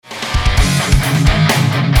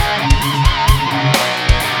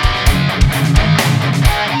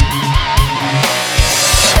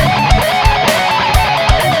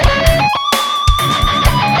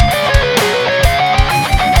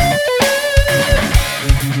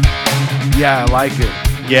Yeah, I like it.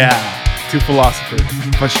 Yeah, two philosophers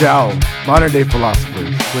For sure. Modern day philosophers.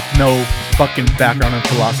 with no fucking background in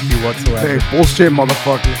philosophy whatsoever. Hey, bullshit,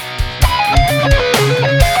 motherfucker.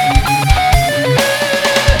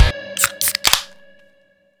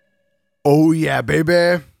 Oh, yeah,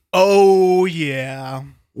 baby. Oh, yeah.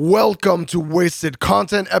 Welcome to Wasted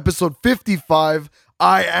Content, episode 55.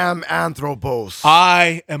 I am Anthropos.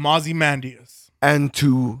 I am Ozymandias. And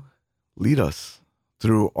to lead us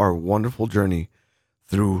through our wonderful journey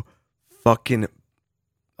through fucking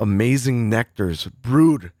amazing nectars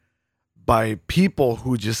brewed by people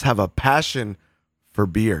who just have a passion for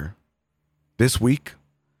beer. This week,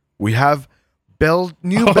 we have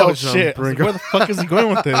New Belgium Shit. Brewing Where the fuck is he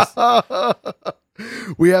going with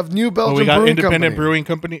this? We have New Belgium We got Brewing independent Company. brewing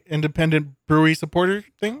company, independent brewery supporter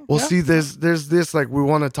thing. Well, Yeah? see, there's this, like, we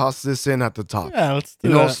want to toss this in at the top. Yeah, let's do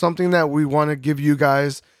You know, that. something that we want to give you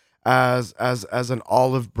guys as an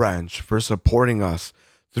olive branch for supporting us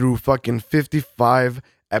through fucking 55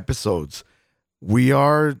 episodes. We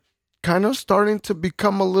are kind of starting to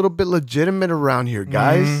become a little bit legitimate around here,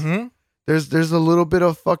 guys. Mhm. There's a little bit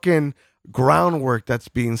of fucking groundwork that's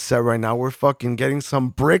being set right now. We're fucking getting some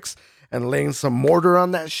bricks and laying some mortar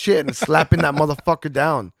on that shit and slapping that motherfucker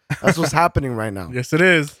down. That's what's happening right now. Yes, it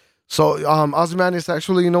is. So, Ozymandias,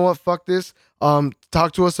 actually, you know what? Fuck this.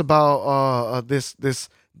 Talk to us about this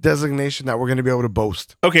designation that we're going to be able to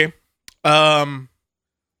boast. Okay.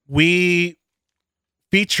 We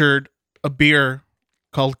featured a beer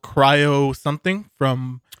called Cryo something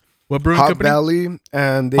from what brewing Hop company? Valley,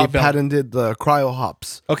 and they Hop Valley. patented the cryo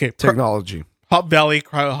hops Okay, technology. Hop Valley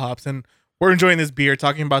Cryo Hops, and we're enjoying this beer,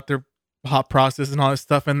 talking about their hop process and all this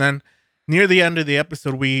stuff. And then near the end of the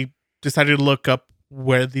episode, we decided to look up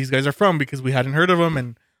where these guys are from because we hadn't heard of them,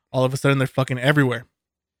 and all of a sudden they're fucking everywhere.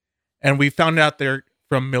 And we found out they're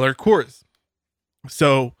from Miller Coors.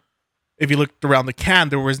 So if you looked around the can,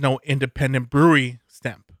 there was no independent brewery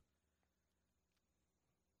stamp.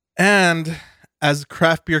 And as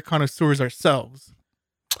craft beer connoisseurs ourselves,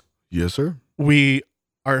 Yes, sir. we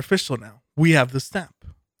are official now. We have the stamp.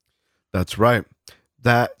 That's right.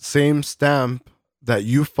 That same stamp that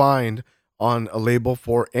you find on a label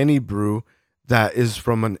for any brew that is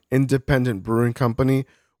from an independent brewing company,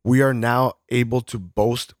 we are now able to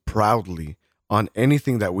boast proudly on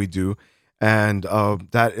anything that we do. And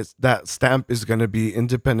that stamp is going to be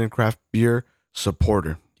independent craft beer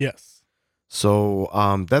supporter. Yes. So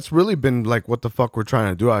that's really been like what the fuck we're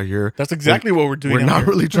trying to do out here. That's exactly what we're doing. We're out not here.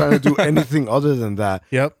 really trying to do anything other than that.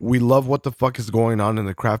 Yep. We love what the fuck is going on in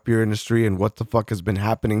the craft beer industry and what the fuck has been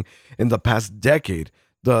happening in the past decade.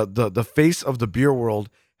 The face of the beer world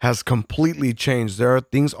has completely changed. There are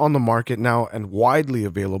things on the market now and widely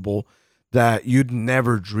available that you'd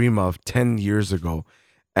never dream of 10 years ago.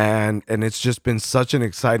 And it's just been such an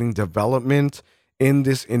exciting development in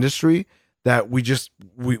this industry that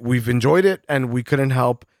we've enjoyed it, and we couldn't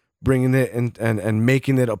help bringing it and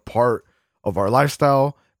making it a part of our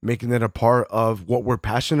lifestyle, making it a part of what we're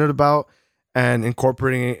passionate about, and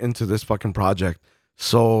incorporating it into this fucking project.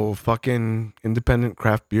 So fucking independent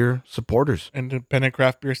craft beer supporters. Independent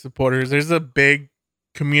craft beer supporters. There's a big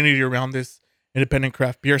community around this independent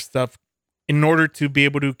craft beer stuff. In order to be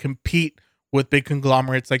able to compete with big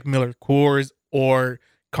conglomerates like Miller Coors or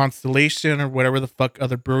Constellation or whatever the fuck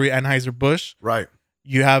other brewery, Anheuser-Busch, Right.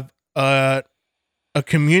 you have a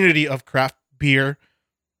community of craft beer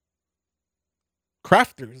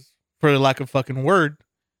crafters, for the lack of fucking word,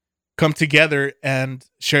 come together and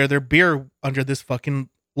share their beer under this fucking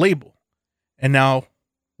label. And now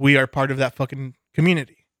we are part of that fucking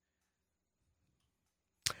community.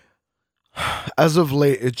 As of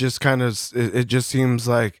late, it just seems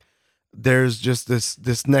like there's just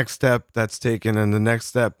this next step that's taken and the next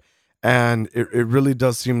step. And it really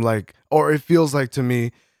does seem like, or it feels like to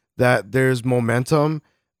me, that there's momentum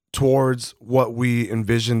towards what we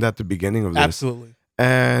envisioned at the beginning of this. Absolutely.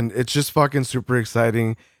 And it's just fucking super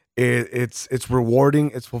exciting. It's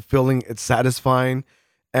rewarding, it's fulfilling, it's satisfying.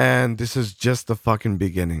 And this is just the fucking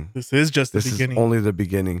beginning. This is just the This beginning. is only the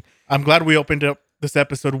beginning. I'm glad we opened up this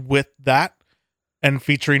episode with that and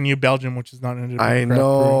featuring New Belgium, which is not an I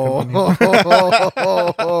independent craft brewing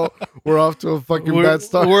know. company. We're off to a fucking bad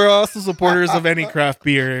start. We're also supporters of any craft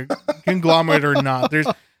beer, conglomerate or not.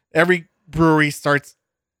 Every brewery starts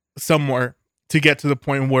somewhere to get to the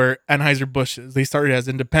point where Anheuser-Busch is. They started as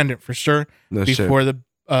independent for sure No shit. before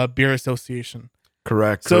the beer association.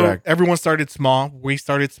 Correct. So everyone started small. We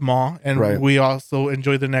started small, and Right. we also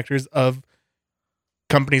enjoy the nectars of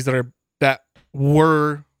companies that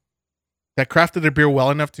crafted their beer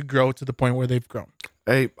well enough to grow to the point where they've grown.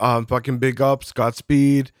 Hey, fucking big ups,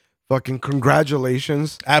 Godspeed, fucking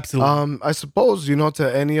congratulations. Absolutely. I suppose,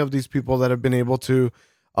 to any of these people that have been able to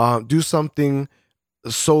do something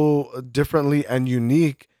so differently and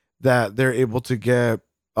unique that they're able to get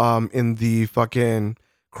in the fucking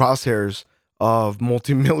crosshairs of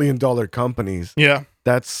multi-million dollar companies. Yeah.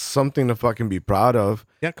 That's something to fucking be proud of.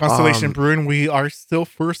 Yeah. Constellation Brewing, we are still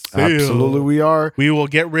for sale. Absolutely, we are. We will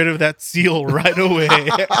get rid of that seal right away.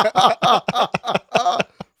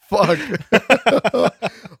 Fuck.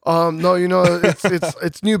 No,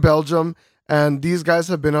 it's New Belgium, and these guys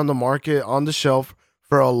have been on the market, on the shelf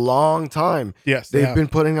for a long time. Yes, They've been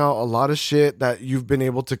putting out a lot of shit that you've been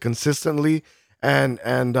able to consistently and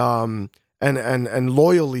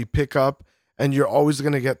loyally pick up, and you're always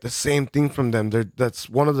gonna get the same thing from them. That's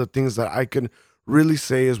one of the things that I can really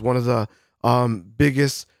say is one of the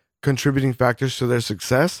biggest contributing factors to their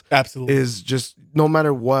success. Absolutely. Is just no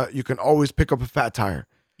matter what, you can always pick up a fat tire.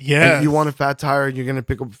 Yeah. You want a fat tire, you're gonna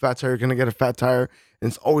pick up a fat tire, you're gonna get a fat tire, and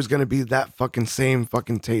it's always gonna be that fucking same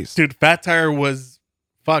fucking taste. Dude, Fat Tire was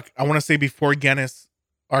I want to say before Guinness,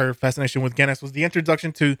 our fascination with Guinness was the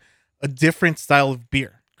introduction to a different style of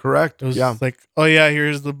beer. Correct. It was like, oh yeah,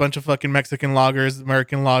 here's a bunch of fucking Mexican lagers,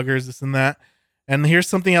 American lagers, this and that. And here's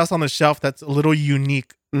something else on the shelf that's a little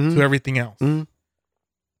unique to everything else. And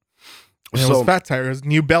it was Fat Tire. It was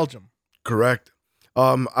New Belgium. Correct.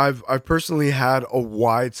 I've personally had a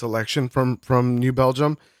wide selection from New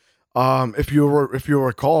Belgium. If you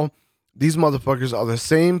recall, these motherfuckers are the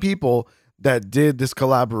same people that did this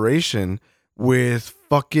collaboration with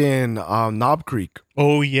fucking Knob Creek.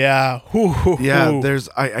 Oh yeah. Yeah, there's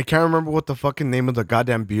I can't remember what the fucking name of the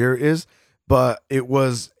goddamn beer is, but it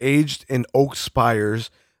was aged in oak spires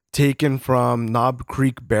taken from Knob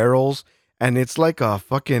Creek barrels, and it's like a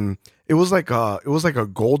fucking it was like a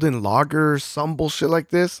golden lager, some bullshit like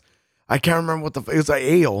this. I can't remember what it was, an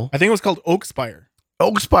ale. I think it was called Oak Spire.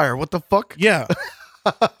 Oak Spire, what the fuck? Yeah.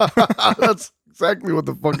 That's exactly what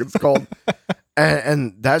the fuck it's called.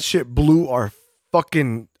 and that shit blew our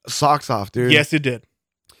fucking socks off, dude. Yes, it did.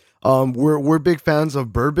 We're big fans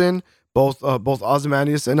of bourbon, both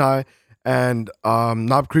Ozymandias and I, and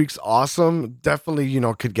Knob Creek's awesome. Definitely,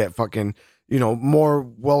 could get fucking, more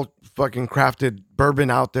well fucking crafted bourbon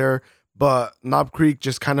out there. But Knob Creek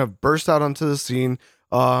just kind of burst out onto the scene,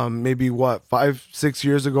 maybe 5-6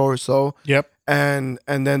 years ago or so. Yep. And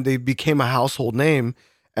then they became a household name.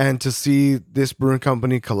 And to see this brewing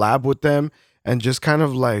company collab with them and just kind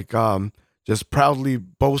of like just proudly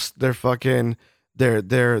boast their fucking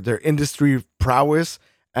their industry prowess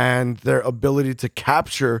and their ability to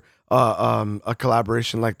capture a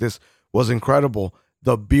collaboration like this was incredible.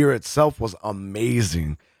 The beer itself was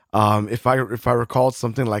amazing. If I recall, it's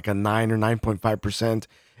something like a 9 or 9.5%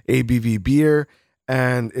 ABV beer,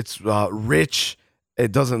 and it's rich.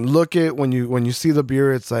 It doesn't look it when you see the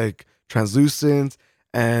beer. It's like translucent,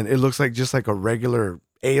 and it looks like just like a regular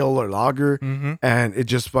ale or lager, and it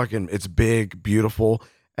just fucking it's big, beautiful,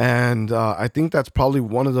 and I think that's probably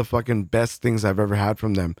one of the fucking best things I've ever had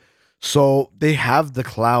from them. So they have the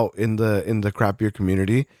clout in the craft beer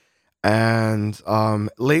community, and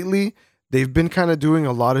lately they've been kind of doing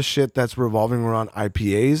a lot of shit that's revolving around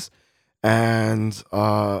IPAs, and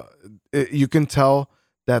you can tell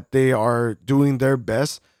that they are doing their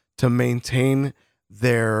best to maintain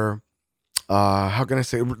their how can I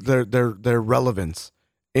say their relevance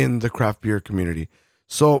in the craft beer community.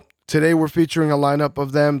 So today we're featuring a lineup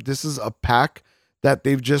of them. This is a pack that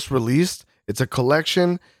they've just released. It's a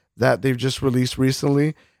collection that they've just released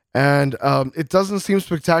recently, and it doesn't seem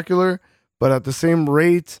spectacular, but at the same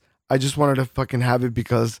rate, I just wanted to fucking have it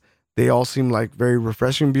because they all seem like very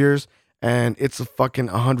refreshing beers, and it's a fucking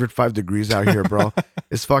 105 degrees out here, bro.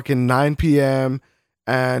 It's fucking 9 p.m.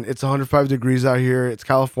 and it's 105 degrees out here. It's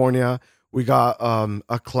California. We got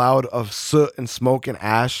a cloud of soot and smoke and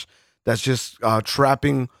ash that's just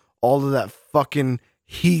trapping all of that fucking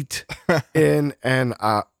heat in, and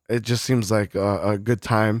it just seems like a good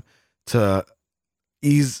time to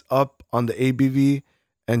ease up on the ABV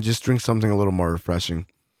and just drink something a little more refreshing.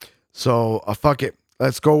 So fuck it.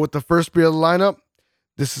 Let's go with the first beer of the lineup.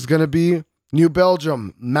 This is going to be New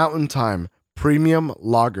Belgium Mountain Time Premium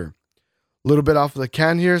Lager. A little bit off of the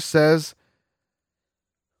can here says,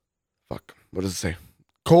 what does it say?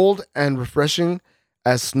 Cold and refreshing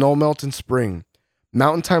as snow melt in spring.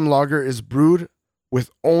 Mountain Time Lager is brewed with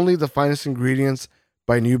only the finest ingredients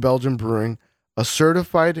by New Belgium Brewing, a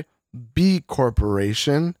certified B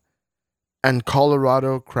Corporation, and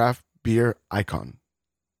Colorado craft beer icon.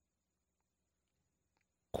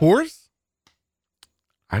 Coors?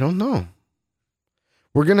 I don't know.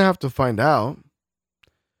 We're going to have to find out.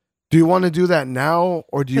 Do you want to do that now,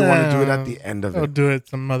 or do you want to do it at the end of I'll it? do it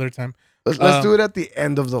some other time. Let's do it at the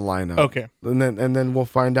end of the lineup. Okay. And then we'll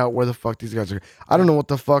find out where the fuck these guys are. I don't know what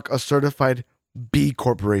the fuck a certified B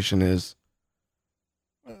corporation is.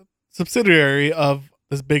 Subsidiary of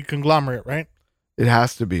this big conglomerate, right? It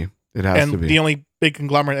has to be. It has to And be. the only big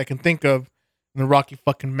conglomerate I can think of in the Rocky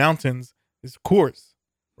fucking Mountains is Coors,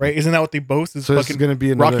 right? Isn't that what they boast? Is So this fucking is gonna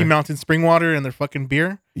be another Rocky Mountain spring water and their fucking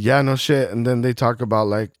beer? Yeah, no shit. And then they talk about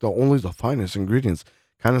like the finest ingredients.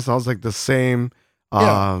 Kind of sounds like the same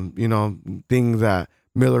thing that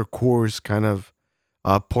Miller Coors kind of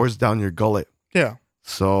pours down your gullet. Yeah.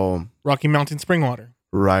 So Rocky Mountain spring water.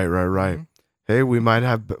 right. Mhm. Hey, we might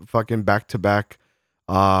have fucking back-to-back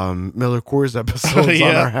Miller Coors episodes Yeah.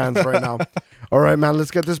 on our hands right now. All right, man,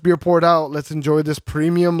 let's get this beer poured out. Let's enjoy this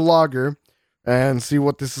premium lager and see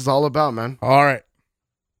what this is all about, man. All right.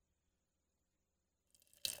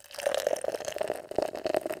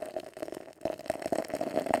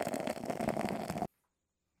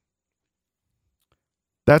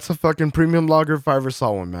 That's a fucking premium lager, 5 or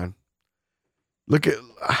saw one, man. Look at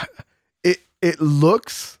it. It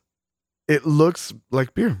looks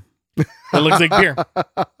like beer. It looks like beer.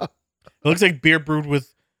 It looks like beer brewed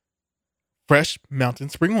with fresh mountain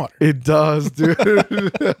spring water. It does, dude.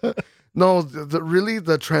 No, really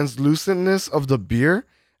the translucentness of the beer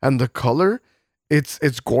and the color, it's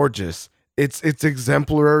gorgeous. It's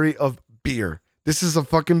exemplary of beer. This is a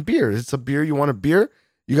fucking beer. It's a beer. You want a beer?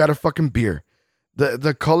 You got a fucking beer.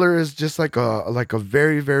 The color is just like a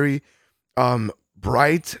very, very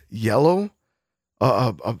bright yellow,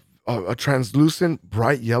 a translucent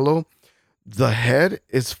bright yellow. The head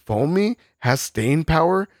is foamy, has staying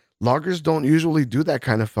power. Lagers don't usually do that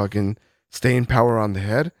kind of fucking staying power on the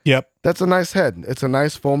head. Yep. That's a nice head. It's a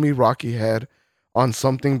nice foamy, rocky head on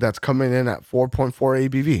something that's coming in at 4.4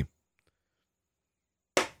 ABV.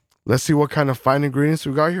 Let's see what kind of fine ingredients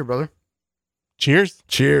we got here, brother. Cheers.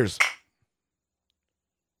 Cheers.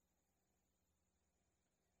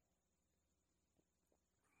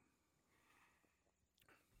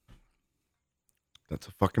 That's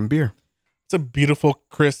a fucking beer. It's a beautiful,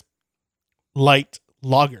 crisp, light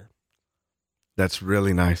lager. That's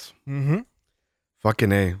really nice. Mm-hmm.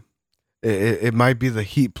 Fucking A. It might be the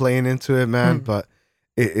heat playing into it, man, but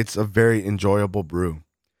it's a very enjoyable brew.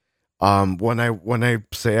 When I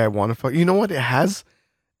say I want to fuck, you know what it has?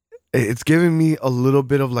 It's giving me a little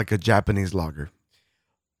bit of like a Japanese lager.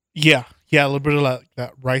 Yeah. Yeah. A little bit of like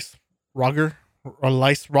that rice lager or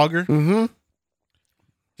lice lager. Mm-hmm.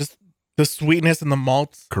 Just the sweetness and the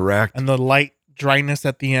malts Correct. and the light dryness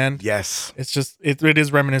at the end. Yes. It's just, it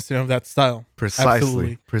is reminiscent of that style. Precisely.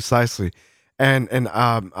 Absolutely. Precisely. And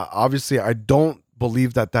obviously I don't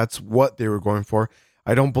believe that that's what they were going for.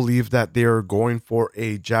 I don't believe that they are going for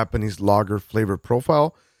a Japanese lager flavor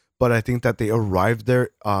profile, but I think that they arrived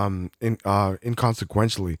there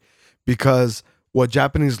inconsequentially, because what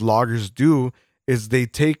Japanese lagers do is they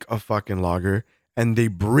take a fucking lager and they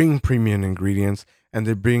bring premium ingredients and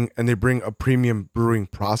they bring a premium brewing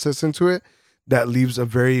process into it that leaves a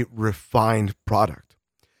very refined product.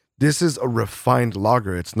 This is a refined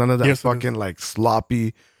lager. It's none of that fucking like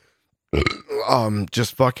sloppy,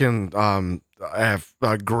 just fucking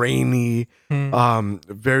grainy,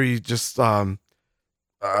 very just kind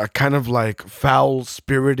of like foul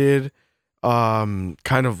spirited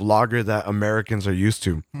kind of lager that Americans are used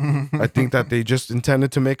to. I think that they just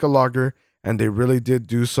intended to make a lager and they really did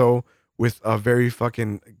do so with a very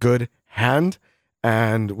fucking good hand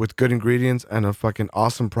and with good ingredients and a fucking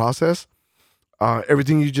awesome process.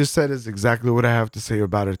 Everything you just said is exactly what I have to say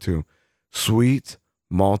about it too. Sweet,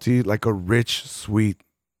 malty, like a rich, sweet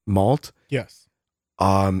malt. Yes.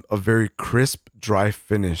 A very crisp, dry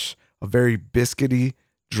finish. A very biscuity,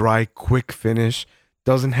 dry, quick finish.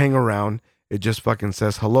 Doesn't hang around. It just fucking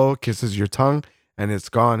says hello, kisses your tongue, and it's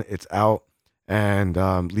gone. It's out, and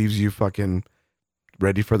leaves you fucking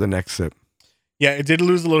ready for the next sip. Yeah, it did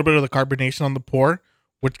lose a little bit of the carbonation on the pour,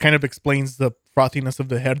 which kind of explains the frothiness of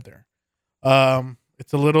the head there.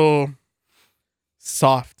 It's a little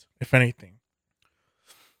soft, if anything,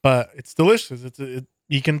 but it's delicious.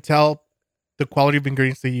 You can tell the quality of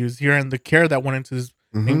ingredients they use here and the care that went into this,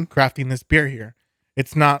 in crafting this beer here.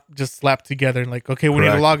 It's not just slapped together and like, okay, we need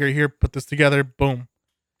a lager here, put this together, boom.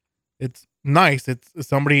 It's nice. It's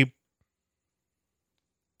somebody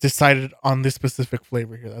decided on this specific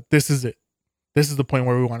flavor here, that this is it. This is the point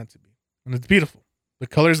where we want it to be. And it's beautiful. The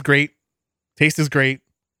color is great. Taste is great.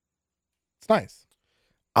 It's nice.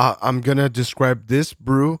 I'm going to describe this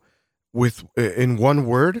brew in one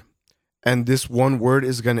word. And this one word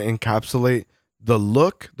is going to encapsulate the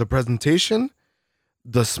look, the presentation,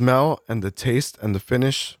 the smell, and the taste and the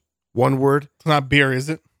finish One word. It's not beer, is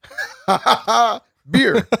it?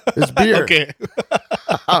 Beer. It's beer. Okay.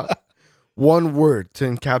 One word to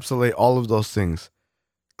encapsulate all of those things.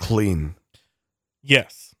 Clean.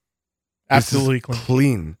 Yes. Absolutely This is clean.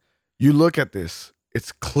 Clean. You look at this.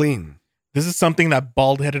 It's clean. This is something that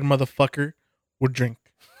bald-headed motherfucker would drink.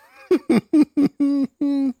 You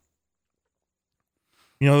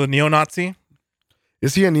know the neo-Nazi?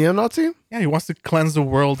 Is he a neo-Nazi? Yeah, he wants to cleanse the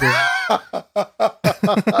world of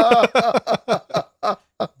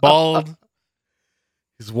bald.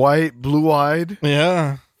 He's white, blue-eyed.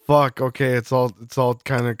 Yeah. Fuck. Okay, it's all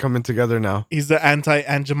kind of coming together now. He's the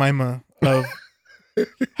anti-Aunt Jemima of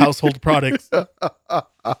household products.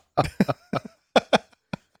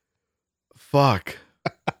 Fuck.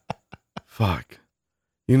 Fuck.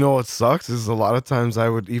 You know what sucks is a lot of times I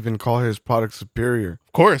would even call his product superior.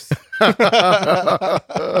 Of course.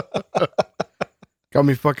 Got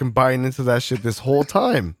me fucking buying into that shit this whole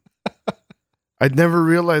time. I'd never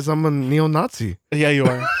realized I'm a neo-Nazi. Yeah, you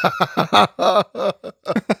are.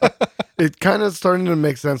 It kind of starting to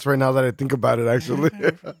make sense right now that I think about it, actually.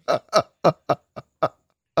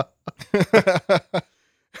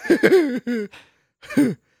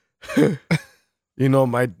 You know,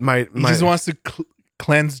 my He just wants to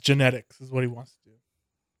cleanse genetics is what he wants to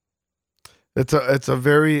do. it's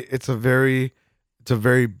a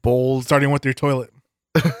very bold. Starting with your toilet.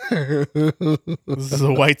 This is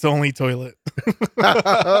a whites only toilet.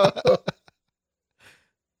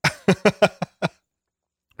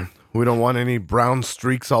 We don't want any brown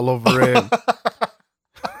streaks all over it.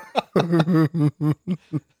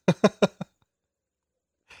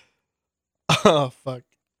 Oh fuck.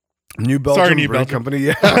 New Belgium Sorry, New Brewing Belgium. Company.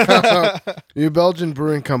 Yeah. New Belgian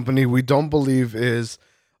Brewing Company. We don't believe is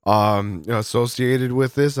associated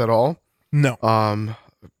with this at all. No.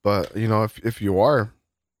 But you know, if you are,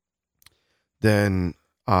 then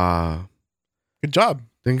Good job.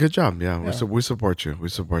 then good job. Yeah, Yeah. we support you. We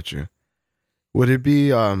support you. Would it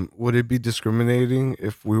be discriminating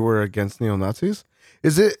if we were against neo-Nazis?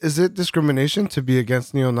 Is it discrimination to be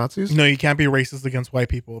against neo-Nazis? No, you can't be racist against white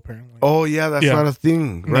people, apparently. Oh yeah, that's Yeah. not a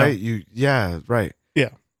thing, No. right? Right. Yeah.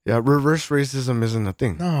 Yeah, reverse racism isn't a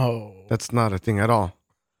thing. No. That's not a thing at all.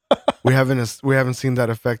 we haven't seen that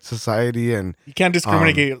affect society, and You can't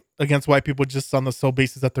discriminate against white people just on the sole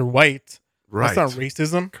basis that they're white. right. That's not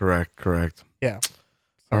racism. Correct. Yeah.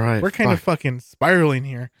 All right. We're kind of fucking spiraling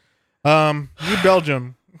here. New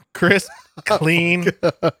Belgium. Crisp, clean,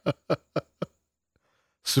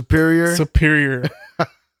 superior. superior.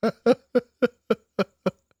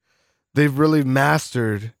 They've really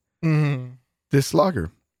mastered Mhm. this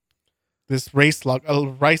lager. This rice lager.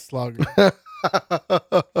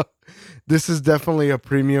 This is definitely a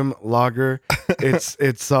premium lager.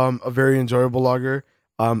 It's a very enjoyable lager.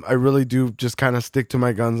 I really do just kind of stick to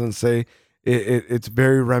my guns and say it's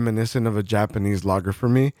very reminiscent of a Japanese lager for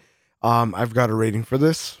me. I've got a rating for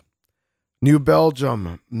this. New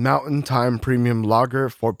Belgium Mountain Time Premium Lager,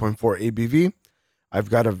 4.4 ABV. I've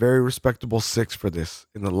got a very respectable 6 for this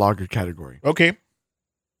in the lager category. Okay.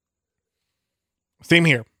 Same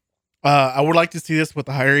here. I would like to see this with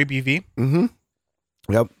a higher ABV, Mm-hmm.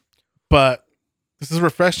 Yep. but this is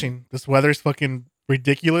refreshing. This weather is fucking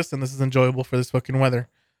ridiculous, and this is enjoyable for this fucking weather.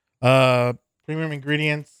 Premium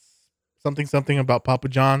ingredients, something about Papa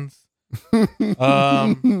John's. This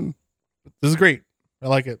is great. I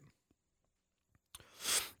like it.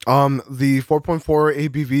 The 4.4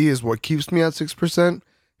 ABV is what keeps me at 6%. If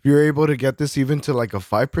you're able to get this even to like a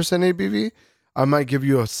 5% ABV, I might give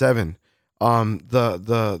you a 7.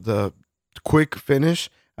 The quick finish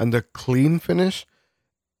and the clean finish,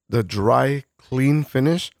 the dry clean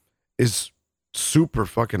finish is super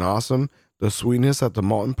fucking awesome. The sweetness at the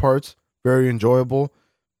malting parts, very enjoyable.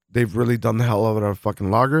 They've really done the hell of a fucking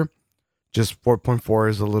lager. Just 4.4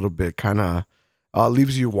 is a little bit kind of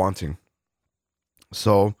leaves you wanting.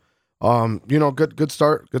 So, good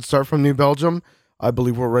start from New Belgium. I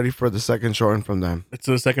believe we're ready for the second showing from them. It's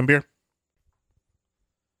the second beer.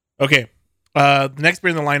 Okay. The next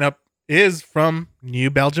beer in the lineup is from New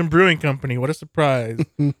Belgium Brewing Company. What a surprise.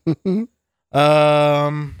 This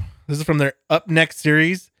is from their Up Next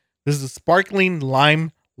series. This is a sparkling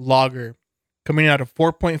lime lager coming out of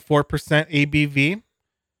 4.4% ABV.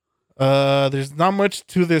 There's not much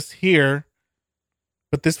to this here,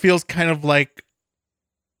 but this feels kind of like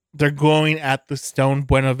they're going at the Stone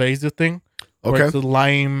Buenaventura thing. Where Okay. it's a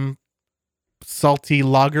lime salty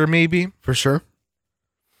lager, maybe. For sure.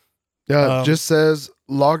 Yeah, it just says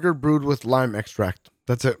lager brewed with lime extract.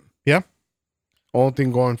 That's it. Yeah. Only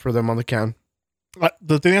thing going for them on the can.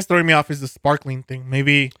 The thing that's throwing me off is the sparkling thing.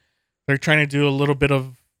 Maybe they're trying to do a little bit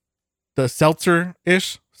of the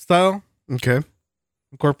seltzer-ish style, Okay.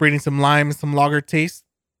 incorporating some lime and some lager taste.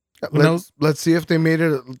 Who knows? Let's see if they made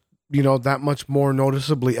it, that much more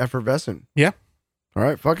noticeably effervescent. Yeah. All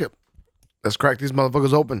right, fuck it. Let's crack these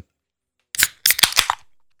motherfuckers open.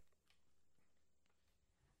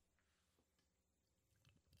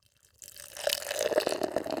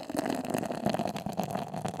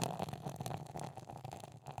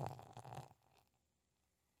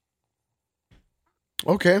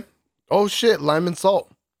 Okay. Oh shit, lime and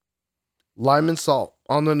salt. Lime and salt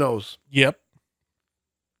on the nose. Yep.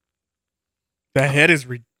 The head is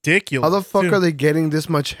ridiculous. How the fuck too. are they getting this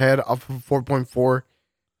much head off of 4.4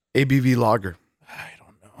 ABV lager? I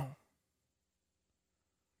don't know.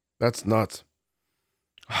 That's nuts.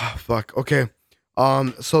 Fuck. Okay.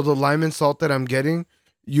 So the lime and salt that I'm getting,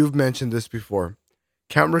 you've mentioned this before.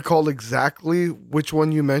 Can't recall exactly which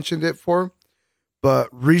one you mentioned it for, but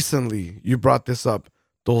recently you brought this up.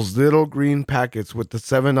 Those little green packets with the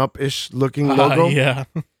 7-Up-ish looking logo. Yeah.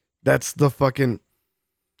 That's the fucking...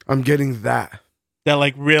 I'm getting that. That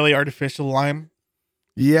like really artificial lime.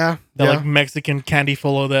 Yeah. That like Mexican candy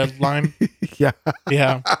full of that lime. Yeah.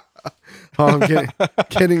 Yeah. I'm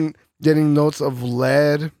getting notes of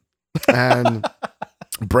lead and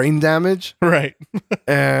brain damage. Right.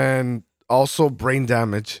 And also brain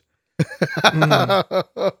damage.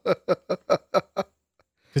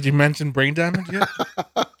 Did you mention brain damage yet?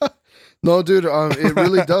 No, dude. It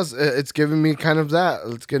really does. It's giving me kind of that.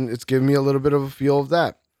 It's giving me a little bit of a feel of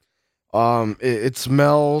that. It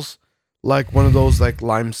smells like one of those like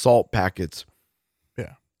lime salt packets.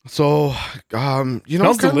 Yeah. So,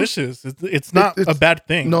 smells delicious. It's not a bad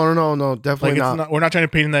thing. No, definitely like not. We're not trying to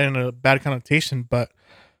paint that in a bad connotation, but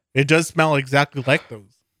it does smell exactly like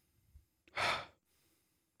those.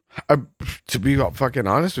 To be fucking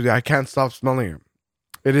honest with you, I can't stop smelling it.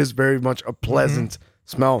 It is very much a pleasant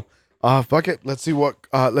smell. Fuck it. Let's see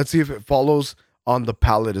if it follows on the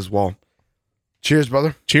palate as well. Cheers,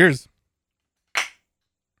 brother. Cheers.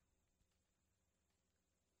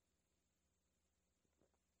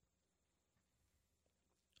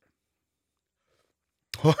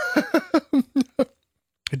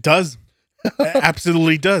 It does. It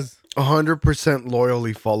absolutely does. 100%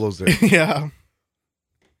 loyally follows it. Yeah.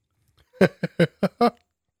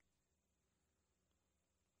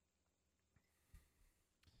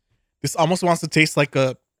 This almost wants to taste like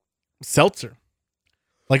a seltzer.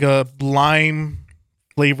 Like a lime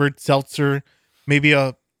flavored seltzer. Maybe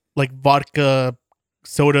a like vodka,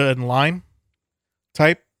 soda, and lime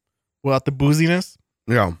type without the booziness.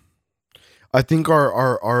 Yeah. I think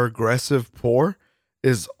our aggressive pour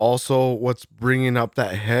is also what's bringing up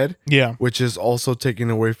that head. Yeah. Which is also taking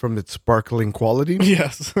away from its sparkling quality.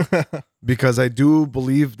 Yes. Because I do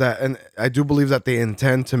believe that they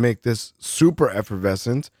intend to make this super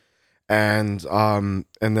effervescent. And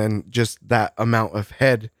then just that amount of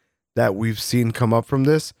head that we've seen come up from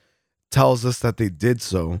this tells us that they did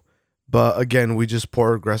so. But again, we just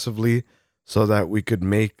pour aggressively so that we could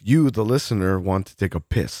make you, the listener, want to take a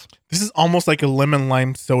piss. This is almost like a lemon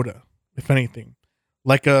lime soda, if anything.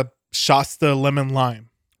 Like a Shasta lemon lime.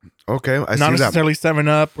 Okay, I see that. Not necessarily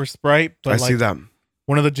 7-Up or Sprite, but I see that.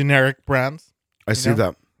 One of the generic brands. I see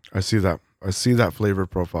that. I see that flavor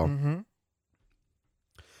profile. Mm-hmm.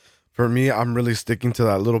 For me, I'm really sticking to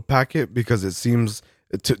that little packet because it seems,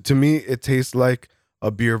 to me, it tastes like a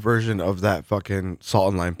beer version of that fucking salt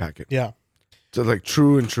and lime packet. Yeah. So like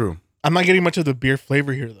true and true. I'm not getting much of the beer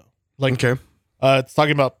flavor here though. Like, okay. It's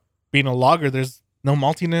talking about being a lager. There's no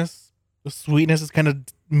maltiness. The sweetness is kind of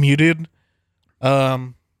muted.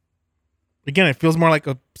 Again, it feels more like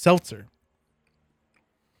a seltzer.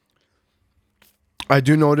 I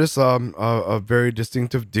do notice a very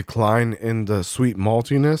distinctive decline in the sweet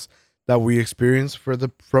maltiness that we experienced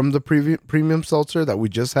from the premium seltzer that we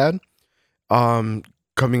just had,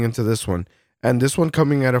 coming into this one. And this one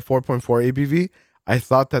coming at a 4.4 ABV, I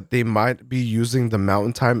thought that they might be using the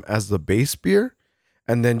Mountain Time as the base beer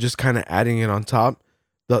and then just kind of adding it on top.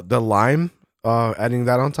 The lime, adding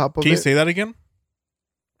that on top of it. Can you say that again?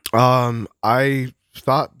 I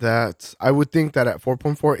thought that I would think that at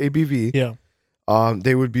 4.4 ABV, yeah,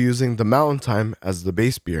 they would be using the Mountain Time as the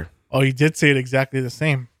base beer. Oh, you did say it exactly the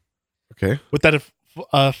same. Okay. With that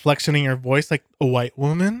flexion in your voice, like a white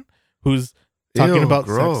woman who's talking about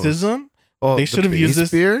gross. sexism. Oh, they should have used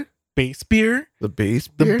this beer. Base beer. The base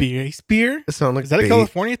beer. The base beer. It sounds like is that a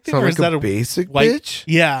California thing or like is that a basic white bitch?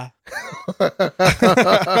 Yeah.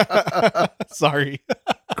 Sorry.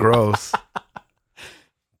 Gross.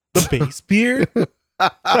 The base beer.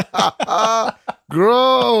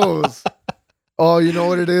 Gross. Oh, you know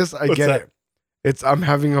what it is? I What's get that? it. I'm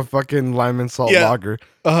having a fucking lime and salt Yeah. lager.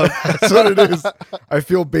 That's what it is. I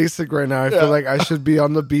feel basic right now. I feel like I should be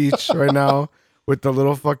on the beach right now with the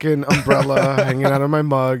little fucking umbrella hanging out of my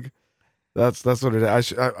mug. That's what it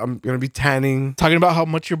is. I'm gonna be tanning. Talking about how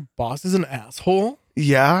much your boss is an asshole.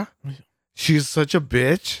 Yeah, she's such a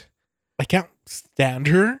bitch. I can't stand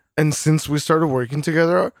her. And since we started working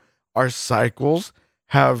together, our cycles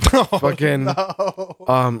have fucking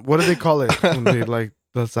what do they call it? When they like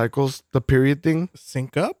the cycles, the period thing.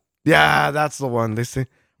 Sync up? Yeah, that's the one. They say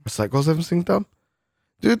our cycles haven't synced up.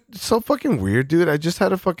 Dude, it's so fucking weird, dude. I just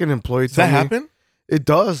had a fucking employee Does that happen? It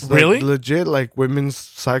does. Like, Really? legit, like women's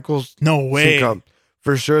cycles No way. sync up.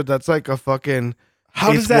 For sure. That's like a fucking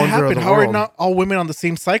How does eighth that wonder of happen? the How are world. not all women on the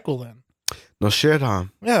same cycle then? No shit, huh?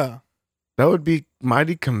 Yeah. That would be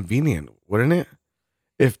mighty convenient, wouldn't it?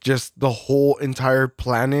 If just the whole entire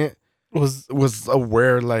planet Was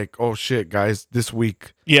aware, like, oh shit, guys, this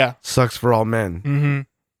week yeah. sucks for all men Mm-hmm.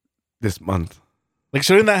 this month. Like,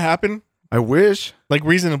 shouldn't that happen? I wish. Like,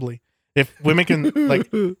 reasonably. If women can,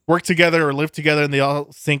 like, work together or live together and they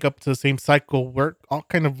all sync up to the same cycle, we're all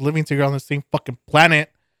kind of living together on the same fucking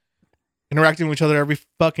planet, interacting with each other every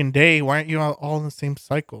fucking day. Why aren't you all in the same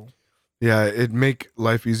cycle? Yeah, it'd make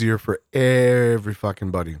life easier for every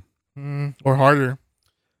fucking buddy. Or harder.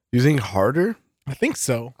 You think harder? I think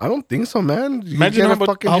so. I don't think so, man. You Imagine get how a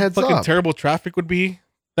fucking heads fucking up. terrible traffic would be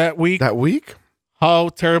that week. That week? How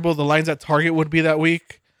terrible the lines at Target would be that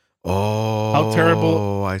week. Oh, How terrible.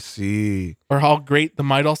 Oh, I see. Or how great the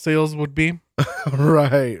Midol sales would be.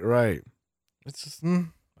 Right. It's just,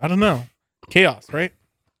 I don't know. Chaos, right?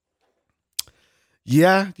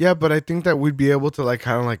 Yeah, but I think that we'd be able to like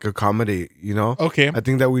kind of like accommodate, you know? Okay. I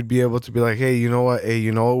think that we'd be able to be like, hey, you know what? Hey,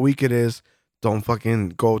 you know what week it is? Don't fucking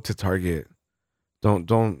go to Target. Don't,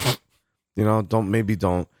 you know, don't.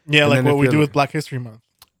 Yeah, And like then what if we you're do like- with Black History Month.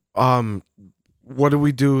 What do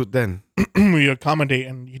we do then? We accommodate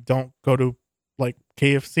and you don't go to like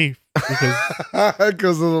KFC because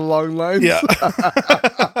Because of the long lines? yeah.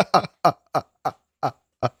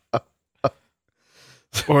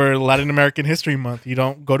 Or Latin American History Month. You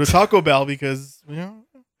don't go to Taco Bell because, you know.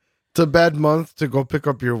 It's a bad month to go pick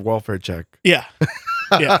up your welfare check. Yeah.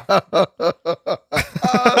 Yeah.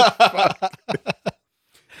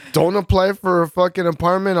 Don't apply for a fucking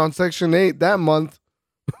apartment on Section 8 that month.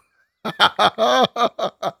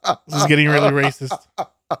 This is getting really racist.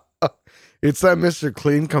 It's that Mr.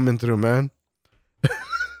 Clean coming through, man.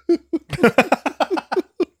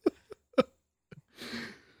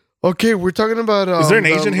 Okay, we're talking about... Is there an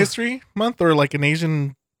Asian History Month or like a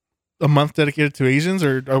month dedicated to Asians,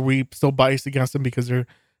 or are we still biased against them because they're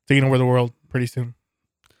taking over the world pretty soon?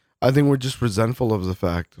 I think we're just resentful of the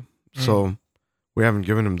fact. So we haven't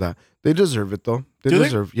given them that. They deserve it, though. They Do they?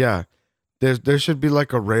 deserve... Yeah. There should be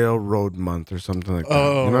like a railroad month or something like that.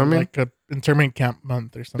 Oh, You know what I mean? like a internment camp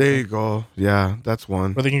month or something. There you go. Yeah, that's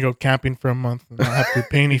one. Where they can go camping for a month and not have to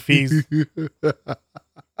pay any fees.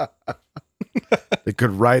 They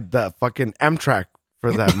could ride that fucking Amtrak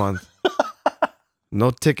for that month. No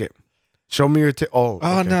ticket. Show me your ticket. Oh,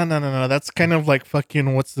 Oh okay. no. That's kind of like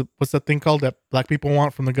fucking what's that thing called that black people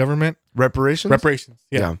want from the government? Reparations? Reparations.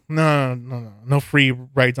 Yeah. Yeah. No free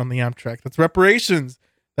rides on the Amtrak. That's reparations.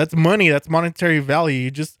 That's money. That's monetary value. You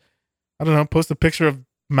just, I don't know, post a picture of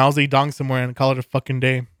Mao Zedong somewhere and call it a fucking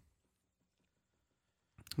day.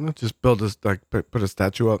 Well, just build this, like, put a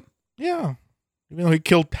statue up. Yeah. Even though he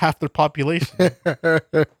killed half their population. This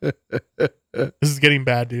is getting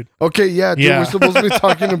bad, dude. Okay, yeah, dude, Yeah. we're supposed to be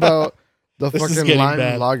talking about the This is fucking getting lime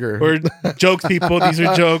bad. lager. Or jokes, people. These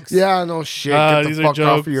are jokes. Yeah, no shit. Get these the are fuck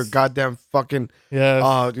off of jokes. your goddamn fucking...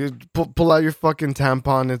 Yes. Dude, pull out your fucking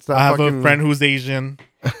tampon. It's that I have fucking... a friend who's Asian.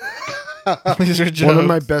 These are jokes. One of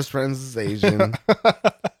my best friends is Asian.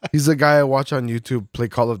 He's a guy I watch on YouTube play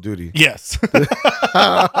Call of Duty. Yes.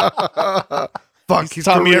 Fuck, He's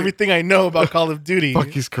taught me Korean. everything I know about Call of Duty. Fuck,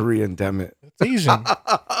 he's Korean, damn it. It's Asian.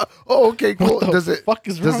 Oh, okay, cool. What the Does it fuck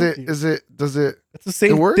is wrong does it with you? does it It's the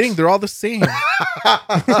same It works? thing. They're all the same.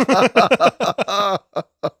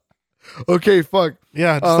 Okay, fuck.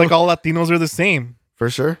 Yeah, just like all Latinos are the same. For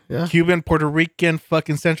sure. Yeah. Cuban, Puerto Rican,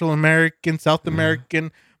 fucking Central American, South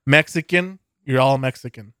American, Mexican. You're all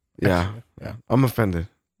Mexican. Yeah. Yeah. I'm offended.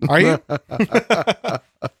 Are you?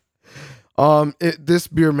 This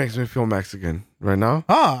beer makes me feel Mexican right now.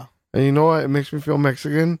 Ah. And you know what? It makes me feel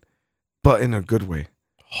Mexican, but in a good way.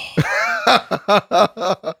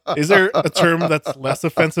 Is there a term that's less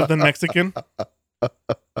offensive than Mexican?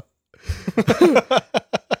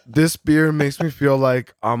 This beer makes me feel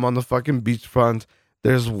like I'm on the fucking beachfront.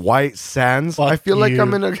 There's white sands. Fuck I feel like you.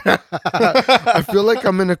 I'm in a I feel like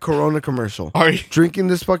I'm in a Corona commercial. Are you Drinking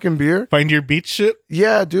this fucking beer. find your beach shit?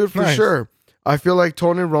 Yeah, dude, for Nice. sure. I feel like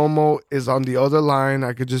Tony Romo is on the other line.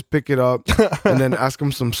 I could just pick it up and then ask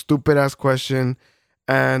him some stupid ass question.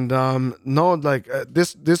 And no, like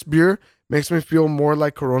this beer makes me feel more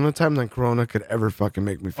like Corona time than Corona could ever fucking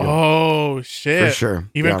make me feel. Oh shit! For sure.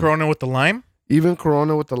 Even Yeah. Corona with the lime. Even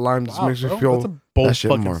Corona with the lime just makes me bro, feel that's a bold that shit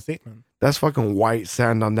fucking more. statement. That's fucking white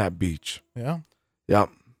sand on that beach. Yeah. Yeah.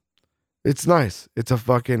 It's nice. It's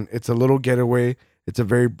a little getaway. It's a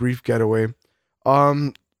very brief getaway. I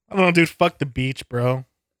don't know, dude. Fuck the beach, bro.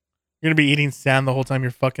 You're gonna be eating sand the whole time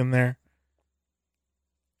you're fucking there.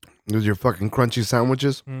 With your fucking crunchy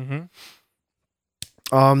sandwiches. Mm-hmm.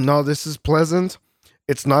 No, this is pleasant.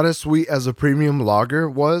 It's not as sweet as a premium lager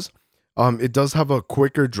was. It does have a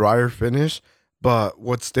quicker, drier finish, but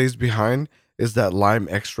what stays behind is that lime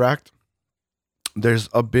extract. There's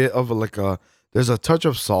a bit of there's a touch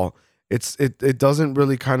of salt. It doesn't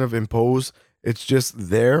really kind of impose. It's just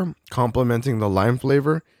there, complementing the lime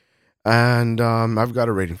flavor. And I've got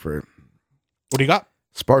a rating for it. What do you got?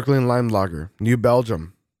 Sparkling lime lager, New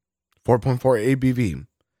Belgium, 4.4 ABV.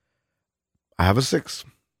 I have a 6.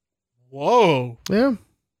 Whoa. Yeah.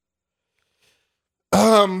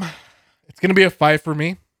 It's gonna be a 5 for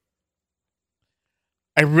me.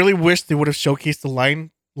 I really wish they would have showcased the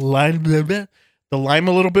lime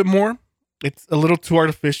a little bit more. It's a little too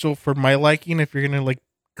artificial for my liking. If you're gonna like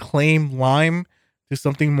claim lime to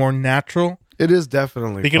something more natural, It is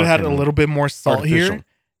definitely. they could have had a fucking little bit more salt artificial. here,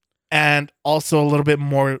 and also a little bit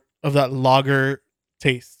more of that lager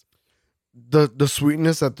taste. The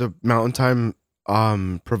sweetness that the Mountain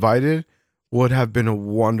Time provided would have been a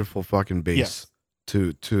wonderful fucking base Yes.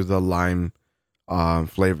 to the lime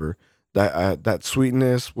flavor. That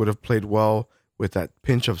sweetness would have played well with that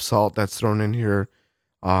pinch of salt that's thrown in here.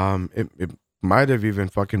 It might have even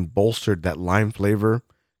fucking bolstered that lime flavor.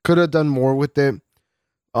 Could have done more with it.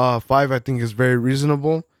 5 I think is very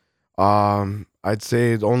reasonable. I'd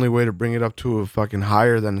say the only way to bring it up to a fucking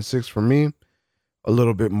higher than a 6 for me, a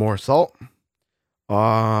little bit more salt.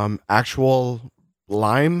 Actual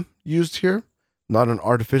lime used here, not an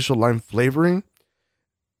artificial lime flavoring.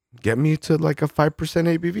 Get me to like a 5%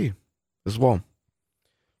 ABV as well.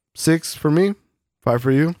 6 for me, 5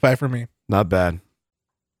 for you. 5 for me. Not bad.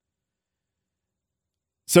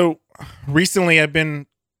 So recently I've been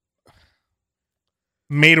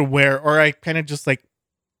made aware, or I kind of just like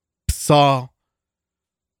saw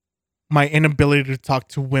my inability to talk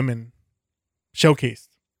to women showcased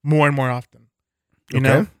more and more often. You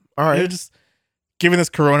know? All right. They're just given this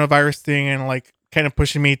coronavirus thing and like kind of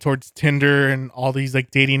pushing me towards Tinder and all these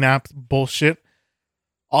like dating apps bullshit.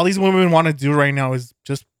 All these women want to do right now is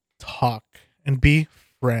just talk and be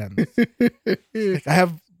friends. Like, I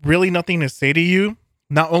have really nothing to say to you.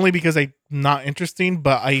 Not only because I'm not interesting,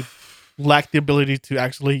 but I lack the ability to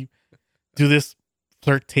actually do this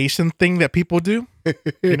flirtation thing that people do,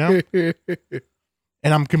 you know?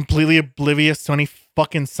 And I'm completely oblivious to any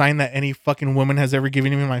fucking sign that any fucking woman has ever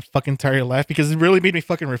given me in my fucking entire life, because it really made me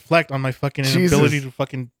fucking reflect on my fucking inability to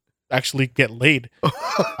fucking actually get laid.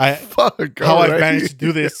 How I've managed to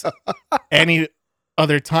do this any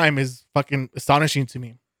other time is fucking astonishing to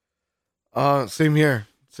me. Same here.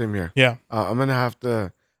 Yeah. I'm gonna have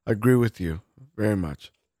to agree with you very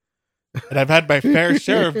much. And I've had my fair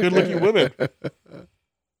share of good-looking women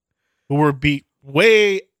who were beat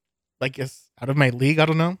way, like, out of my league. I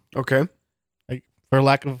don't know. Okay. Like, for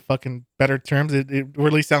lack of fucking better terms, it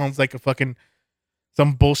really sounds like a fucking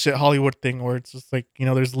some bullshit Hollywood thing where it's just like, you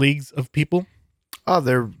know, there's leagues of people. Oh,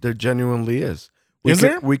 there genuinely is.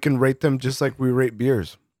 There? We can rate them just like we rate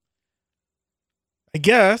beers. I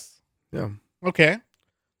guess. Yeah. Okay.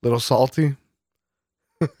 Little salty.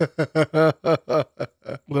 A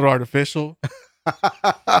little artificial.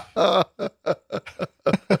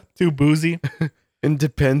 Too boozy.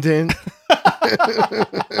 Independent.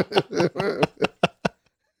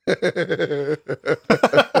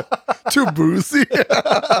 Too boozy.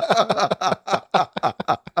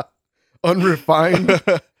 Unrefined.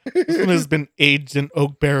 This one has been aged in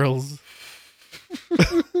oak barrels.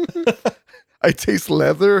 I taste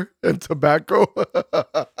leather and tobacco.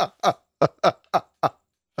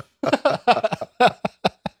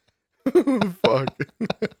 Fuck.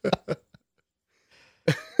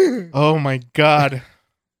 Oh my god.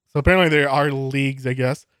 So apparently there are leagues, I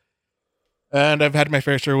guess. And I've had my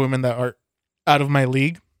fair share of women that are out of my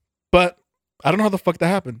league. But I don't know how the fuck that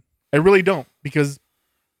happened. I really don't, because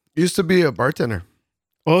Used to be a bartender.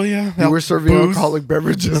 oh yeah, You were serving booze. alcoholic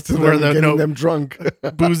beverages That's to where them, the- getting no. them drunk.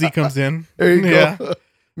 Boozy comes in. There you Yeah. go.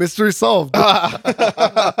 Mystery solved. You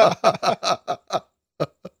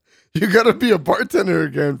gotta be a bartender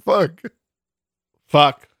again. Fuck.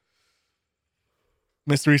 Fuck.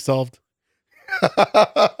 Mystery solved.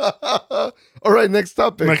 All right, next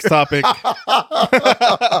topic. Next topic.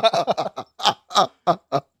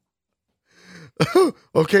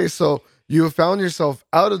 Okay, so you found yourself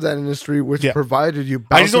out of that industry, which provided you.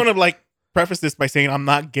 I just want to like preface this by saying I'm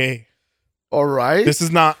not gay. All right. This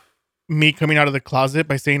is not me coming out of the closet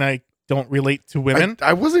by saying I don't relate to women.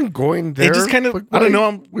 I wasn't going there. It just kind of, I don't know.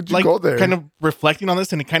 I'm would you like go there? kind of reflecting on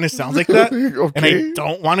this, and it kind of sounds like that. Okay. And I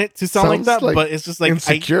don't want it to sound like that, Like but it's just like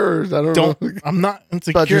insecure. I don't know. I'm not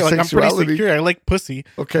insecure. Like I'm pretty secure. I like pussy.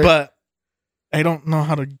 Okay, but I don't know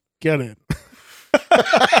how to get it.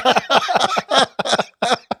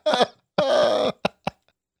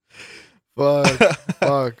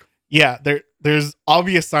 Fuck. Yeah, there's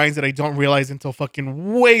obvious signs that I don't realize until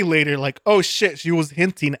fucking way later. Like, oh shit, she was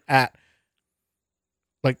hinting at,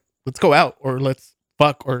 like, let's go out or let's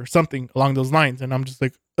fuck or something along those lines, and I'm just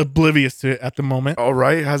like oblivious to it at the moment. All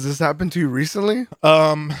right, has this happened to you recently?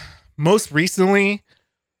 Most recently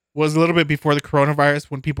was a little bit before the coronavirus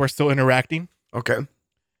when people are still interacting. Okay.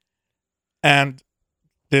 And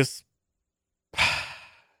this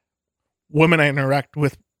woman I interact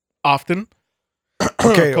with often.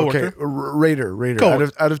 Okay.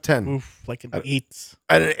 Raider. Out of 10. Oof, like an 8.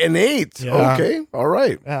 An 8. Yeah. Okay. All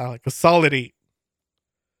right. Yeah, like a solid 8.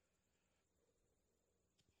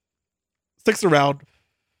 Sticks around.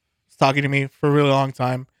 Is talking to me for a really long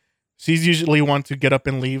time. She's usually one to get up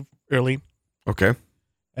and leave early. Okay.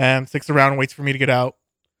 And sticks around and waits for me to get out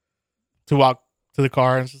to walk to the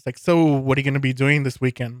car. And it's just like, so what are you going to be doing this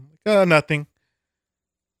weekend? Like, nothing.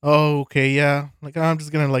 Oh, okay, yeah. Like, I'm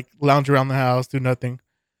just going to like lounge around the house, do nothing.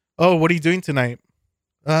 Oh, what are you doing tonight?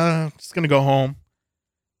 Just going to go home.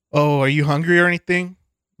 Oh, are you hungry or anything?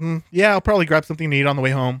 Yeah, I'll probably grab something to eat on the way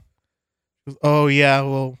home. Goes, oh, yeah,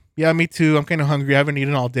 well, yeah, me too. I'm kind of hungry. I haven't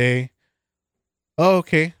eaten all day. Oh,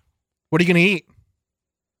 okay. What are you going to eat?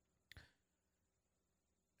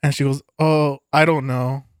 And she goes, oh, I don't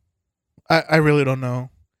know. I really don't know.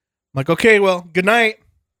 I'm like, okay, well, good night.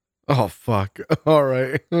 Oh, fuck. All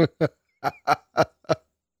right.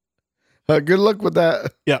 Good luck with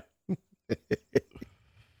that. Yeah.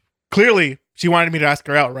 Clearly, she wanted me to ask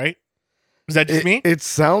her out, right? Was that just me? It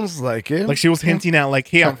sounds like it. Like she was hinting at like,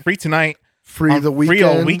 hey, I'm free tonight. Free the weekend. Free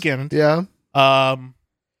all weekend. Yeah. But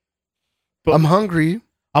I'm hungry.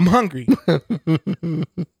 I'm hungry.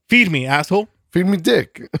 Feed me, asshole. Feed me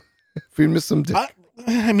dick. Feed me some dick.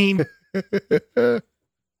 I mean,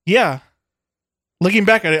 yeah. Looking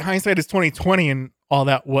back at it, hindsight is 2020 and all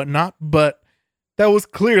that whatnot, but that was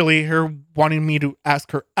clearly her wanting me to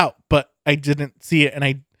ask her out, but I didn't see it,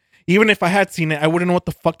 and even if I had seen it, I wouldn't know what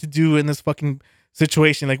the fuck to do in this fucking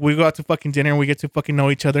situation. Like, we go out to fucking dinner and we get to fucking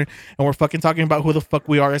know each other, and we're fucking talking about who the fuck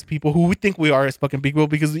we are as people, who we think we are as fucking people,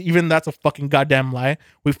 because even that's a fucking goddamn lie.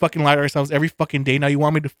 We fucking lie to ourselves every fucking day. Now you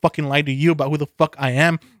want me to fucking lie to you about who the fuck I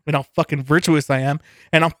am and how fucking virtuous I am,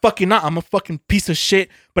 and I'm fucking not. I'm a fucking piece of shit,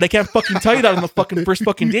 but I can't fucking tell you that on the fucking first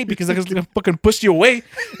fucking date because I'm gonna fucking push you away,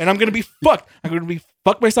 and I'm gonna be fucked. I'm gonna be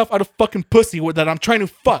fuck myself out of fucking pussy that I'm trying to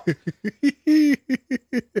fuck.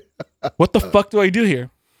 What the fuck do I do here?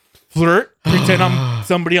 Flirt? Pretend I'm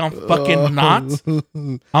somebody I'm fucking not?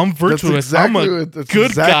 I'm virtuous. I'm a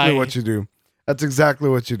good guy. What you do. That's exactly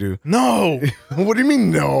what you do. No. What do you mean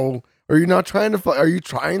no? Are you not trying to are you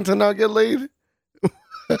trying to not get laid?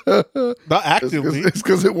 Not actively. It's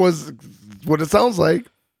because it was what it sounds like.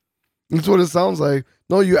 It's what it sounds like.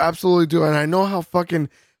 No, you absolutely do. And I know how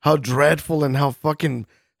dreadful and how fucking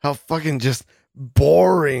just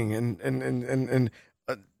boring and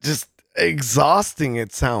just exhausting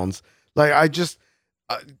it sounds. Like I just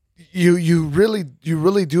you really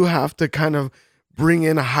do have to kind of bring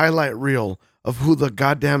in a highlight reel of who the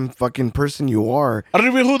goddamn fucking person you are. I don't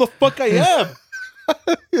even know who the fuck I am.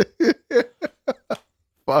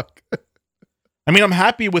 Fuck. I mean, I'm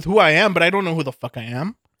happy with who I am, but I don't know who the fuck I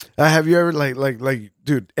am. Have you ever like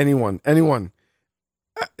dude, anyone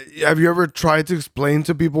have you ever tried to explain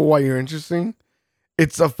to people why you're interesting?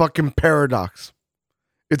 It's a fucking paradox.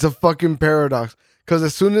 It's a fucking paradox. Because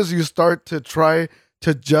as soon as you start to try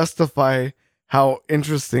to justify how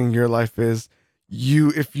interesting your life is,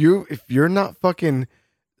 if you're not fucking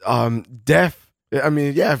deaf, I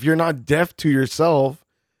mean, yeah, if you're not deaf to yourself,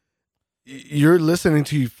 you're listening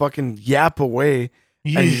to you fucking yap away,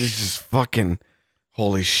 and you're just fucking,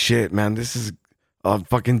 holy shit, man, this is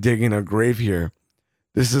fucking digging a grave here.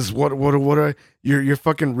 This is what you're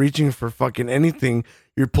fucking reaching for fucking anything.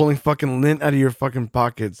 You're pulling fucking lint out of your fucking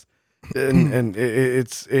pockets, and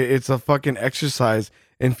it's a fucking exercise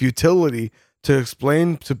and futility to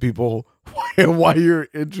explain to people why you're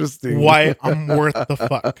interesting. Why I'm worth the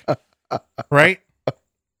fuck. Right?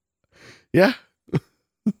 Yeah.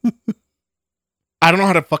 I don't know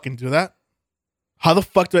how to fucking do that. How the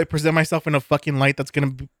fuck do I present myself in a fucking light that's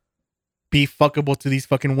gonna be fuckable to these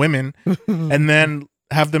fucking women, and then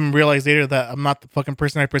have them realize later that I'm not the fucking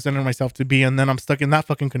person I presented myself to be, and then I'm stuck in that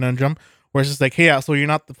fucking conundrum where it's just like, hey, so you're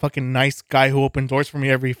not the fucking nice guy who opened doors for me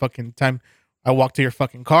every fucking time I walk to your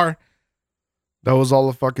fucking car. That was all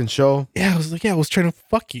a fucking show. Yeah, I was like, I was trying to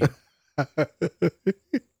fuck you.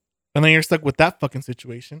 And then you're stuck with that fucking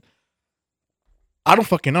situation. I don't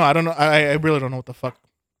fucking know. I don't know. I really don't know what the fuck.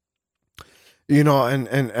 You know,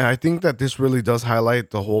 and I think that this really does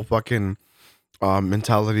highlight the whole fucking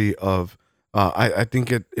mentality of I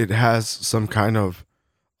think it has some kind of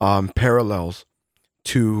parallels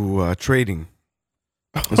to trading.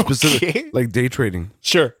 Specific, like day trading.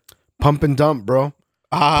 Sure. Pump and dump, bro.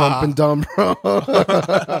 Pump and dump, bro.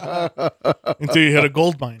 Until you hit a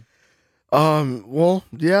gold mine. Well,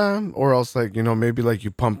 yeah, or else like, you know, maybe like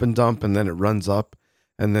you pump and dump and then it runs up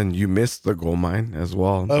and then you miss the gold mine as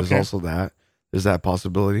well. Okay. There's also that. There's that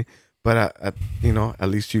possibility. But at you know, at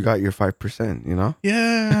least you got your 5%, you know?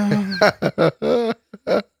 Yeah.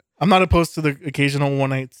 I'm not opposed to the occasional one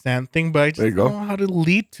night stand thing, but I just don't know how to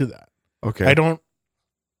lead to that. Okay. I don't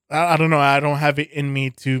know. I don't have it in me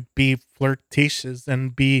to be flirtatious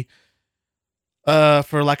and be,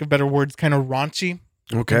 for lack of better words, kind of raunchy.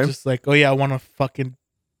 Okay. I'm just like, oh yeah, I want to fucking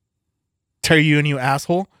tear you a new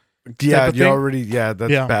asshole. Yeah, you already. Yeah,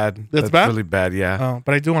 that's bad. That's bad? Really bad. Yeah. Oh,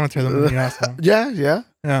 but I do want to tear them a new asshole. Yeah.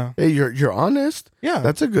 Yeah. Hey, you're honest. Yeah.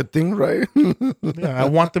 That's a good thing, right? Yeah. I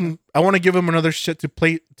want to give them another shit to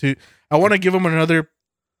play to. I want to give them another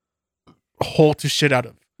hole to shit out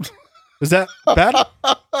of. Is that bad?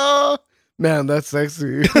 Man, that's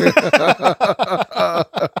sexy.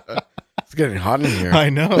 It's getting hot in here.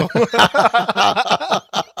 I know.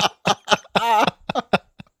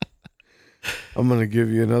 I'm gonna give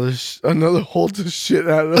you another hole to shit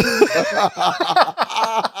out of.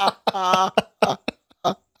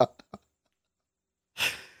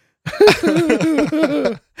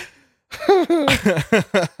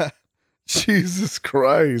 Jesus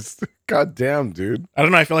Christ. God damn, dude. I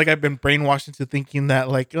don't know. I feel like I've been brainwashed into thinking that,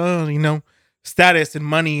 like, oh, you know, status and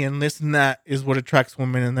money and this and that is what attracts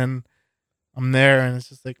women. And then I'm there and it's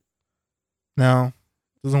just like, no,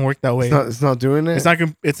 it doesn't work that way. It's not doing it?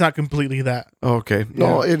 It's not completely that. Okay.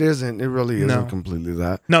 No, Yeah. it isn't. It really isn't completely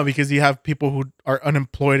that. No, because you have people who are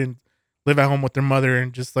unemployed and live at home with their mother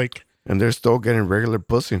and just like, and they're still getting regular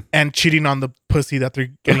pussy. And cheating on the pussy that they're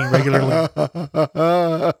getting regularly.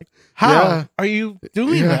 How are you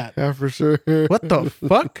doing that? Yeah, for sure. What the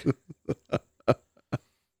fuck?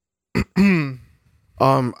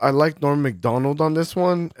 I like Norm Macdonald on this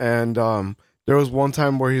one, and there was one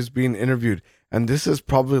time where he's being interviewed, and this is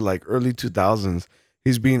probably like early 2000s.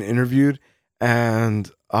 He's being interviewed, and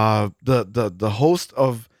the host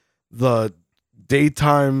of the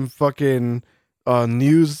daytime fucking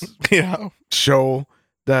news show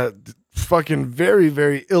that fucking very,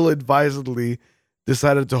 very ill-advisedly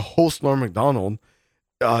decided to host Norm Macdonald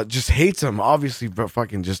just hates him, obviously, but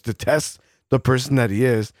fucking just detests the person that he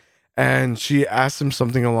is. And she asked him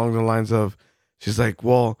something along the lines of, she's like,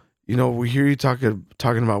 well, you know, we hear you talking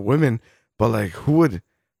about women, but like, who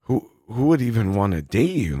would even want to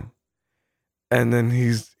date you? And then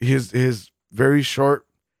his very short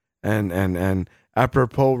and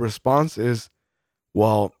apropos response is,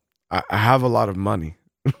 well, I have a lot of money.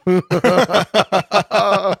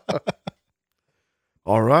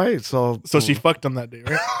 All right, so she fucked him that day,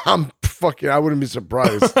 right? I wouldn't be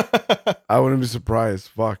surprised. I wouldn't be surprised.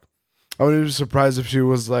 Fuck. I wouldn't be surprised if she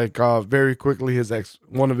was like very quickly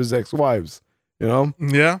one of his ex-wives, you know?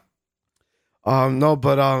 Yeah. No,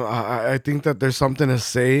 but I think that there's something to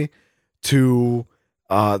say to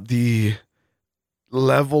the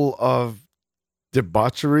level of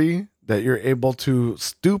debauchery that you're able to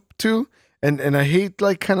stoop to, and I hate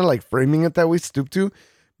like kind of like framing it that way, stoop to,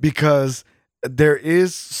 because there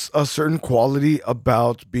is a certain quality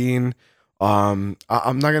about being I'm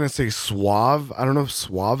not gonna say suave. I don't know if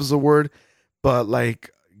suave is a word, but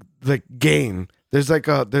like game. There's like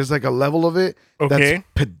a level of it that's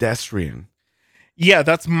pedestrian. Yeah,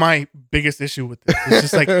 that's my biggest issue with this.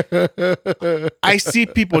 It's just like I see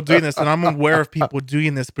people doing this, and I'm aware of people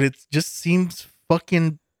doing this, but it just seems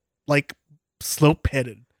fucking like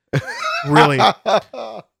slope-headed. Really,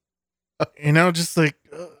 you know, just like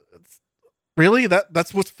really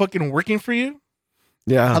that's what's fucking working for you.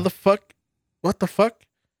 Yeah. How the fuck? What the fuck?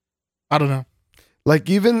 I don't know. Like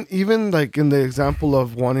even like in the example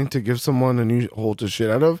of wanting to give someone a new hole to shit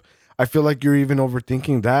out of, I feel like you're even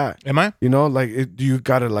overthinking that. Am I? You know, like you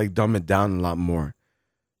gotta like dumb it down a lot more.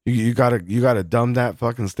 You gotta dumb that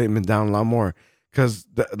fucking statement down a lot more, because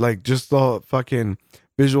like just the fucking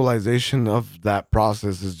visualization of that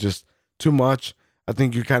process is just too much. I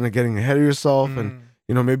think you're kind of getting ahead of yourself, and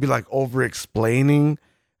maybe like over explaining.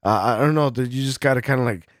 I don't know, that you just gotta kind of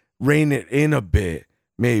like rein it in a bit.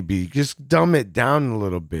 Maybe just dumb it down a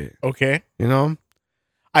little bit. Okay. You know,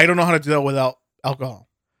 I don't know how to do that without alcohol.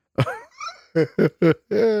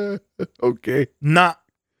 Okay. Not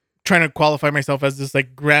trying to qualify myself as this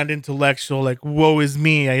like grand intellectual, like woe is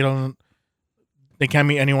me. They can't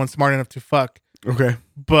meet anyone smart enough to fuck. Okay.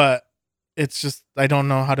 But it's just, I don't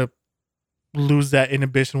know how to lose that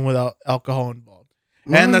inhibition without alcohol involved.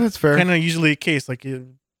 And that's fair. Kind of usually the case. Like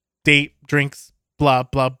date, drinks, blah,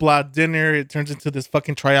 blah, blah, dinner. It turns into this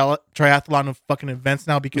fucking triathlon of fucking events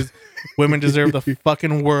now, because women deserve the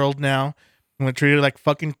fucking world now. And they're treated like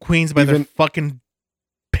fucking queens by their fucking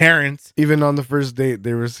parents. Even on the first date,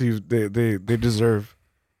 they deserve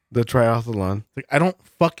the triathlon. Like, I don't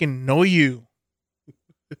fucking know you.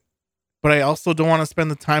 But I also don't want to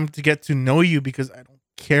spend the time to get to know you, because I don't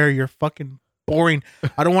care. You're fucking boring.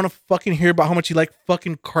 I don't want to fucking hear about how much you like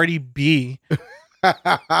fucking Cardi B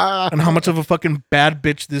and how much of a fucking bad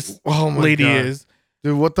bitch this lady God. is.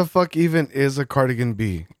 Dude, what the fuck even is a cardigan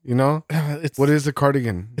B? You know? What is a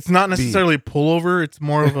cardigan? It's not necessarily a pullover. It's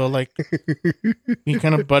more of a like, you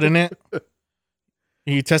kind of button it.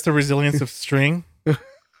 You test the resilience of string. Of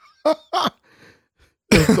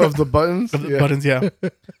the buttons? Of the buttons, yeah.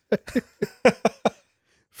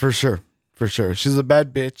 For sure. She's a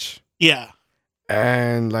bad bitch. Yeah.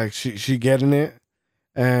 And like she getting it.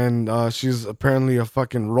 And she's apparently a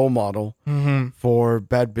fucking role model for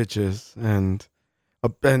bad bitches. And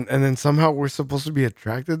then somehow we're supposed to be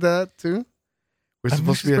attracted to that too. We're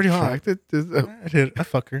supposed to be attracted to I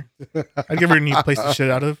fuck her. I'd give her a neat place to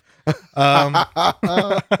shit out of.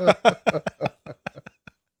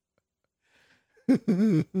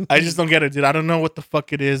 I just don't get it, dude. I don't know what the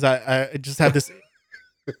fuck it is. I just have this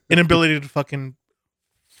inability to fucking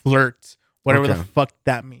flirt, whatever the fuck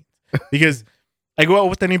that means. Because I go out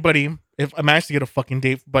with anybody, if I manage to get a fucking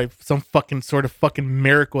date by some fucking sort of fucking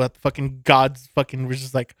miracle that fucking God's fucking was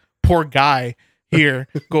just like, poor guy here,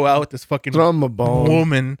 go out with this fucking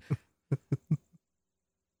woman.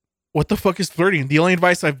 What the fuck is flirting? The only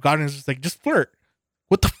advice I've gotten is just like, just flirt.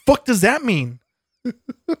 What the fuck does that mean?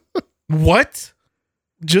 What?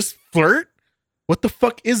 Just flirt? What the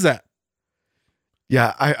fuck is that?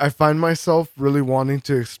 Yeah, I find myself really wanting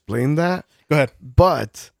to explain that. Go ahead.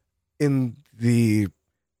 But in the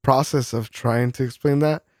process of trying to explain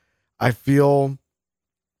that, I feel,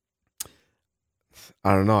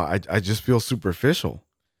 I don't know, I just feel superficial.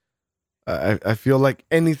 I feel like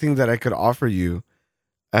anything that I could offer you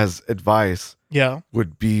as advice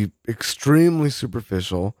would be extremely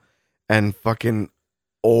superficial and fucking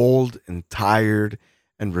old and tired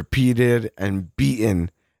and repeated and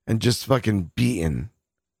beaten and just fucking beaten.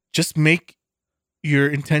 Just make your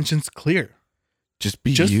intentions clear. Just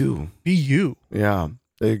be you. Be you. Yeah,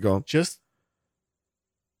 there you go. Just,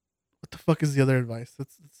 what the fuck is the other advice?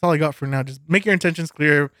 That's all I got for now. Just make your intentions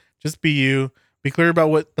clear. Just be you. Be clear about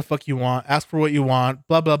what the fuck you want. Ask for what you want.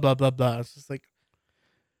 Blah, blah, blah, blah, blah. It's just like,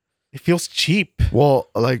 it feels cheap. Well,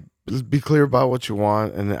 like, be clear about what you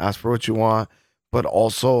want and ask for what you want, but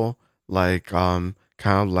also like kind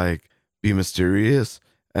of like be mysterious,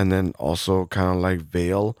 and then also kind of like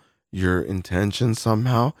veil your intention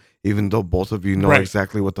somehow, even though both of you know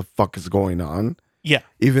exactly what the fuck is going on. Yeah.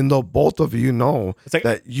 Even though both of you know like,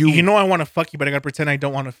 that you know I want to fuck you, but I gotta pretend I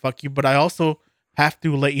don't want to fuck you, but I also have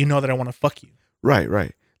to let you know that I want to fuck you.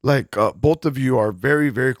 Right. Like both of you are very,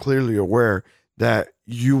 very clearly aware that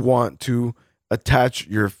you want to attach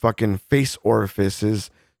your fucking face orifices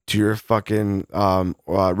to your fucking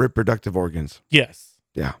reproductive organs. Yes.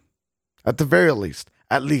 Yeah. At the very least.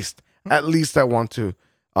 At least I want to.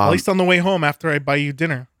 At least on the way home after I buy you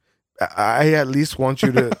dinner. I at least want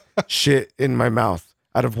you to shit in my mouth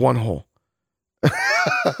out of one hole.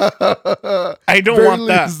 I don't want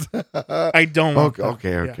that. I don't want that.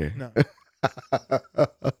 Okay. Yeah, no.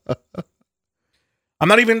 I'm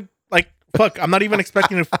not even like, fuck, I'm not even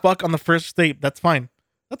expecting to fuck on the first date. That's fine.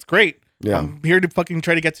 That's great. Yeah. I'm here to fucking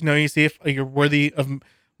try to get to know you, see if you're worthy of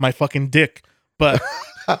my fucking dick. But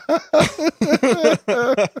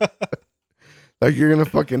like you're gonna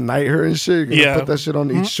fucking knight her and shit. You're gonna put that shit on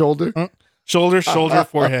each shoulder. Shoulder,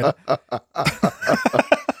 forehead.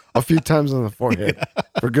 A few times on the forehead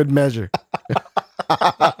for good measure.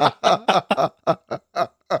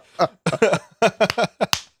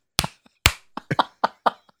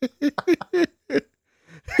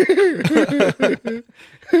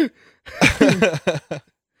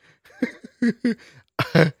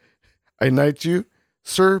 I knight you,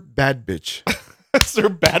 Sir Bad Bitch. Sir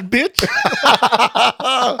Bad Bitch?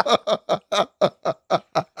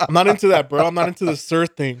 I'm not into that, bro. I'm not into the sir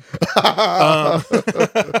thing.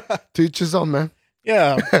 Teach his own, man.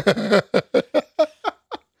 Yeah.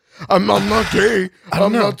 I'm not gay.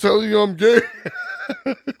 I'm not telling you I'm gay.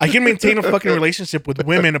 I can maintain a fucking relationship with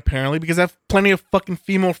women, apparently, because I have plenty of fucking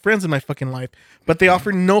female friends in my fucking life. But they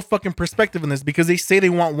offer no fucking perspective in this because they say they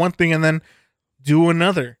want one thing and then do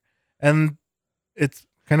another. And it's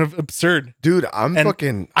kind of absurd. Dude, I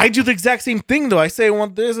do the exact same thing, though. I say I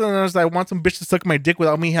want this, and then I want some bitch to suck my dick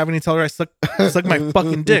without me having to tell her I suck my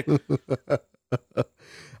fucking dick.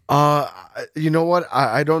 You know what?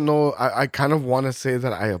 I don't know. I kind of want to say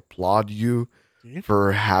that I applaud you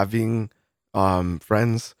for having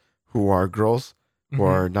friends who are girls who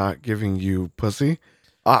are not giving you pussy.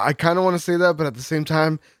 I kind of want to say that, but at the same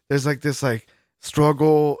time, there's like this like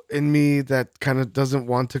struggle in me that kind of doesn't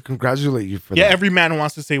want to congratulate you for that. Yeah, every man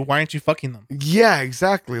wants to say, why aren't you fucking them? Yeah,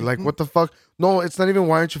 exactly. Like, what the fuck? No, it's not even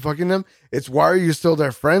why aren't you fucking them? It's why are you still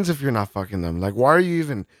their friends if you're not fucking them? Like, why are you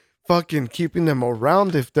even fucking keeping them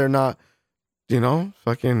around if they're not,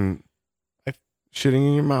 fucking shitting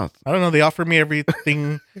in your mouth? I don't know. They offer me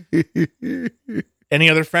everything any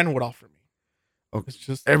other friend would offer me. Okay. It's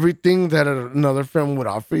just everything that another friend would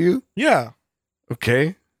offer you? Yeah.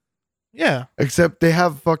 Okay. Yeah. Except they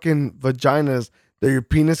have fucking vaginas that your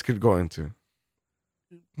penis could go into.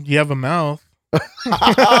 You have a mouth.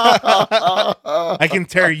 I can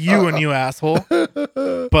tear you a new asshole.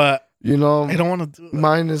 But I don't want to do it.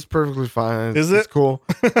 Mine is perfectly fine. Is it? It's cool.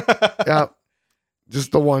 Yeah.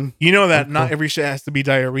 Just the one. You know that not every shit has to be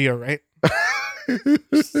diarrhea, right?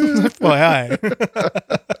 FYI.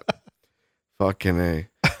 Fucking A.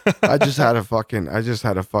 I just had a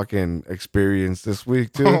fucking experience this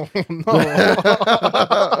week too. Oh, no.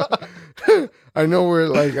 I know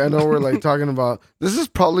we're talking about this is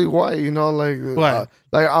probably why,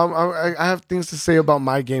 I have things to say about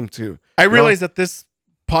my game too. I realize that this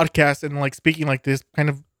podcast and like speaking like this kind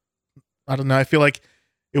of, I don't know, I feel like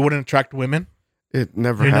it wouldn't attract women. It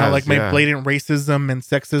never has. Like my blatant racism and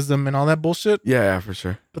sexism and all that bullshit. Yeah, for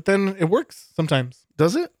sure. But then it works sometimes.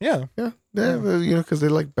 Does it? Yeah. Yeah. Because they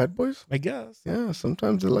like bad boys. I guess. Yeah,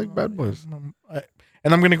 sometimes they like bad boys.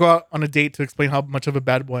 And I'm going to go out on a date to explain how much of a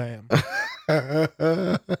bad boy I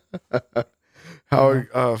am.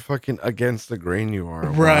 How fucking against the grain you are.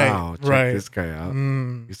 Right. Wow, check this guy out.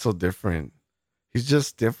 He's so different. He's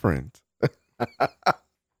just different. All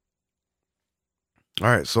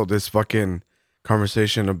right, so this fucking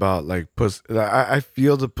conversation about like pussy. I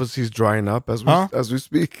feel the pussy's drying up as we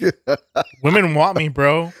speak. Women want me,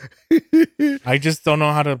 bro. I just don't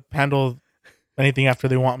know how to handle anything after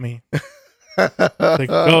they want me. Like,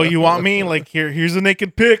 oh, you want me? Like, here's a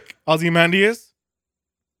naked pic, Ozymandias.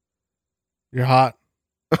 You're hot.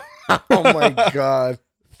 Oh my god.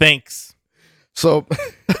 Thanks. So,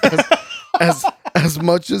 as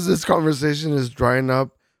much as this conversation is drying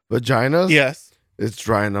up vaginas, yes, it's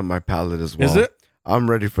drying up my palate as well. Is it? I'm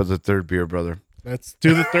ready for the third beer, brother. Let's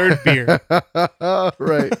do the third beer.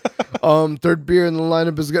 Right. Third beer in the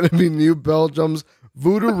lineup is going to be New Belgium's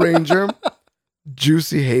Voodoo Ranger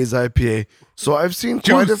Juicy Haze IPA. So I've seen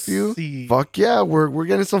quite a few. Fuck yeah, we're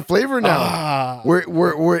getting some flavor now.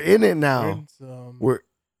 We're in it now. We're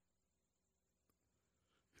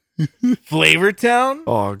Flavor Town?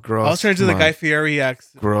 Oh, gross. I was trying to do the Guy Fieri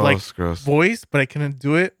accent, gross voice, but I couldn't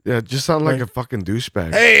do it. Yeah, just sound like a fucking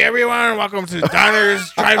douchebag. Hey everyone, welcome to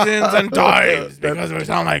Diners, Drive-Ins, and Dives. Because we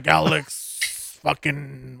sound like Alex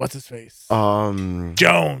fucking what's his face? Jones.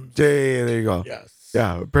 Yeah, there you go. Yes.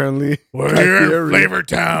 Yeah, apparently we're here in Flavor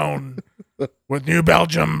Town with New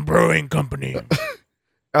Belgium Brewing Company.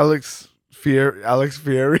 Alex Fieri.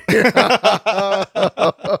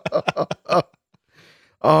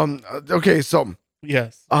 Okay, so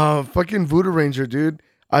yes, fucking Voodoo Ranger, dude.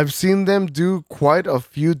 I've seen them do quite a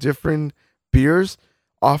few different beers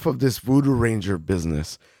off of this Voodoo Ranger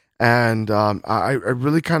business, and I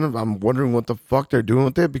really I'm wondering what the fuck they're doing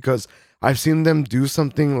with it, because I've seen them do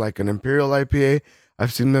something like an Imperial IPA.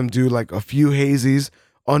 I've seen them do like a few hazies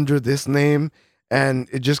under this name, and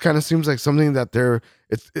it just kind of seems like something that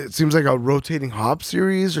it seems like a rotating hop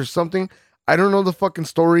series or something. I don't know the fucking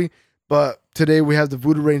story. But today we have the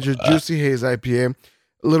Voodoo Ranger Juicy Haze IPA.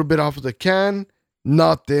 A little bit off of the can.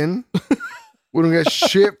 Nothing. We don't get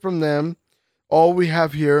shit from them. All we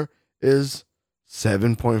have here is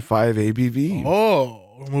 7.5 ABV.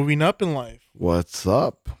 Oh, we're moving up in life. What's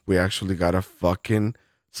up? We actually got a fucking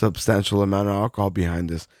substantial amount of alcohol behind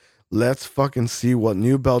this. Let's fucking see what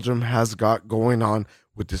New Belgium has got going on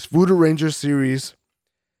with this Voodoo Ranger series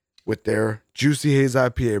with their Juicy Haze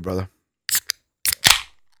IPA, brother.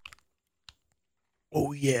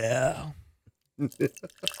 Oh yeah.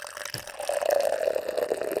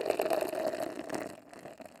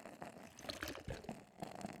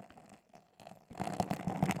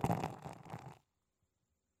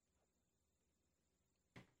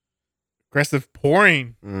 Aggressive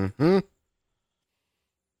pouring. Mm-hmm.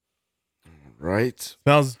 Right.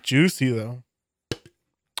 Smells juicy though.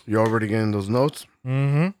 You're already getting those notes?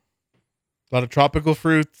 Mm-hmm. A lot of tropical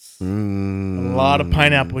fruits. A lot of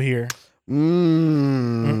pineapple here.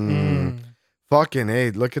 Fucking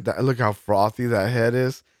hey, look at that. Look how frothy that head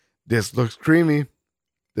is. This looks creamy.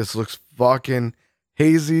 This looks fucking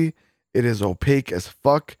hazy. It is opaque as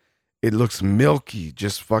fuck. It looks milky,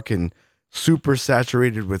 just fucking super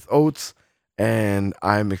saturated with oats. And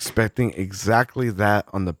I'm expecting exactly that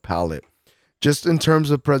on the palate. Just in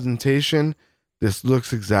terms of presentation, this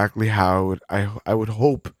looks exactly how I would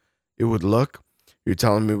hope it would look. You're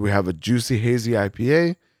telling me we have a juicy, hazy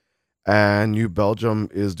IPA, and New Belgium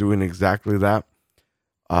is doing exactly that.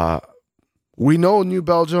 We know New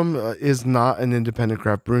Belgium is not an independent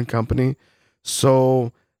craft brewing company,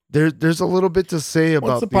 so there's a little bit to say about.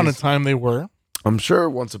 Once upon a time, they were. I'm sure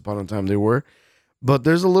once upon a time they were, but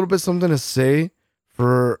there's a little bit something to say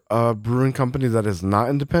for a brewing company that is not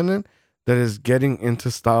independent, that is getting into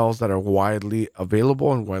styles that are widely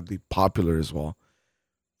available and widely popular as well.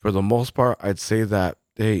 For the most part, I'd say that,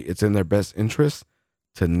 hey, it's in their best interest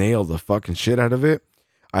to nail the fucking shit out of it.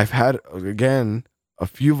 I've had, again, a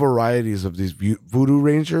few varieties of these Voodoo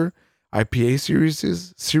Ranger IPA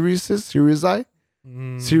series I.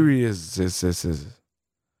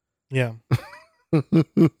 Yeah.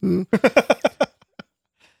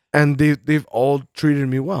 And they've all treated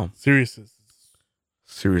me well. Serious.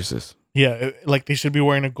 Yeah, like they should be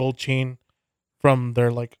wearing a gold chain from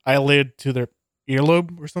their like eyelid to their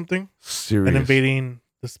earlobe or something. Serious. And invading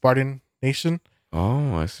the Spartan nation.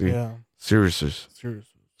 Oh, I see. Yeah. Serious.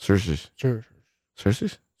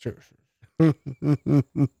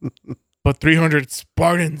 But 300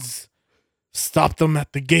 Spartans stopped them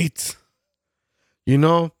at the gates. You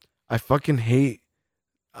know, I fucking hate.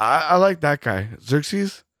 I like that guy,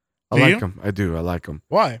 Xerxes. I like him. I do. I like him.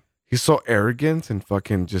 Why? He's so arrogant and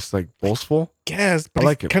fucking just like boastful. Yes, but I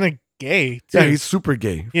like him. Kind of gay too. Yeah, he's super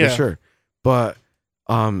gay for sure. But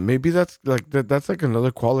maybe that's like that's like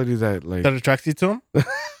another quality that like that attracts you to him.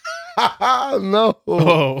 No.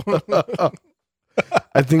 Oh.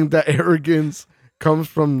 I think that arrogance comes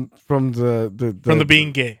from the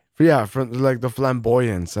being gay. Yeah, from like the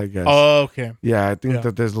flamboyance, I guess. Oh, okay. Yeah, I think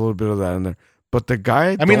that there's a little bit of that in there. But the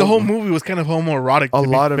guy, I mean, the whole movie was kind of homoerotic. A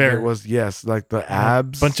lot of it was, yes, like the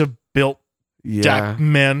abs, bunch of built jack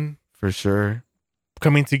men for sure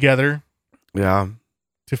coming together. Yeah,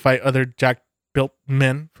 to fight other jack built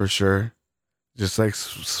men for sure. Just like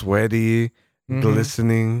sweaty,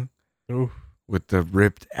 glistening, with the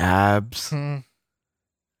ripped abs.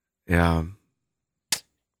 Yeah.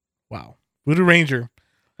 Wow. Voodoo Ranger.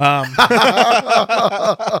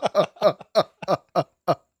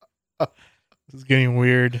 This is getting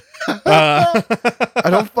weird. I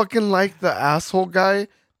don't fucking like the asshole guy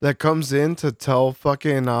that comes in to tell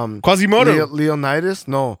fucking Quasimodo.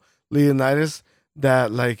 Leonidas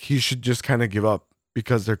that like he should just kind of give up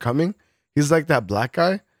because they're coming. He's like that black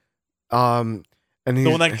guy. And he's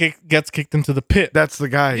the one that gets kicked into the pit. That's the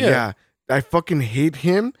guy. Yeah. I fucking hate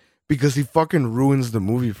him because he fucking ruins the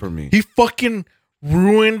movie for me. He fucking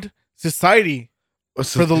ruined society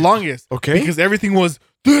for the longest. Okay. Because everything was,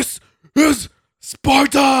 this is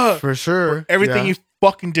Sparta. For sure. Everything he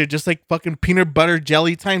fucking did, just like fucking peanut butter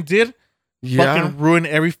jelly time did. Fucking ruin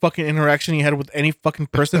every fucking interaction he had with any fucking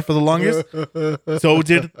person for the longest. So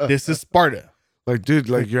did This Is Sparta. Like, dude,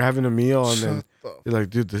 like you're having a meal and then you're like,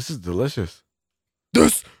 dude, this is delicious.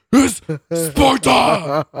 This is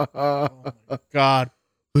Sparta. Oh my God.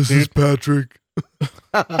 This is Patrick.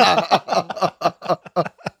 I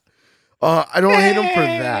don't hate him for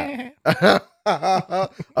that.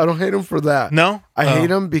 I don't hate him for that. No? I hate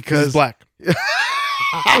him because he's black.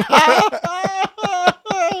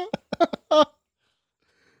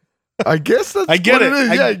 I guess that's I get what it. it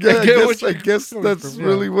is. I guess that's from,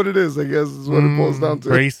 really what it is. I guess is what it boils down to.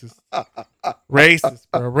 Racist. Racist,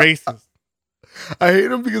 bro. Racist. I hate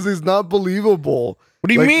him because he's not believable. What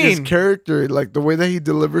do you mean? His character, like the way that he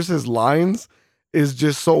delivers his lines is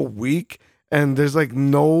just so weak. And there's like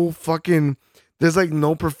no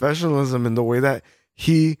professionalism in the way that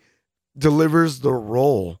he delivers the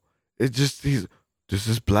role. This is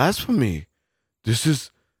blasphemy. This is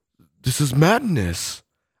madness.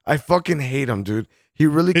 I fucking hate him, dude. He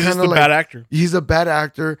really kind of like bad actor. He's a bad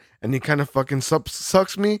actor, and he kind of fucking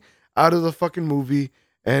sucks me out of the fucking movie,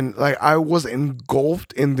 and like I was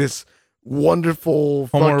engulfed in this wonderful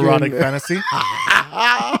Homoerotic fucking fantasy.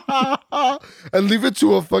 and leave it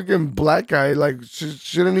to a fucking black guy. Like,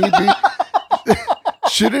 shouldn't he be?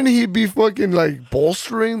 Shouldn't he be fucking like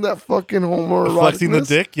bolstering that fucking homoerotic? Flexing the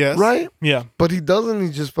dick, yes. Right? Yeah. But he doesn't. He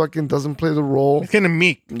just fucking doesn't play the role. He's kind of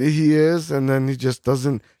meek. He is, and then he just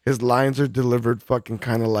doesn't. His lines are delivered fucking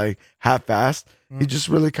kind of like half-assed. He just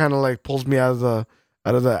really kind of like pulls me out of the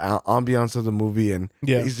ambiance of the movie, and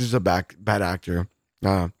he's just a bad actor.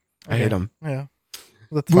 I hate him. Yeah,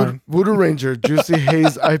 that's fine. Voodoo Ranger Juicy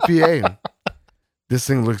Haze IPA. This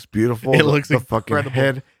thing looks beautiful. It looks the incredible. Fucking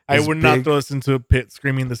head. I would not throw this into a pit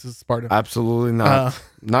screaming this is Sparta. Absolutely not.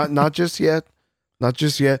 Not just yet. Not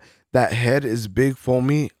just yet. That head is big,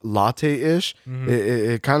 foamy, latte-ish. Mm-hmm.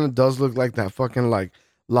 It kind of does look like that fucking like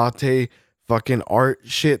latte fucking art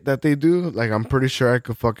shit that they do. Like I'm pretty sure I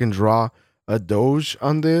could fucking draw a doge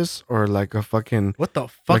on this, or like a fucking what the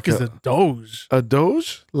fuck like is a doge? A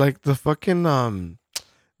doge? Like the fucking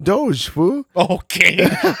doge, fool. Okay.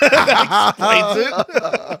 That explains it.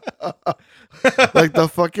 Like the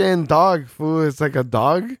fucking dog, fool. It's like a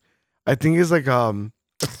dog. I think it's like so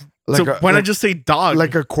why not just say dog?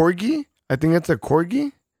 Like a corgi. I think it's a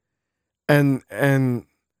corgi. And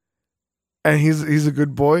he's a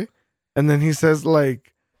good boy. And then he says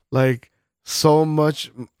like so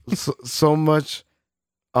much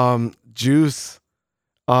juice,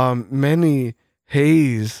 many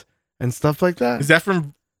haze and stuff like that. Is that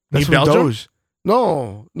from That's from Belgium? Doge.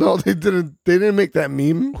 No, they didn't make that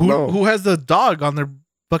meme. Who has a dog on their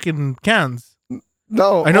fucking cans?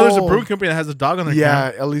 No, I know there's a brewing company that has a dog on their can.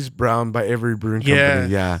 Yeah, Ellis Brown by every brewing company.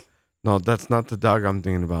 Yeah. No, that's not the dog I'm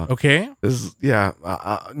thinking about. Okay.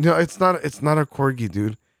 No, it's not a corgi,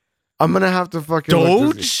 dude. I'm gonna have to fucking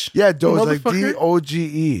Doge. Yeah, Doge, like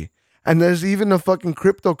Doge. And there's even a fucking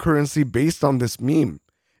cryptocurrency based on this meme.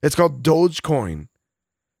 It's called Dogecoin.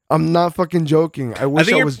 I'm not fucking joking. I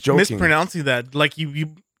wish I was joking. Mispronouncing that, like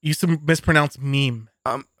you used to mispronounce meme.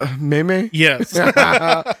 Meme? Yes.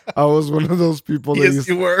 I was one of those people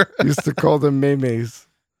that used to call them memes.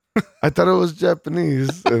 I thought it was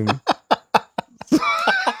Japanese. And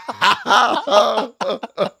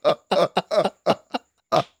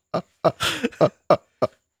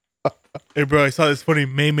hey, bro, I saw this funny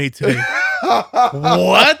meme today.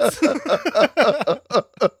 What?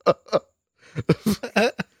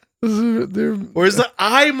 Where's the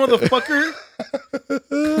I, motherfucker?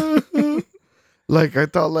 Like, I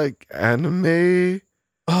thought like anime.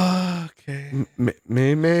 Okay.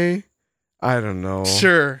 Meme. I don't know.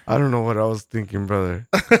 Sure. I don't know what I was thinking, brother.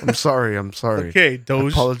 I'm sorry. Okay, Doge.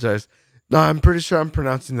 I apologize. No, I'm pretty sure I'm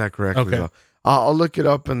pronouncing that correctly. Okay. Though. I'll look it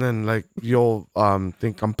up, and then like you'll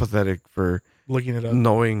think I'm pathetic for looking it up,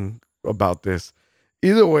 knowing about this.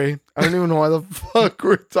 Either way, I don't even know why the fuck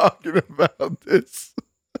we're talking about this.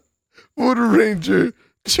 Voodoo Ranger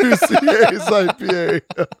Juicy Haze IPA.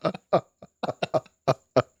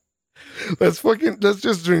 Let's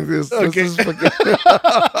just drink this. Okay.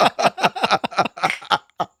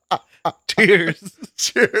 Cheers.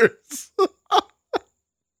 Cheers.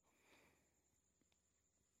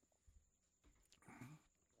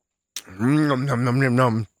 Nom, nom, nom, nom,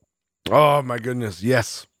 nom. Oh my goodness.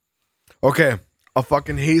 Yes. Okay. A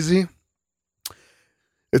fucking hazy.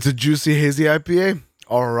 It's a juicy hazy IPA.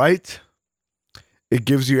 All right. It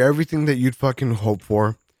gives you everything that you'd fucking hope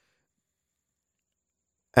for.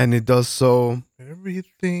 And it does so.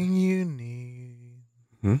 Everything you need.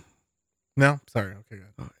 No, sorry. Okay,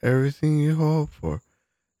 good. Everything you hope for.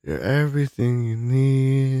 You're everything you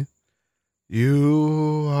need.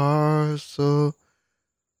 You are so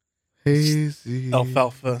hazy.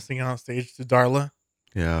 Alfalfa singing on stage to Darla.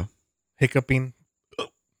 Yeah. Hiccuping.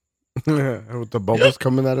 With the bubbles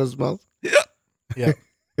coming out of his mouth. Yeah.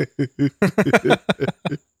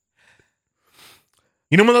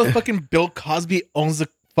 You know when those fucking Bill Cosby owns the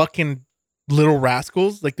fucking Little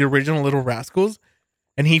Rascals, like the original Little Rascals,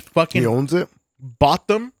 and he owns it, bought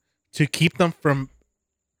them to keep them from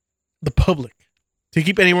the public, to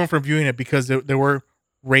keep anyone from viewing it because they were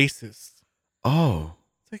racist. Oh,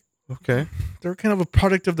 it's like okay, they're kind of a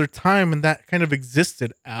product of their time, and that kind of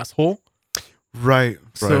existed, asshole. Right.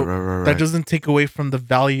 That doesn't take away from the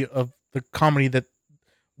value of the comedy that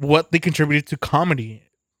what they contributed to comedy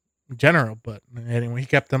in general. But anyway, he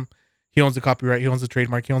kept them. He owns the copyright. He owns the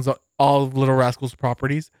trademark. He owns all of Little Rascals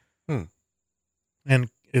properties, and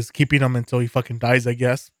is keeping them until he fucking dies, I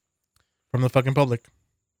guess, from the fucking public.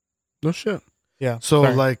 No shit. Yeah. So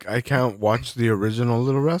like, I can't watch the original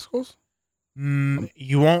Little Rascals.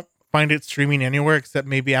 You won't find it streaming anywhere except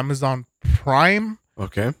maybe Amazon Prime.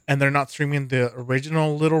 Okay. and they're not streaming the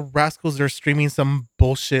original Little Rascals. They're streaming some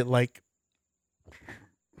bullshit like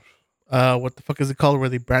what the fuck is it called, where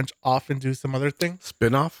they branch off and do some other thing?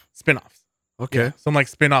 Spin-off? Spin-offs. Okay. Yeah, some like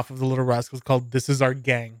spin-off of the Little Rascals called This Is Our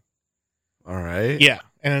Gang. All right. Yeah,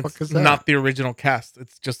 and Fuck it's is that? not the original cast.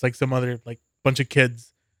 It's just like some other like bunch of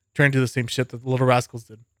kids trying to do the same shit that the Little Rascals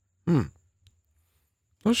did.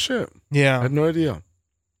 Oh shit. I Yeah, had no idea.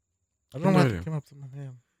 I don't know no why idea. it came up. Something. Yeah.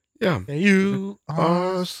 Yeah. Yeah, you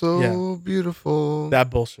Are so beautiful that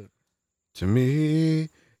bullshit. to me.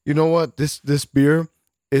 You know what? This beer,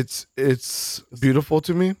 it's beautiful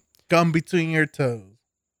to me. Gum between your toes.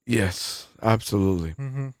 Yes, absolutely.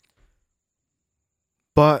 Mm-hmm.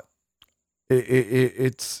 But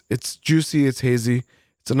it's juicy, it's hazy.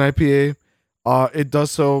 It's an IPA. It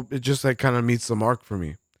does so. It just like kind of meets the mark for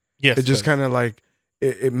me. Yes, It just kind of like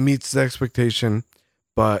it meets the expectation,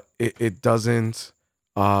 but it doesn't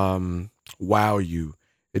wow you.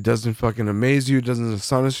 It doesn't fucking amaze you. It doesn't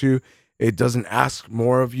astonish you. It doesn't ask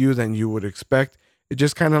more of you than you would expect. It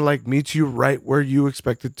just kind of like meets you right where you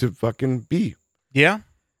expect it to fucking be. Yeah.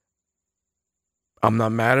 I'm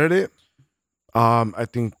not mad at it. I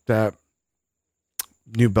think that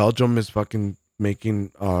New Belgium is fucking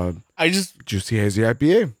making I just juicy hazy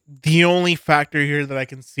IPA. the only factor here that I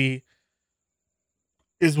can see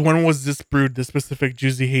is when was this brewed, this specific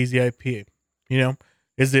juicy hazy IPA? You know,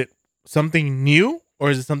 is it something new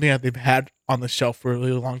or is it something that they've had on the shelf for a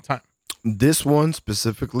really long time? This one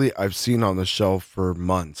specifically, I've seen on the shelf for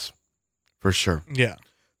months, for sure. Yeah.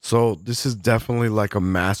 So this is definitely like a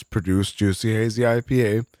mass-produced juicy hazy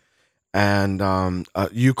IPA, and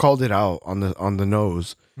you called it out on the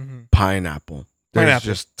nose. Mm-hmm. Pineapple. There's Pineapple.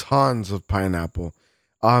 just tons of pineapple.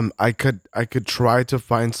 I could try to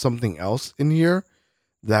find something else in here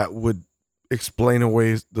that would explain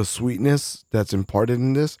away the sweetness that's imparted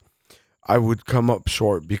in this. I would come up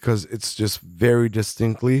short because it's just very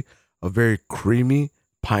distinctly a very creamy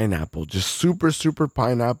pineapple, just super, super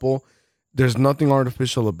pineapple. There's nothing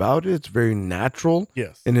artificial about it. It's very natural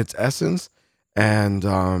Yes. in its essence. And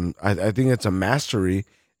I think it's a mastery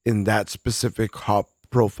in that specific hop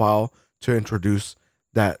profile to introduce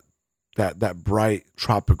that bright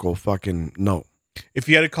tropical fucking note. If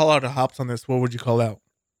you had to call out a hops on this, what would you call out?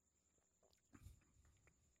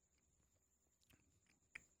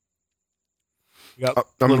 You got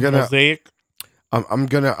I'm little gonna mosaic. I'm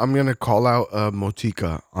gonna call out a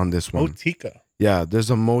Motica on this one. Motica. Yeah,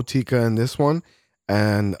 there's a Motica in this one,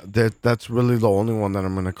 and that's really the only one that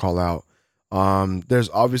I'm gonna call out. There's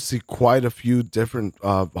obviously quite a few different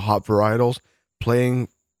hop varietals playing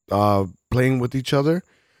with each other,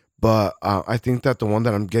 but I think that the one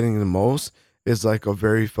that I'm getting the most is like a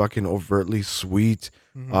very fucking overtly sweet,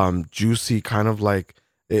 juicy kind of like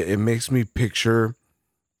it makes me picture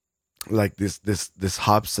like this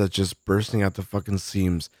hops that's just bursting at the fucking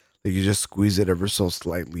seams. Like you just squeeze it ever so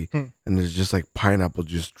slightly, and there's just like pineapple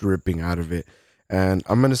just dripping out of it. And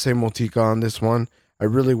I'm gonna say Motica on this one. I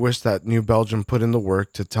really wish that New Belgium put in the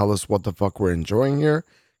work to tell us what the fuck we're enjoying here,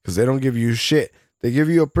 because they don't give you shit. They give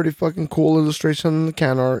you a pretty fucking cool illustration in the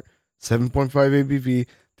can art, 7.5 ABV.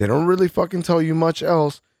 They don't really fucking tell you much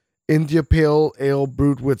else. India Pale Ale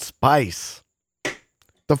brewed with spice.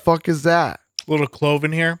 The fuck is that? Little clove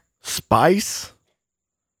in here. Spice?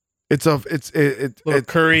 Little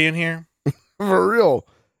curry in here. For real.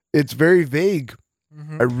 It's very vague.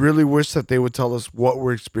 Mm-hmm. I really wish that they would tell us what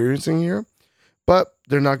we're experiencing here, but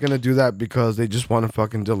they're not going to do that because they just want to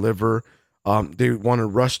fucking deliver. They want to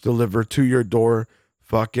rush deliver to your door,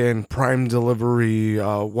 fucking prime delivery,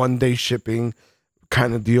 1 day shipping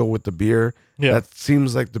kind of deal with the beer. Yeah. That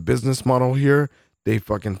seems like the business model here. They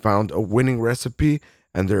fucking found a winning recipe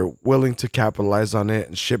and they're willing to capitalize on it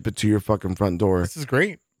and ship it to your fucking front door. This is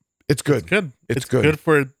great. It's good. It's good. It's good. Good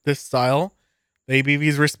for this style. The ABV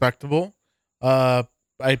is respectable. I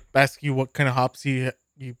ask you what kind of hops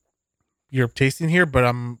you're tasting here, but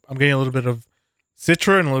I'm getting a little bit of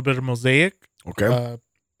Citra and a little bit of Mosaic. Okay.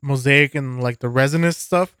 Mosaic and like the resinous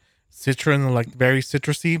stuff. Citra and like very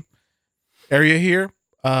citrusy area here.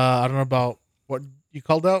 I don't know about what you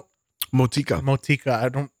called out. Motica.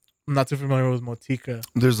 Motica. I'm not too familiar with Motica.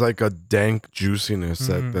 There's like a dank juiciness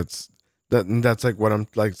that's like what I'm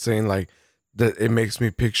like saying, like that it makes me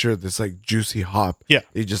picture this like juicy hop. Yeah.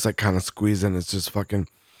 You just like kind of squeeze and it's just fucking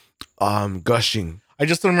gushing. I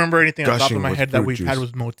just don't remember anything on top Gushing of my with head that fruit we've had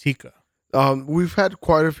juice. with Motica. We've had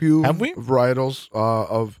quite a few Have we? varietals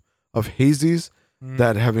of hazies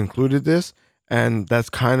that have included this, and that's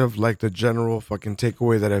kind of like the general fucking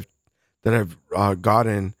takeaway that I've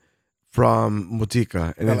gotten from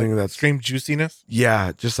Motica. Anything Like that's extreme juiciness.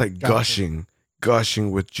 yeah, just like Gotcha. gushing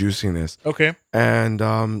gushing with juiciness. Okay.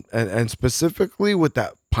 And specifically with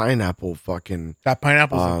that pineapple fucking. That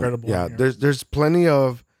pineapple's incredible. Yeah, there's plenty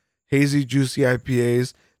of hazy, juicy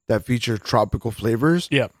IPAs that feature tropical flavors.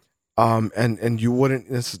 Yeah. And you wouldn't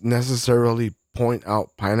necessarily point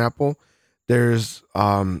out pineapple. There's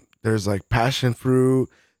like passion fruit.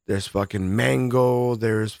 There's fucking mango.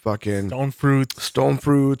 There's fucking stone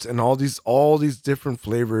fruits, and all these different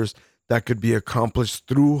flavors that could be accomplished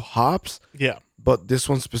through hops. Yeah. But this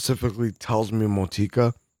one specifically tells me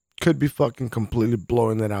Motica. Could be fucking completely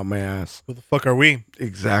blowing that out my ass. Who the fuck are we?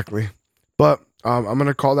 Exactly. But I'm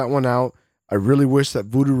gonna call that one out. I really wish that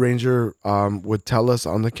Voodoo Ranger would tell us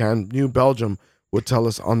on the can. New Belgium would tell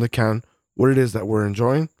us on the can what it is that we're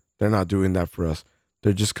enjoying. They're not doing that for us.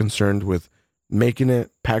 They're just concerned with making it,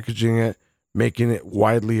 packaging it, making it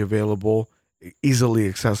widely available, easily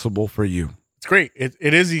accessible for you. It's great. It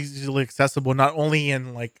is easily accessible, not only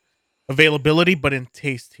in like availability, but in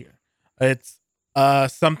taste here. It's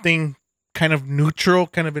something kind of neutral,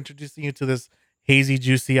 kind of introducing you to this hazy,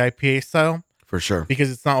 juicy IPA style. For sure. Because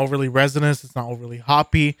it's not overly resinous, it's not overly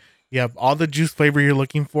hoppy. You have all the juice flavor you're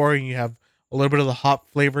looking for, and you have a little bit of the hop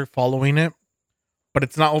flavor following it, but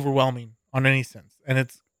it's not overwhelming on any sense. And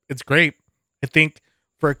it's great. I think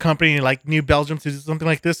for a company like New Belgium to do something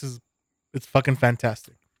like this it's fucking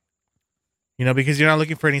fantastic. You know, because you're not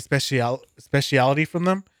looking for any speciality from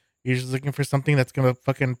them. You're just looking for something that's gonna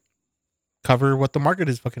fucking cover what the market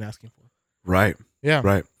is fucking asking for. Right. Yeah.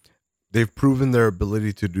 Right. They've proven their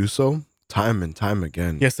ability to do so time and time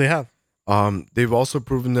again. Yes, they have. They've also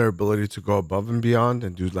proven their ability to go above and beyond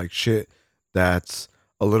and do like shit that's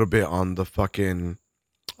a little bit on the fucking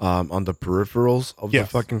on the peripherals of the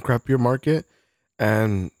fucking craft beer market.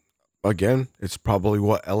 And again, it's probably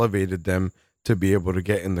what elevated them to be able to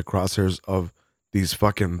get in the crosshairs of these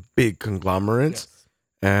fucking big conglomerates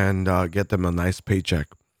and get them a nice paycheck.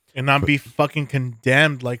 And not be fucking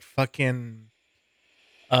condemned like fucking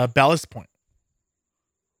Ballast Point.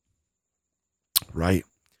 Right.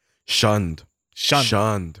 Shunned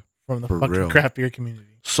from the fucking real. craft beer community.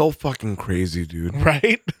 So fucking crazy, dude.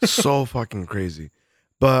 Right? So fucking crazy.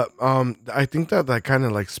 But I think that kind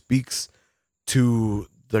of like speaks to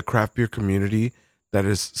the craft beer community that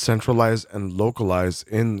is centralized and localized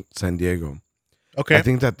in San Diego. Okay. I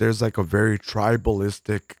think that there's like a very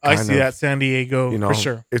tribalistic I see that San Diego, you know, for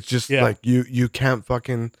sure. It's just like you can't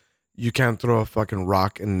throw a fucking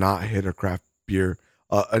rock and not hit a craft beer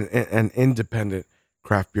an independent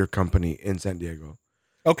craft beer company in San Diego.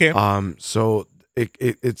 Okay. So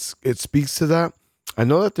it speaks to that. I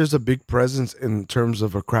know that there's a big presence in terms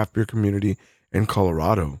of a craft beer community in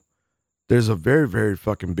Colorado. There's a very, very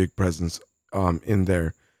fucking big presence in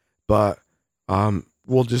there. But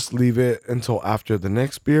we'll just leave it until after the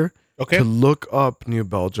next beer to look up New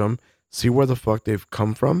Belgium, see where the fuck they've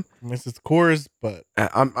come from. Unless it's Coors, but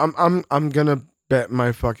I'm gonna bet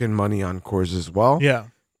my fucking money on Coors as well. Yeah.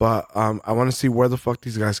 But I want to see where the fuck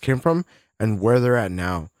these guys came from and where they're at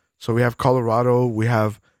now. So we have Colorado, we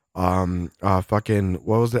have fucking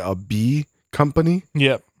what was it? A B company?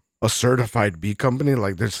 Yep. A certified B company,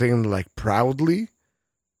 like they're saying like proudly.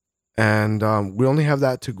 And we only have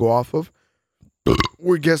that to go off of.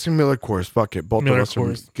 We're guessing Miller Coors. Fuck it. Both Miller of us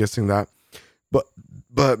Coors. are guessing that.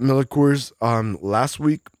 But Miller Coors last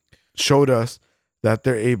week showed us that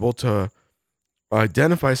they're able to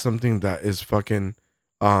identify something that is fucking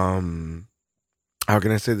how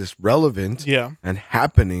can I say this, relevant and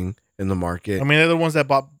happening in the market. I mean, they're the ones that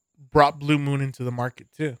brought Blue Moon into the market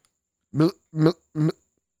too. Miller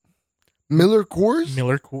Coors?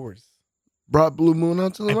 Miller Coors Brought Blue Moon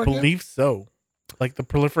onto the market? I believe so. Like the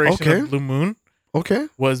proliferation of Blue Moon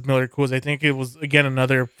was Miller Coors. I think it was, again,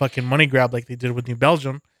 another fucking money grab like they did with New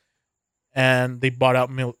Belgium. And they bought out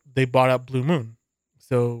Blue Moon.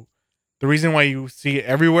 So the reason why you see it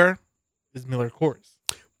everywhere is Miller Coors.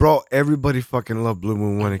 Bro, everybody fucking loved Blue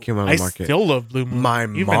Moon when it came out of the market. I still love Blue Moon. My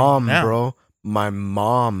mom, bro. My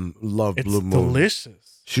mom loved Blue Moon. It's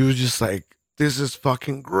delicious. She was just like, this is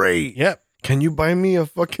fucking great. Yep. Can you buy me a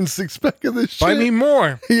fucking 6-pack of this shit? Buy me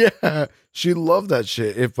more. Yeah. She loved that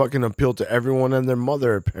shit. It fucking appealed to everyone and their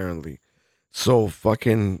mother, apparently. So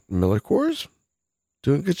fucking Miller Coors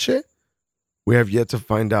doing good shit? We have yet to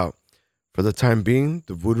find out. For the time being,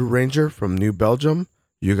 the Voodoo Ranger from New Belgium,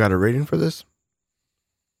 you got a rating for this?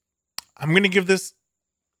 I'm going to give this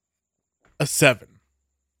a 7.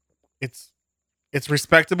 It's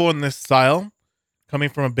respectable in this style, coming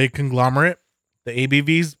from a big conglomerate. The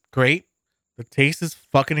ABV's great. The taste is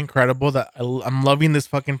fucking incredible. I'm loving this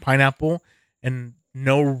fucking pineapple and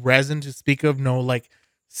no resin to speak of. No like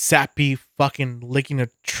sappy fucking licking a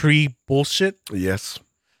tree bullshit. Yes.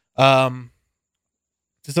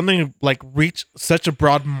 to something like reach such a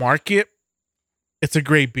broad market, it's a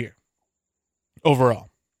great beer overall.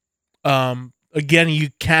 Again, you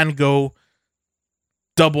can go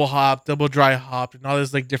double hop, double dry hop, and all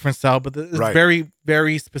this like different style, but it's Right. very,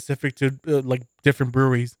 very specific to like different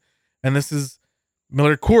breweries. And this is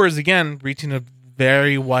Miller Coors again reaching a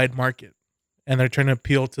very wide market, and they're trying to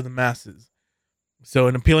appeal to the masses. So,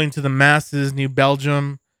 in appealing to the masses, New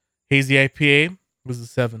Belgium Hazy IPA was a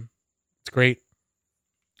 7. It's great.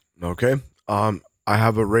 Okay. I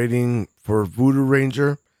have a rating for Voodoo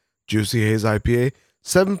Ranger Juicy Haze IPA,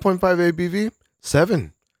 7.5 ABV,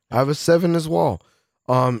 7. I have a 7 as well.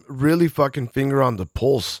 Really fucking finger on the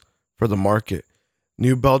pulse for the market.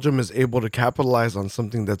 New Belgium is able to capitalize on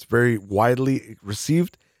something that's very widely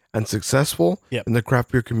received and successful in the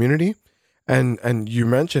craft beer community. And you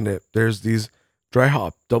mentioned it. There's these dry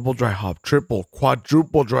hop, double dry hop, triple,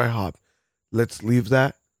 quadruple dry hop. Let's leave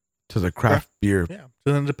that to the craft beer. Yeah,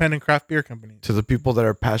 to the independent craft beer companies. To the people that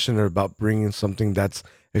are passionate about bringing something that's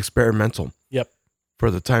experimental. Yep.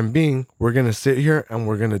 For the time being, we're going to sit here and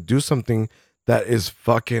we're going to do something that is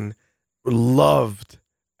fucking loved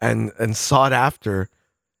and sought after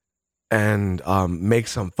and make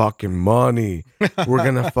some fucking money. We're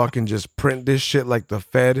going to fucking just print this shit like the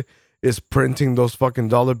Fed is printing those fucking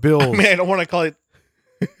dollar bills. I mean, I don't want to call it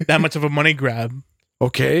that much of a money grab.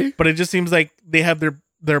 Okay. But it just seems like they have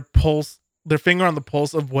their pulse, their finger on the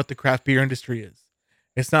pulse of what the craft beer industry is.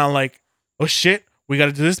 It's not like, oh shit, we got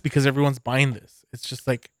to do this because everyone's buying this. It's just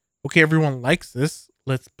like, okay, everyone likes this.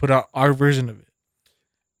 Let's put out our version of it.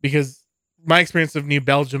 Because my experience of New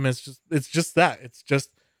Belgium is it's just that. It's just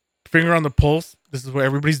finger on the pulse. This is what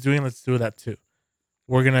everybody's doing. Let's do that too.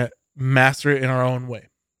 We're going to master it in our own way.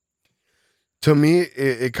 To me,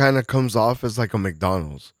 it kind of comes off as like a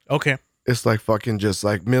McDonald's. Okay. It's like fucking just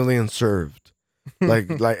like million served.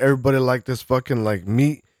 like everybody like this fucking like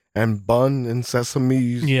meat and bun and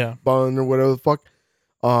sesame bun or whatever the fuck.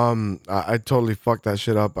 I totally fucked that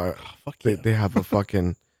shit up. They have a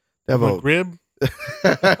fucking they have a rib.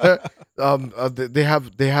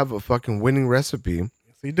 They have a fucking winning recipe.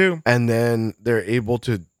 Yes, they do. And then they're able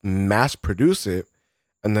to mass produce it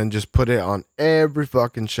and then just put it on every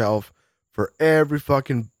fucking shelf for every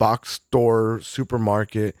fucking box store,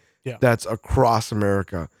 supermarket that's across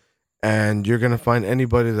America. And you're going to find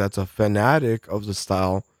anybody that's a fanatic of the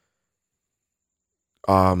style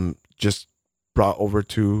just brought over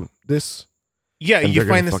to this. Yeah, you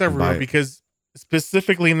find this everywhere because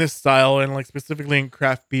specifically in this style and like specifically in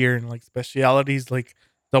craft beer and like specialities like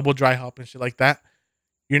double dry hop and shit like that,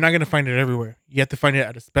 you're not going to find it everywhere. You have to find it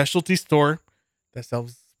at a specialty store that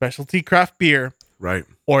sells specialty craft beer. Right.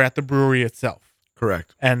 Or at the brewery itself.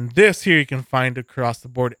 Correct. And this here you can find across the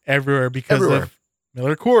board everywhere because of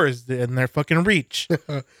Miller Coors and their fucking reach.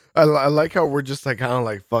 I like how we're just like kind of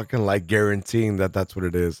like fucking like guaranteeing that that's what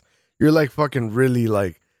it is. You're like fucking really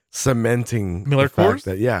like cementing Miller Coors.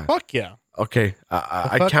 Fuck yeah. Okay.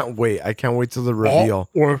 I can't wait. I can't wait till the reveal.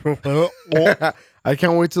 I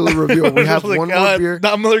can't wait till the reveal. We have one more beer.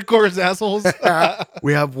 Not Miller Coors, assholes.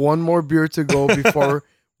 We have one more beer to go before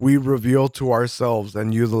we reveal to ourselves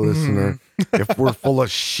and you, the listener, if we're full of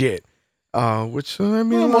shit. Which I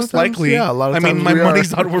mean, most likely, yeah. A lot of times, my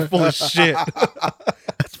money's on we're full of shit.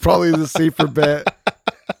 That's probably the safer bet.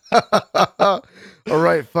 All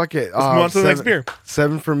right, fuck it. Let's move on to the next beer.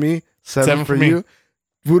 7 for me. 7 for you.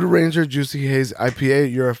 Voodoo Ranger Juicy Haze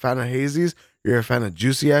IPA. You're a fan of hazies. You're a fan of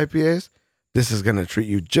juicy IPAs. This is gonna treat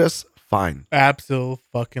you just fine.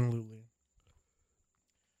 Absolutely.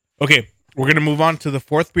 Okay, we're gonna move on to the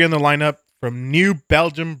fourth beer in the lineup from New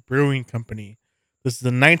Belgium Brewing Company. This is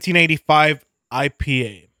a 1985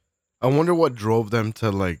 IPA. I wonder what drove them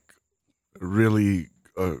to like really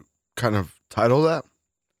kind of title that.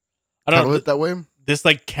 Title it that way. This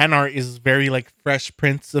like can art is very like Fresh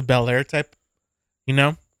Prince of Bel-Air type, you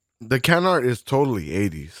know? The can art is totally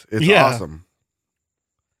 80s. It's awesome.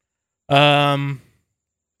 But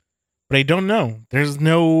I don't know. There's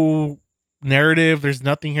no narrative. There's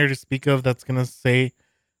nothing here to speak of that's gonna say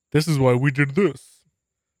this is why we did this.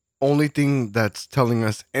 Only thing that's telling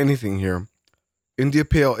us anything here, India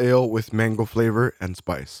Pale Ale with mango flavor and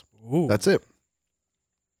spice. Ooh. That's it.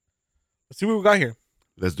 Let's see what we got here.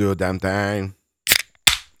 Let's do a damn thing.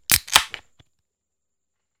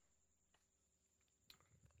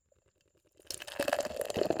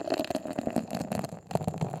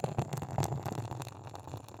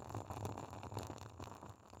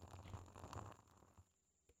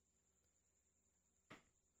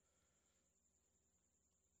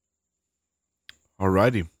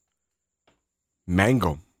 Alrighty.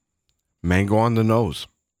 Mango. Mango on the nose.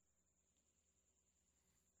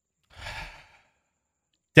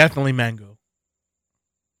 Definitely mango.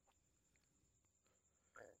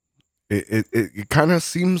 It kind of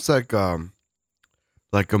seems like a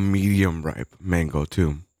medium ripe mango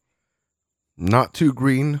too. Not too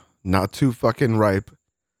green, not too fucking ripe,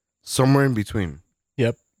 somewhere in between.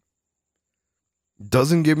 Yep.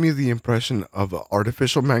 Doesn't give me the impression of an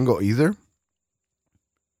artificial mango either.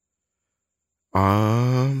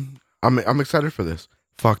 I'm excited for this.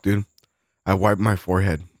 Fuck, dude. I wiped my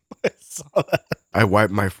forehead. I saw that. I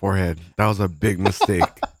wiped my forehead. That was a big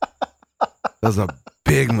mistake. That was a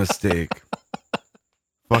big mistake.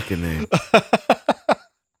 Fucking name.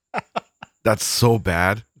 That's so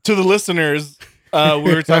bad. To the listeners, we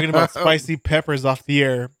were talking about spicy peppers off the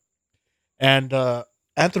air, and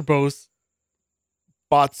Anthropos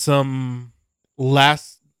bought some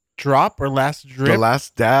last drop or last drip. The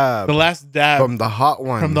last dab. The last dab from the hot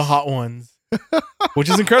ones. From the hot ones. Which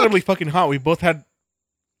is incredibly fucking hot. We both had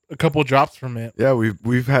a couple drops from it. Yeah,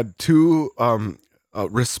 we've had two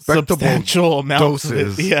respectable substantial amounts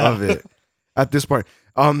doses of it at this point.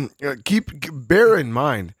 Bear in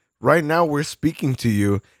mind, right now we're speaking to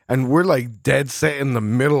you and we're like dead set in the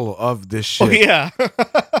middle of this shit. Oh yeah.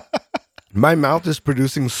 My mouth is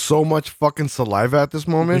producing so much fucking saliva at this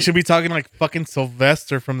moment. We should be talking like fucking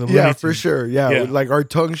Sylvester from the Looney Yeah, Tunes. for sure. Yeah, like our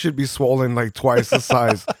tongue should be swollen like twice the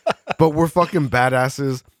size. But we're fucking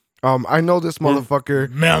badasses. I know this motherfucker.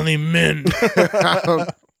 Manly men.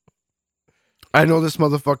 I know this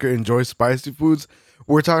motherfucker enjoys spicy foods.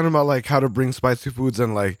 We're talking about like how to bring spicy foods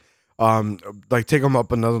and like take them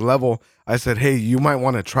up another level. I said, hey, you might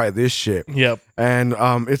want to try this shit. Yep. And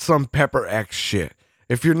it's some Pepper X shit.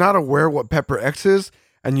 If you're not aware what Pepper X is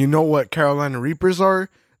and you know what Carolina Reapers are,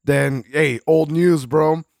 then hey, old news,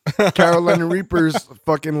 bro. Carolina Reapers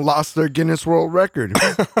fucking lost their Guinness World Record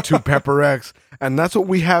to Pepper X, and that's what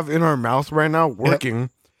we have in our mouth right now, working. Yep.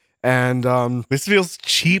 And this feels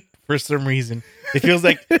cheap for some reason. It feels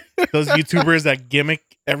like those YouTubers that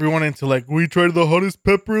gimmick everyone into like, we tried the hottest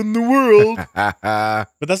pepper in the world. But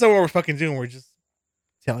that's not what we're fucking doing. We're just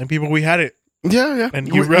telling people we had it. Yeah. And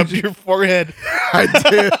you rubbed your forehead. I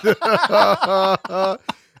did.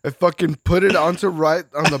 I fucking put it on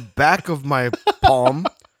the back of my palm,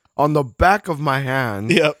 on the back of my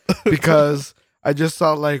hand. Yep. Because I just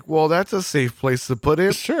thought like, well, that's a safe place to put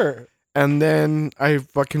it. Sure. And then I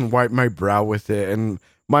fucking wiped my brow with it, and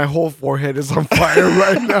my whole forehead is on fire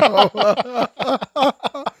right now.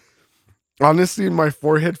 Honestly, my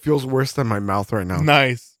forehead feels worse than my mouth right now.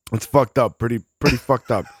 Nice. It's fucked up. Pretty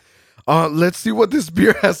fucked up. Let's see what this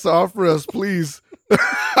beer has to offer us, please.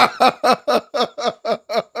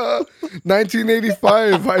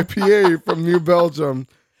 1985 IPA from New Belgium.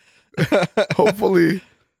 Hopefully.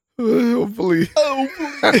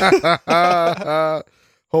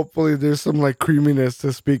 Hopefully there's some like creaminess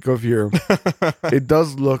to speak of here. It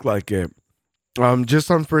does look like it. Just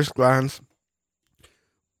on first glance,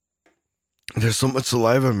 there's so much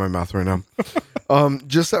saliva in my mouth right now.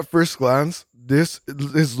 Just at first glance, this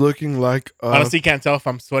is looking like honestly can't tell if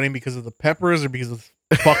I'm sweating because of the peppers or because of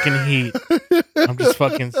the fucking heat. I'm just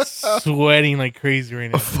fucking sweating like crazy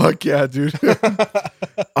right now. Fuck yeah, dude.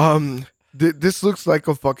 This looks like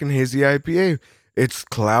a fucking hazy IPA. It's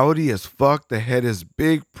cloudy as fuck. The head is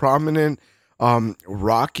big, prominent,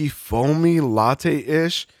 rocky, foamy,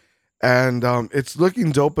 latte-ish, and it's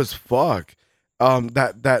looking dope as fuck.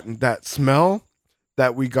 That smell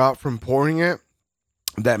that we got from pouring it,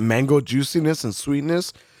 that mango juiciness and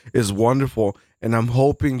sweetness is wonderful, and I'm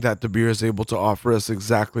hoping that the beer is able to offer us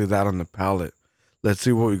exactly that on the palate. Let's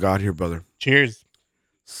see what we got here, brother. Cheers.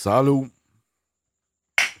 Salud.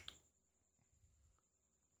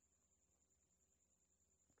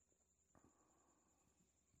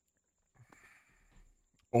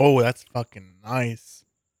 Oh, that's fucking nice.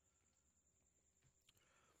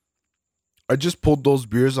 I just pulled those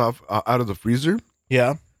beers off out of the freezer.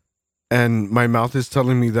 Yeah. And my mouth is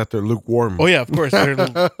telling me that they're lukewarm. Oh, yeah, of course. They're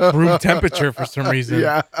room temperature for some reason.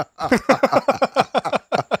 Yeah.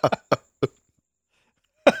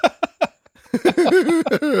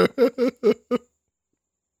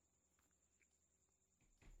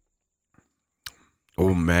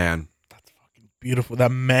 Oh, man. That's fucking beautiful.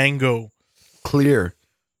 That mango. Clear,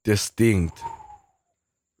 distinct.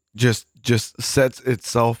 Just sets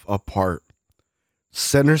itself apart.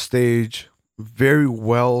 Center stage, very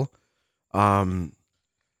well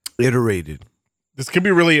iterated. This could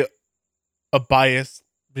be really a biased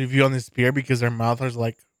review on this beer because our mouth is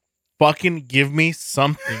like, fucking give me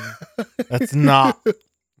something that's not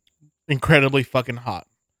incredibly fucking hot.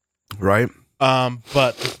 Right?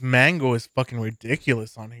 But this mango is fucking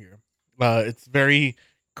ridiculous on here. It's very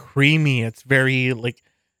creamy. It's very like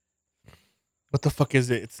what the fuck is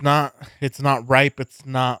it? It's not ripe. It's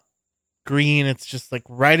not green. It's just like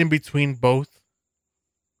right in between both.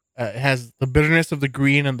 It has the bitterness of the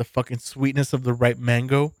green and the fucking sweetness of the ripe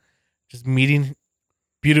mango, just meeting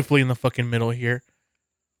beautifully in the fucking middle here.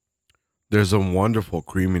 There's a wonderful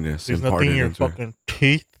creaminess There's nothing in your fucking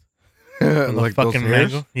teeth. From the like those fucking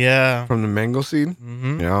hairs mango. Yeah. from the mango seed.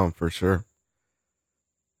 Mm-hmm. Yeah, for sure.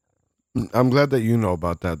 I'm glad that you know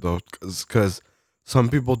about that though, because some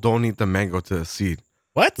people don't eat the mango to the seed.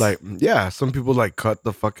 What? Like, yeah, some people like cut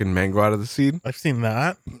the fucking mango out of the seed I've seen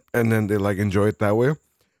that. and then they like enjoy it that way.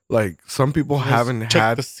 Like some people haven't Check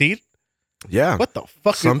had. the seed. Yeah, What the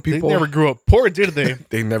fuck? Some people- they never grew up poor, did they?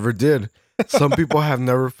 they never did. Some people have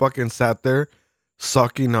never fucking sat there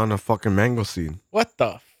sucking on a fucking mango seed. What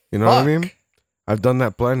the? You know what I fuck? mean? I've done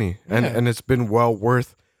that plenty, and Yeah. and it's been well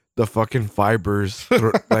worth the fucking fibers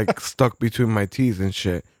like stuck between my teeth and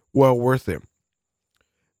shit. Well worth it.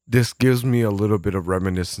 This gives me a little bit of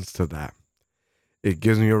reminiscence to that. It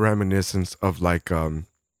gives me a reminiscence of like I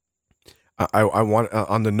want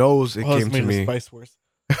on the nose. It Oh, came it's to made the me. spice worse.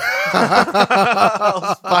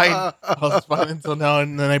 I was fine until now,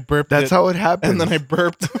 and then I burped. That's how it happens. And then I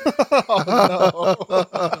burped. Oh no!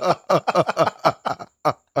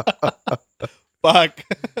 Fuck.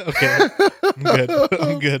 Okay, I'm good.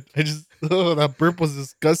 I'm good. I just that burp was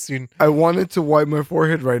disgusting. I wanted to wipe my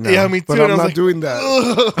forehead right now. Yeah, me too, But and I'm I was not like, doing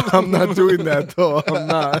that. I'm not doing that though. I'm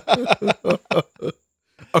not.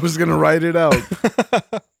 I was gonna write it out.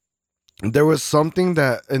 There was something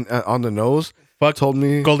that on the nose Fuck told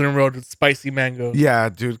me. Golden Road with spicy mango. Yeah,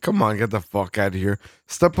 dude, come on, get the fuck out of here.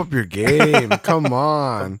 Step up your game. Come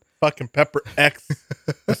on. Fucking Pepper X.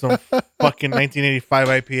 With some fucking 1985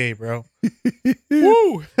 IPA, bro.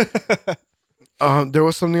 Woo! There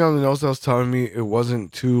was something on the nose that was telling me it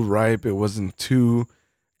wasn't too ripe, it wasn't too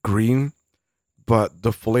green, but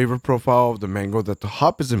the flavor profile of the mango that the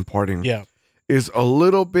hop is imparting Yeah. is a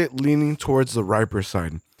little bit leaning towards the riper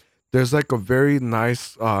side. There's like a very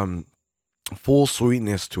nice full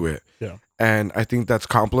sweetness to it. Yeah. And I think that's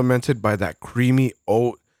complemented by that creamy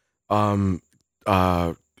oat body.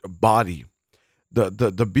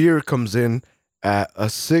 The beer comes in at a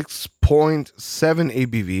 6.7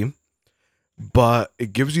 ABV, but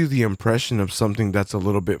it gives you the impression of something that's a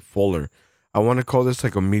little bit fuller. I want to call this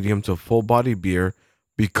like a medium to full body beer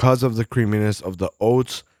because of the creaminess of the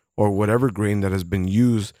oats or whatever grain that has been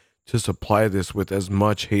used to supply this with as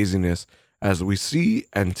much haziness as we see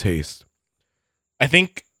and taste. I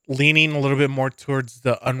think leaning a little bit more towards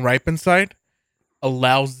the unripened side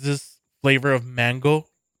allows this flavor of mango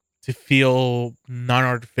to feel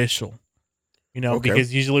non-artificial. You know, Okay.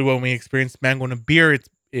 because usually when we experience mango in a beer,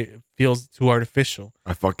 it feels too artificial.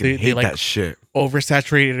 I fucking They hate like that shit.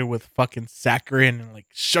 oversaturated with fucking saccharin and like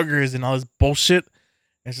sugars and all this bullshit.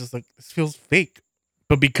 It's just like this feels fake.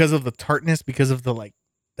 But because of the tartness, because of the like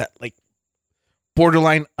that like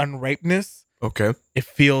borderline unripeness, Okay. it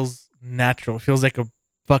feels natural. It feels like a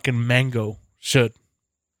fucking mango should.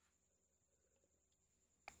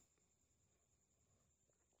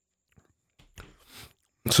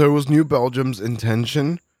 So it was New Belgium's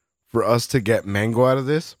intention for us to get mango out of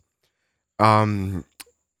this. And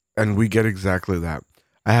we get exactly that.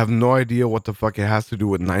 I have no idea what the fuck it has to do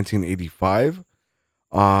with 1985.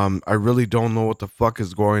 I really don't know what the fuck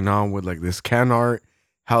is going on with like this can art,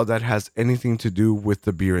 how that has anything to do with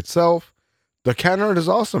the beer itself. The can art is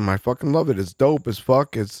awesome. I fucking love it. It's dope as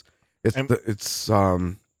fuck. I mean,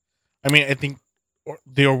 I think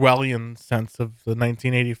the Orwellian sense of the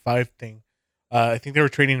 1985 thing. I think they were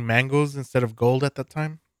trading mangoes instead of gold at that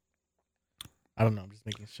time. I don't know. I'm just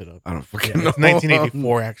making shit up. I don't fucking Yeah, know. it's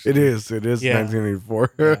 1984 actually. It is Yeah.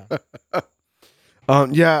 1984.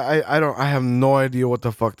 Yeah. I have no idea what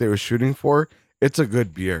the fuck they were shooting for. It's a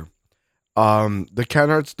good beer. The can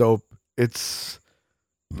art's dope. It's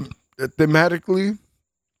thematically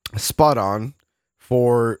spot on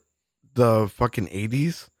for the fucking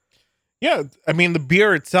 80s. Yeah, I mean the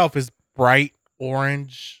beer itself is bright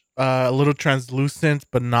orange, a little translucent,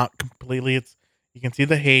 but not completely. You can see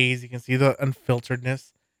the haze, you can see the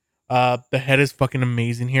unfilteredness. The head is fucking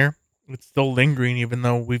amazing here. It's still lingering, even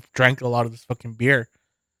though we've drank a lot of this fucking beer.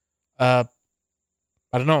 I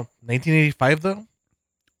don't know, 1985 though.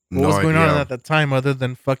 What was going on at that time other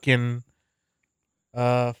than fucking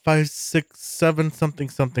 5, 6, 7 something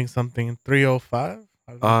 305?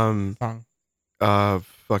 Song.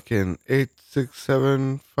 Fucking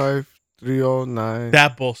 8675309.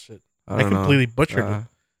 That bullshit. I don't know. completely butchered it.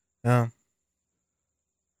 Yeah.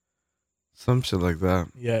 Some shit like that.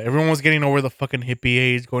 Yeah, everyone was getting over the fucking hippie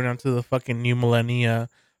age, going on to the fucking new millennia,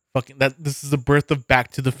 fucking that. This is the birth of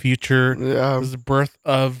Back to the Future. Yeah. This is the birth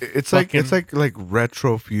of. It's like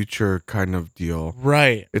retro future kind of deal.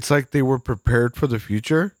 Right. It's like they were prepared for the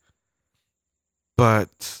future,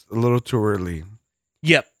 but a little too early.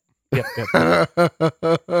 Yep. The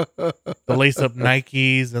lace up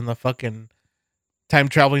Nikes and the fucking time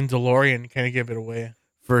traveling DeLorean kind of give it away.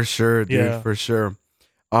 For sure, dude. Yeah. For sure.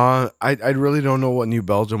 I really don't know what New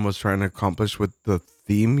Belgium was trying to accomplish with the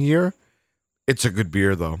theme here. It's a good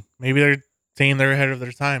beer though. Maybe they're saying they're ahead of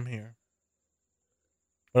their time here,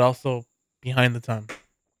 but also behind the time.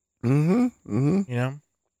 You know,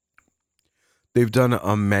 they've done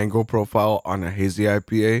a mango profile on a hazy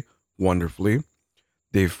IPA wonderfully.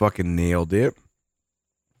 They fucking nailed it.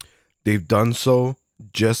 They've done so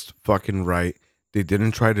just fucking right. They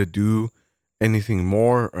didn't try to do anything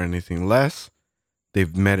more or anything less.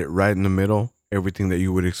 They've met it right in the middle. Everything that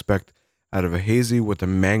you would expect out of a hazy with a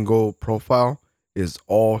mango profile is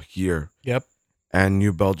all here. Yep. And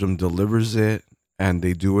New Belgium delivers it, and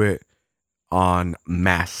they do it on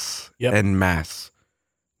mass. Yep. En masse.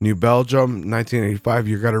 New Belgium, 1985.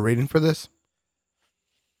 You got a rating for this?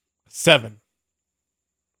 7.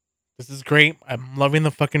 This is great. I'm loving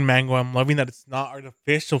the fucking mango. I'm loving that it's not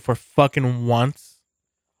artificial for fucking once.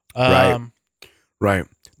 Right.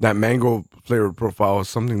 That mango flavor profile is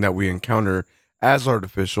something that we encounter as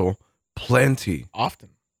artificial Often.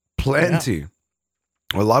 Plenty. Yeah.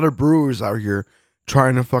 A lot of brewers out here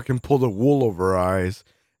trying to fucking pull the wool over our eyes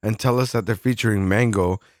and tell us that they're featuring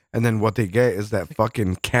mango, and then what they get is that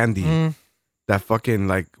fucking candy. That fucking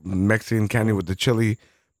like Mexican candy with the chili,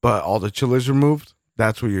 but all the chili is removed.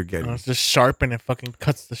 That's what you're getting. It's just sharp and it fucking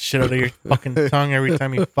cuts the shit out of your fucking tongue every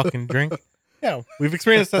time you fucking drink. Yeah, we've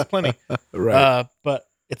experienced that plenty. Right. But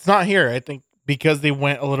it's not here. I think because they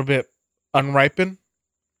went a little bit unripened,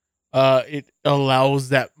 it allows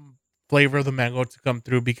that flavor of the mango to come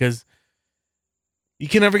through, because you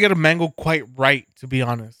can never get a mango quite right, to be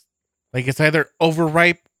honest. Like, it's either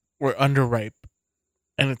overripe or underripe.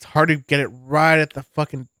 And it's hard to get it right at the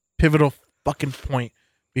fucking pivotal fucking point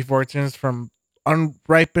before it turns from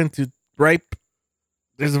unripened to ripe.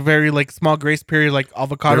 There's a very like small grace period, like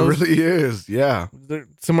avocados. There really is, yeah. They're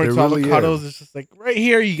similar to really avocados. is. It's just like right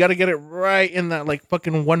here, you got to get it right in that like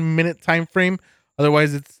fucking 1 minute time frame.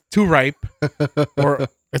 Otherwise, it's too ripe or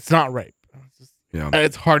it's not ripe.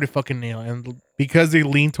 It's hard to fucking nail. And because they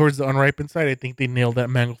lean towards the unripened side, I think they nailed that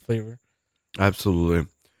mango flavor. Absolutely.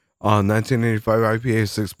 1985 IPA,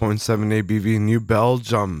 6.7 ABV, New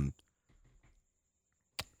Belgium.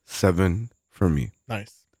 7 for me.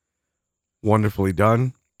 Nice. Wonderfully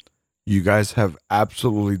done. You guys have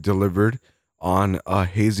absolutely delivered on a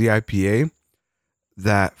hazy IPA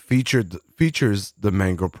that features the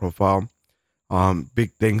mango profile.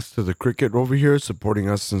 Big thanks to the Cricket over here supporting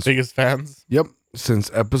us since biggest fans. Yep, since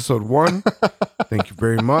episode 1. Thank you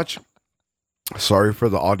very much. Sorry for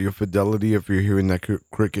the audio fidelity if you're hearing that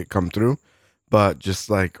Cricket come through, but just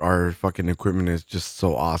like our fucking equipment is just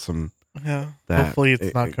so awesome. Yeah. Hopefully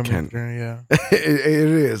it's not coming through. Yeah. It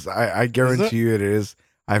is. I guarantee you it is.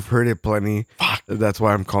 I've heard it plenty. Fuck. That's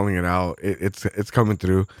why I'm calling it out. It's coming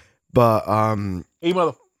through. But hey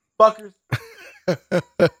motherfuckers.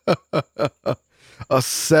 A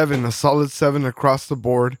solid 7 across the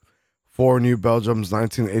board for New Belgium's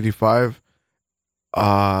 1985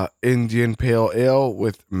 Indian Pale Ale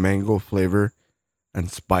with mango flavor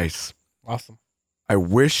and spice. Awesome. I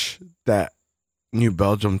wish that New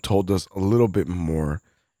Belgium told us a little bit more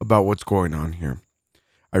about what's going on here.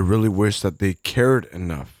 I really wish that they cared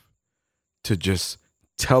enough to just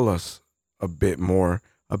tell us a bit more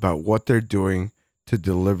about what they're doing to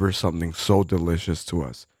deliver something so delicious to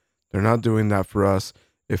us. They're not doing that for us.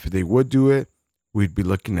 If they would do it, we'd be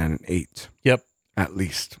looking at an 8. Yep. At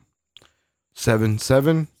least.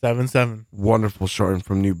 7-7. 7-7. Wonderful showing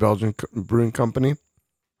from New Belgium Brewing Company.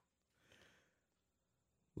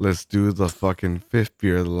 Let's do the fucking 5th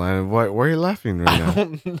beer of the line. Why are you laughing right now? I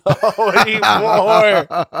don't know anymore.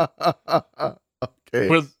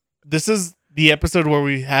 Okay. This is the episode where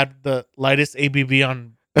we had the lightest ABV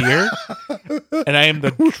on beer, and I am the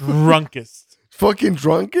drunkest. Fucking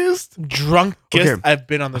drunkest Okay. I've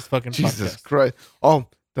been on this fucking Jesus podcast. Christ. Oh,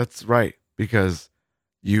 that's right. Because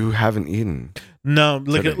you haven't eaten. No,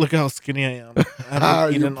 look at how skinny I am. I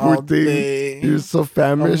haven't eaten all day. You're so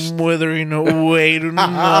famished. I'm withering away to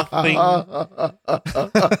nothing.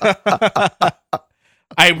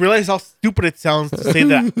 I realize how stupid it sounds to say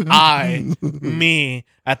that me,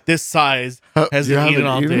 at this size, hasn't eaten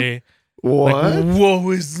all day. What? Like, woe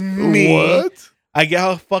is me. What? I get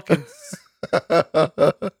how fucking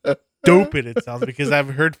stupid it sounds because I've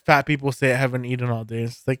heard fat people say I haven't eaten all day.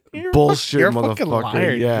 It's like Bullshit, you're a fucking motherfucker.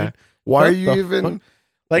 liar, Yeah. dude. Why What are you the even? fuck?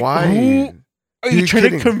 Like, why? who are you trying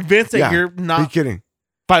to convince that Yeah. you're Are you not kidding?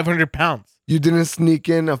 500 pounds? You didn't sneak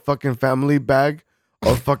in a fucking family bag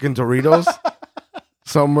of fucking Doritos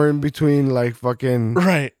somewhere in between, like fucking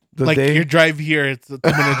Right. the Like day. your drive here, it's a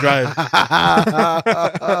 2-minute drive.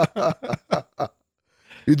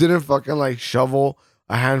 You didn't fucking like shovel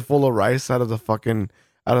a handful of rice out of the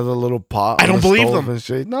little pot. I on don't the believe stove them. and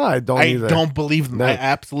shit. No, I don't I either. don't believe them. No. I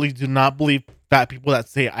absolutely do not believe fat people that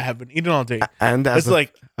say I haven't eaten all day. And as It's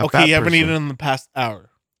like, a okay, fat you haven't person. eaten in the past hour.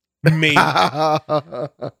 Maybe.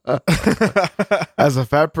 As a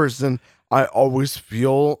fat person, I always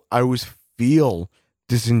feel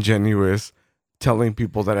disingenuous telling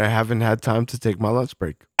people that I haven't had time to take my lunch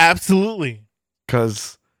break Absolutely.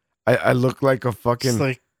 because I look like a fucking. It's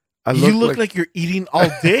like, I you look like you're eating all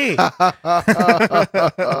day.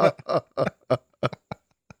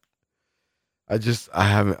 I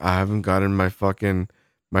haven't gotten my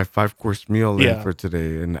 5-course meal in Yeah. for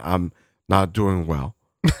today, and I'm not doing well.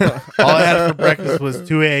 All I had for breakfast was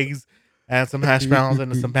 2 eggs and some hash browns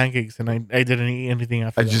and some pancakes, and I didn't eat anything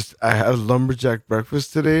after that. I had a lumberjack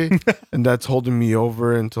breakfast today, and that's holding me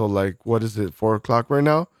over until like, what is it, 4:00 right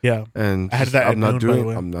now? Yeah. And I had that at noon, by the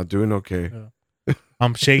way. I'm not doing okay. Yeah.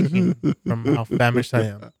 I'm shaking from how famished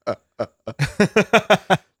I am.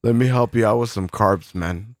 Let me help you out with some carbs,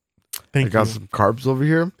 man. I got some carbs over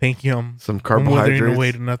here. Thank you. Some I'm withering carbohydrates.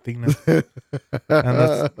 away to nothingness. And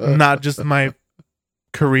that's not just my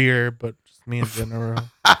career, but just me in general.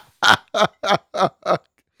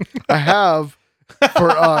 I have for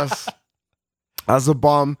us as a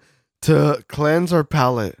bomb to cleanse our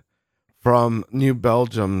palate from New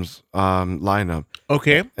Belgium's lineup.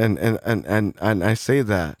 Okay. And I say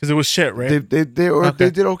that Because it was shit, right? they did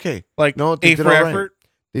okay. Like, No, they A did for all right. effort.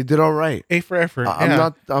 They did all right. A for effort. I'm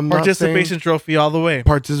yeah. not Participation trophy all the way. saying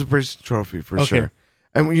participation trophy for Okay. sure.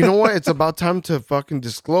 And you know what? It's about time to fucking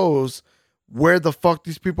disclose where the fuck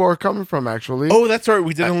these people are coming from. Actually, Oh, that's right.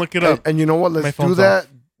 We didn't look it up. And you know what? My Let's do phone's that. off.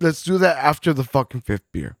 Let's do that after the fucking 5th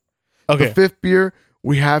beer. Okay. The 5th beer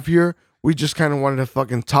we have here, we just kind of wanted to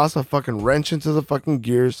fucking toss a fucking wrench into the fucking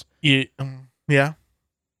gears. Yeah. Yeah.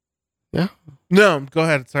 Yeah? No, go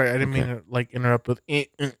ahead. Sorry, I didn't Okay. mean to like interrupt with Yeah,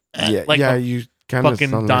 like yeah, I'm you kind of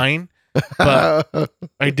fucking dying. But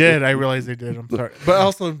I did. I realized I did. I'm sorry. But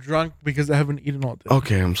also I'm drunk because I haven't eaten all day.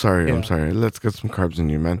 Okay, I'm sorry. Yeah. I'm sorry. Let's get some carbs in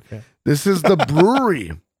you, man. Okay. This is the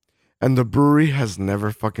brewery, and the brewery has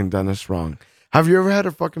never fucking done us wrong. Have you ever had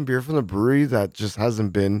a fucking beer from the brewery that just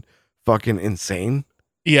hasn't been fucking insane?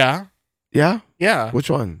 Yeah. Yeah? Yeah. Which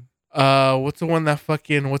one? What's the one that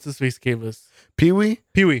fucking what's his face gave us? Pee-wee?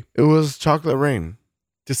 Pee-wee. It was Chocolate Rain.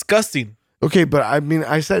 Disgusting. Okay, but I mean,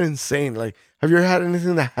 I said insane. Like, have you ever had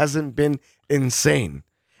anything that hasn't been insane?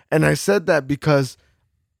 And I said that because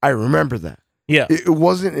I remember that. Yeah. It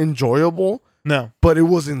wasn't enjoyable, No. but it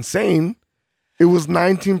was insane. It was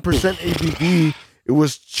 19% ABV. It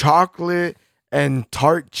was chocolate and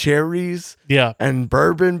tart cherries Yeah. and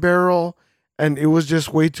bourbon barrel. And it was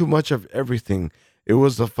just way too much of everything. It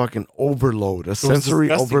was a fucking overload, a sensory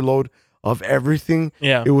disgusting. overload of everything.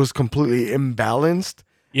 Yeah. It was completely imbalanced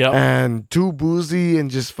Yeah. and too boozy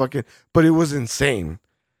and just fucking, but it was insane.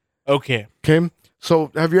 Okay. Okay.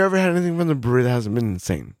 So have you ever had anything from the brewery that hasn't been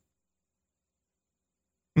insane?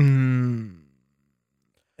 In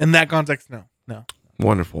that context, no. No.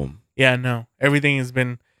 Wonderful. Yeah, no. Everything has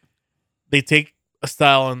been they take a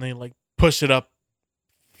style and they like push it up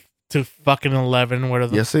to fucking 11 where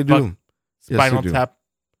the Yes, they fuck do. Spinal Yes, they do. Tap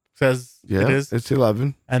says Yeah, it is. it's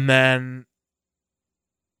 11. And then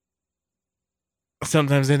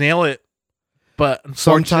sometimes they nail it. But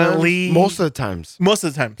unfortunately Sometimes, most of the times. most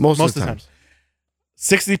of the time. Most of the times.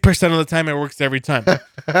 60% of the time it works every time.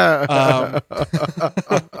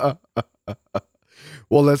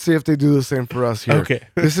 Well, let's see if they do the same for us here. Okay.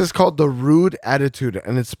 This is called the Rude Attitude,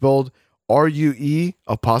 and it's spelled RUE''D.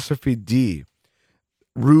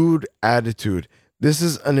 Rude Attitude. This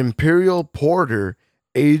is an imperial porter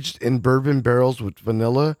aged in bourbon barrels with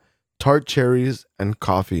vanilla, tart cherries, and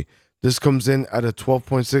coffee. This comes in at a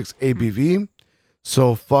 12.6 ABV.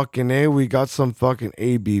 So fucking A, we got some fucking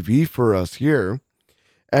ABV for us here.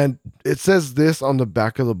 And it says this on the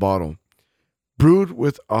back of the bottle. Brewed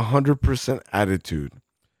with 100% attitude.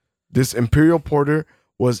 This imperial porter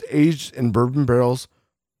was aged in bourbon barrels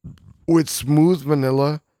with smooth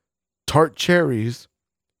vanilla, tart cherries,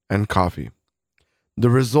 and coffee. The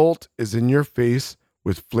result is in your face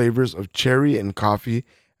with flavors of cherry and coffee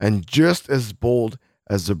and just as bold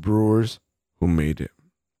as the brewers who made it.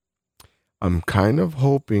 I'm kind of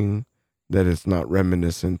hoping that it's not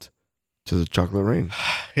reminiscent To the chocolate rain.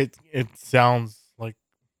 It sounds like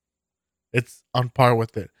it's on par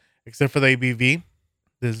with it, except for the ABV.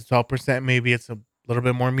 This is 12%. Maybe it's a little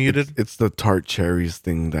bit more muted. It's the tart cherries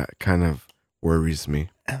thing that kind of worries me.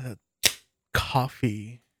 And the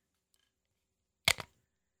coffee,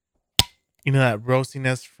 you know, that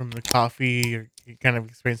roastiness from the coffee, or you kind of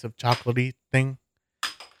experience of chocolatey thing.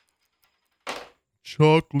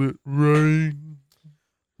 Chocolate rain.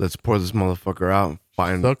 Let's pour this motherfucker out and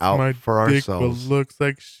find Sucks out my for dick, ourselves. but looks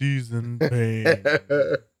like she's in pain.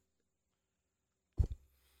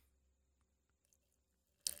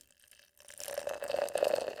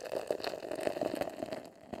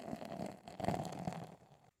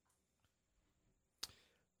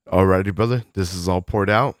 Alrighty, brother. This is all poured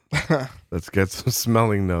out. Let's get some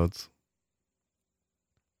smelling notes.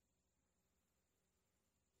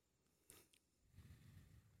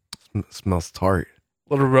 Smells tart.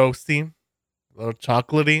 A little roasty, a little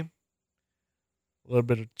chocolatey, a little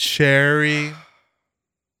bit of cherry.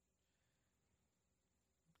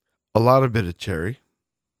 A lot of bit of cherry.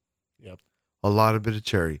 Yep. A lot of bit of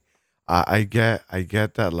cherry. I get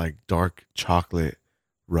that like dark chocolate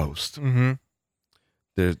roast. Mm-hmm.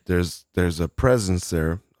 There's a presence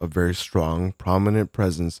there, a very strong, prominent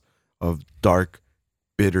presence of dark,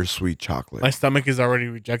 bittersweet chocolate. My stomach is already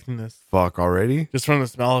rejecting this. Fuck already? Just from the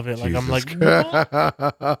smell of it. Like, I'm like,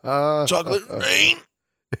 chocolate rain.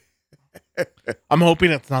 I'm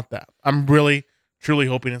hoping it's not that. I'm really, truly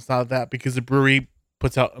hoping it's not that, because the brewery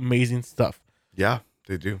puts out amazing stuff. Yeah,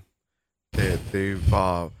 they do.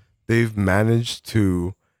 They've managed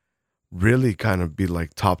to really kind of be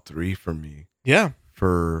like top 3 for me. Yeah.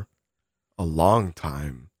 For a long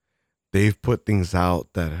time. They've put things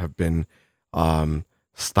out that have been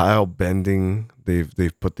style bending.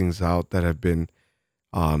 They've put things out that have been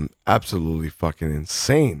absolutely fucking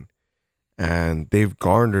insane. And they've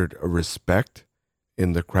garnered a respect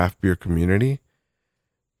in the craft beer community.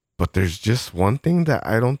 But there's just one thing that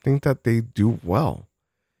I don't think that they do well.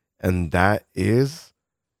 And that is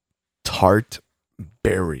tart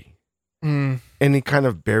berry. Any kind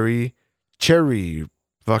of berry, cherry,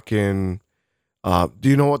 fucking. Do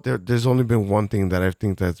you know what? There's only been one thing that I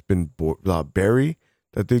think that's been berry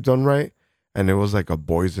that they've done right. And it was like a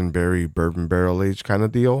boysenberry bourbon barrel aged kind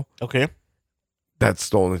of deal. Okay. That's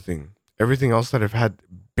the only thing. Everything else that I've had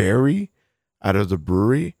berry out of the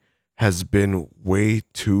brewery has been way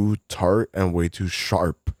too tart and way too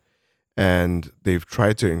sharp. And they've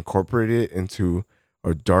tried to incorporate it into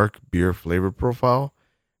a dark beer flavor profile.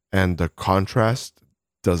 And the contrast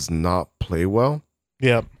does not play well.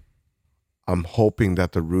 Yep. I'm hoping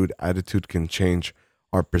that the rude attitude can change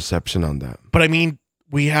our perception on that. But I mean,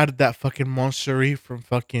 we had that fucking monstery from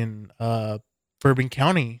fucking Bourbon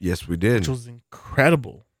County. Yes, we did. Which was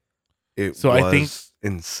incredible. I think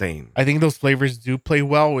insane. I think those flavors do play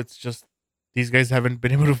well. It's just these guys haven't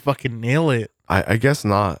been able to fucking nail it. I guess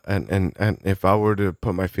not. And if I were to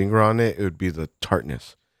put my finger on it, it would be the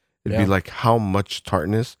tartness. It'd be like how much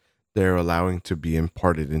tartness they're allowing to be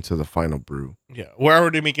imparted into the final brew. Yeah, we're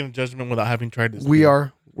already making a judgment without having tried this.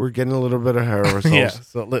 We're getting a little bit ahead of ourselves. Yeah,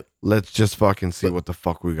 so let's just fucking see what the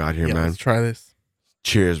fuck we got here, man. Let's try this.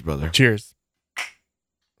 Cheers, brother. Cheers.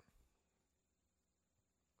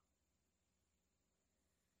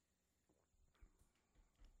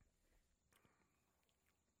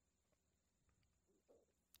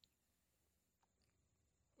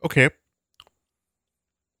 Okay.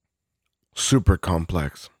 Super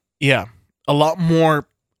complex. Yeah. A lot more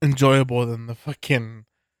enjoyable than the fucking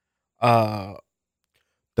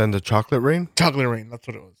than the chocolate rain? Chocolate rain, that's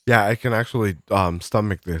what it was. Yeah, I can actually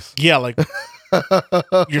stomach this. Yeah, like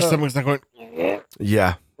your stomach's not going.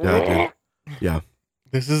 Yeah, dude. Yeah.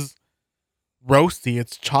 This is roasty,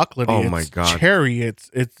 it's chocolatey, oh it's my God. cherry, it's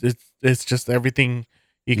just everything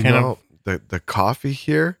you kind know, of the coffee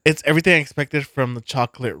here. It's everything I expected from the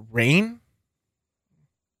chocolate rain.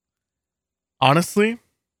 Honestly.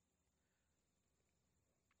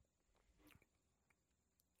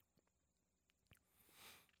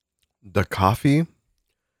 The coffee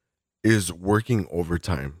is working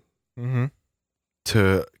overtime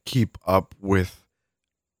to keep up with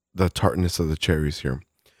the tartness of the cherries here.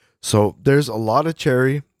 So there's a lot of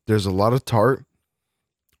cherry. There's a lot of tart.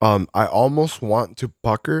 I almost want to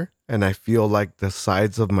pucker, and I feel like the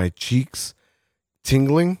sides of my cheeks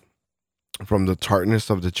tingling from the tartness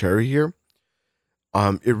of the cherry here.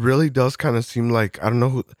 It really does kind of seem like, I don't know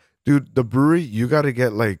who, dude, the brewery, you got to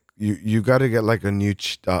get like, you got to get like a new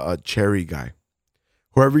cherry guy.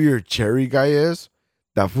 Whoever your cherry guy is,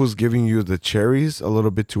 that fool's giving you the cherries a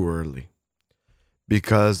little bit too early,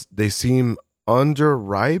 because they seem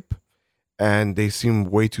underripe and they seem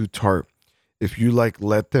way too tart. if you like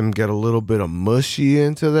let them get a little bit of mushy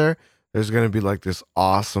into there, there's gonna be like this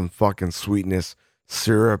awesome fucking sweetness,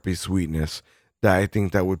 syrupy sweetness that I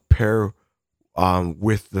think that would pair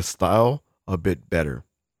with the style a bit better.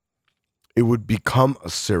 It would become a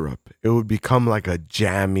syrup. It would become like a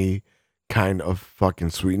jammy kind of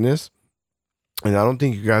fucking sweetness. And I don't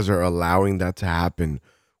think you guys are allowing that to happen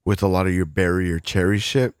with a lot of your berry or cherry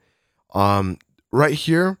shit. Right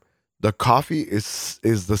here, the coffee is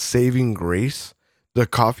the saving grace. The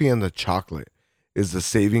coffee and the chocolate is the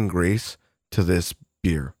saving grace to this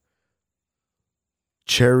beer.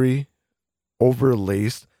 Cherry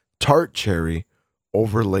overlaced, tart cherry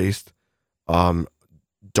overlaced,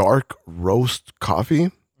 dark roast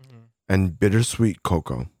coffee and bittersweet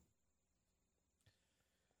cocoa.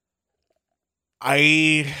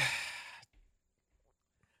 I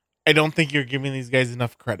don't think you're giving these guys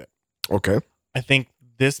enough credit. Okay. I think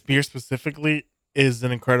this beer specifically is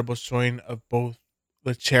an incredible showing of both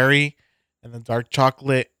the cherry and the dark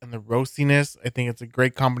chocolate and the roastiness. I think it's a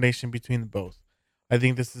great combination between the both. I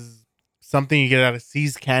think this is something you get out of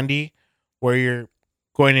See's Candy, where you're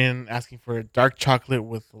going in and asking for a dark chocolate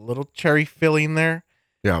with a little cherry filling there.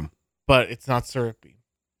 Yeah. But it's not syrupy.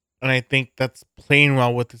 And I think that's playing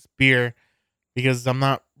well with this beer because I'm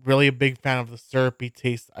not really a big fan of the syrupy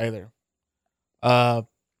taste either.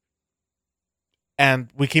 And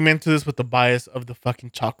we came into this with the bias of the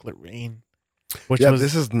fucking chocolate rain.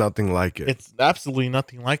 This is nothing like it. It's absolutely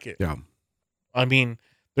nothing like it. Yeah. I mean,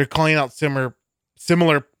 they're calling out similar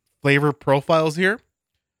flavor profiles here,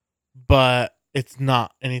 but it's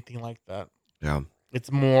not anything like that. Yeah.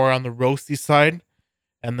 It's more on the roasty side,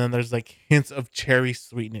 and then there's like hints of cherry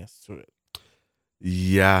sweetness to it.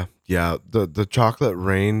 Yeah. The chocolate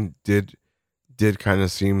rain did kind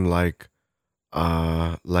of seem like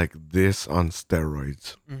this on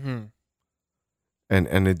steroids. Mm-hmm.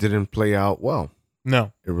 And it didn't play out well.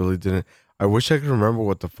 No, it really didn't. I wish I could remember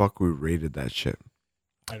what the fuck we rated that shit.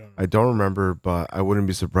 I don't remember, but I wouldn't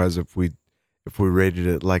be surprised if we rated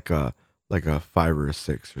it like a 5 or a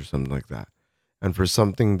 6 or something like that. And for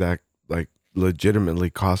something that like legitimately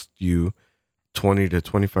cost you $20 to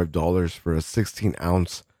 $25 for a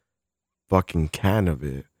 16-ounce fucking can of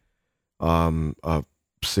it, a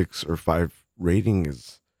 6 or 5 rating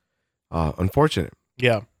is unfortunate.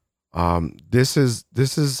 Yeah. This is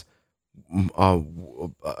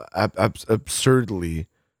absurdly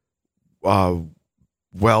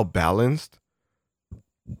well balanced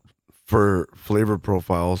for flavor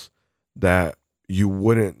profiles that you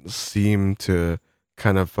wouldn't seem to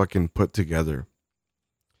kind of fucking put together.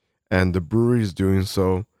 And the brewery is doing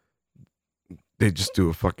so. They just do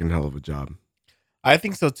a fucking hell of a job. I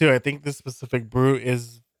think so too. I think this specific brew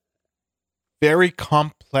is very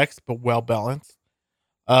complex but well balanced.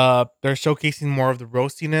 They're showcasing more of the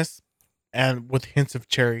roastiness and with hints of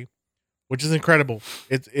cherry, which is incredible.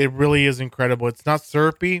 It really is incredible. It's not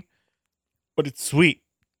syrupy, but it's sweet.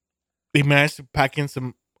 They managed to pack in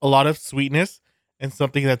a lot of sweetness and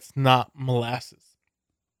something that's not molasses.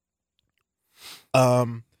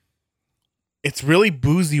 It's really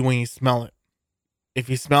boozy when you smell it. If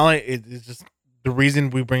you smell it, it's just the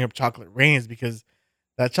reason we bring up chocolate rain is because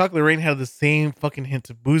that chocolate rain had the same fucking hint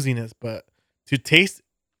of booziness, but to taste,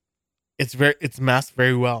 it's masked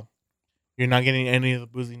very well. You're not getting any of the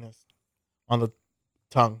booziness on the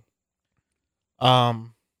tongue.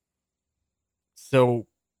 So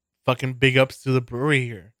fucking big ups to the brewery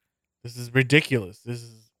here. This is ridiculous. This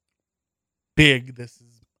is big. This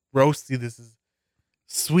is roasty. This is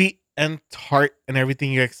sweet and tart and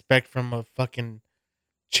everything you expect from a fucking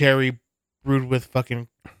cherry brewed with fucking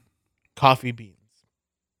coffee beans.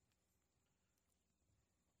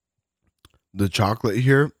 The chocolate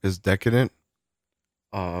here is decadent.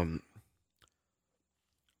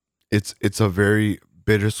 It's a very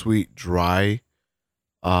bittersweet, dry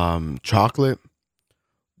chocolate.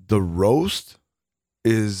 The roast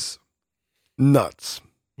is nuts.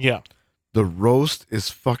 Yeah. The roast is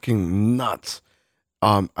fucking nuts.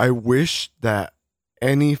 I wish that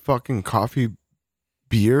any fucking coffee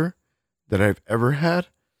beer that I've ever had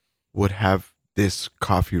would have this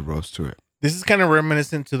coffee roast to it. This is kind of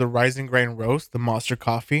reminiscent to the Rise and Grind roast, the Monster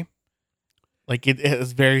Coffee. Like it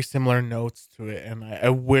has very similar notes to it, and I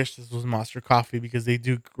wish this was Monster Coffee because they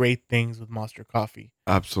do great things with Monster Coffee.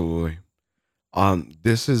 Absolutely.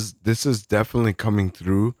 This is definitely coming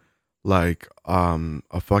through like a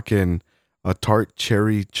tart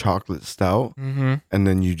cherry chocolate stout, Mm-hmm. and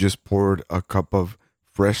then you just poured a cup of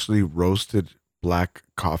freshly roasted black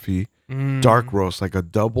coffee, dark roast, like a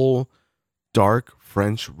double dark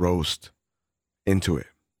French roast into it.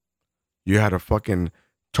 You had a fucking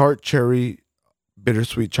tart cherry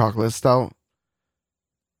bittersweet chocolate stout,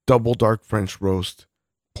 double dark French roast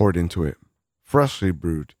poured into it, freshly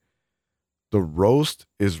brewed. The roast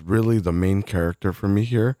is really the main character for me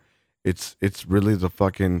here. It's really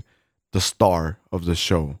the star of the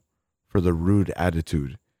show for the rude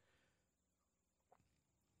attitude.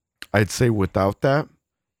 I'd say without that,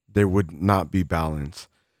 there would not be balance.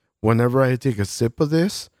 Whenever I take a sip of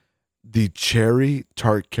this, the cherry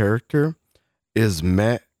tart character is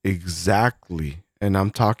met exactly, and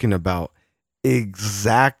I'm talking about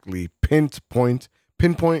exactly pinpoint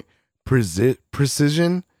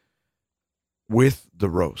precision with the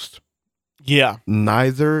roast. Yeah.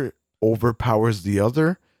 Neither overpowers the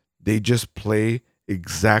other. They just play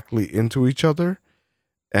exactly into each other.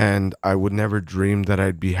 And I would never dream that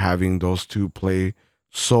I'd be having those two play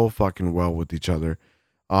so fucking well with each other.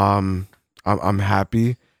 I'm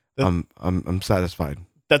happy. I'm satisfied.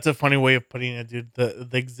 That's a funny way of putting it, dude. The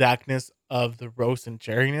exactness of the roast and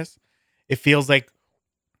cherryness. It feels like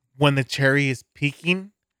when the cherry is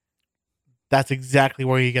peaking, that's exactly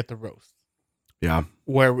where you get the roast. Yeah.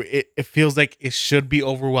 Where it feels like it should be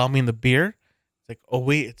overwhelming the beer. It's like, oh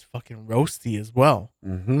wait, it's fucking roasty as well.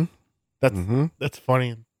 Mm-hmm. That's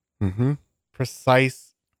funny. Mm-hmm.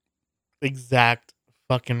 Precise, exact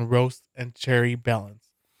fucking roast and cherry balance.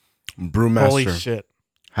 Brewmaster. Holy shit.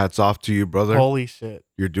 Hats off to you, brother. Holy shit.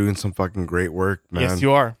 You're doing some fucking great work, man. Yes,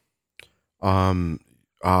 you are.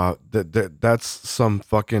 That's some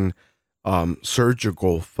fucking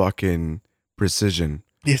surgical fucking precision.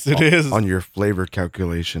 Yes, it is. On your flavor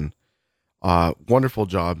calculation. Wonderful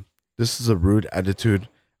job. This is a rude attitude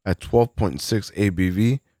at 12.6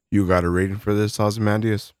 ABV. You got a rating for this,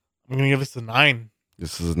 Ozymandias? I'm gonna give this a 9.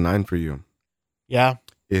 This is a 9 for you. Yeah.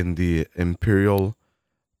 In the Imperial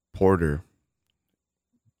Porter.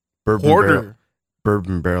 Porter.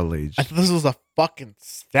 Bourbon barrel aged. I thought this was a fucking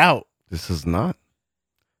stout. This is not.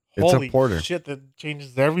 It's Holy a porter. Shit, that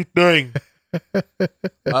changes everything.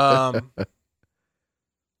 God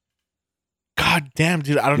damn,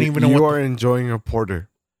 dude, I don't even know you what are enjoying a porter.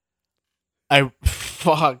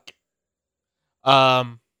 fuck.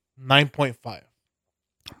 9.5.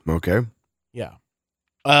 Okay. Yeah.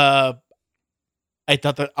 I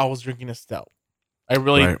thought that I was drinking a stout. I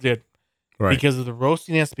really did. Right. Because of the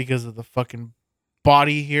roastiness, because of the fucking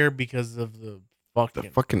body here, because of the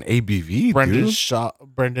fucking ABV, Brendan dude.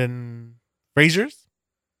 Brendan Fraser's.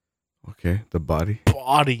 Okay, the body.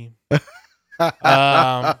 I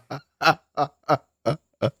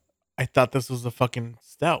thought this was a fucking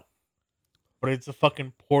stout. But it's a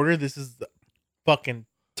fucking porter. This is the fucking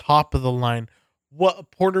top of the line. What a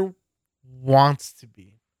porter wants to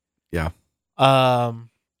be. Yeah.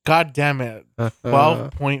 God damn it.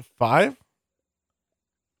 12.5?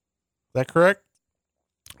 Is that correct?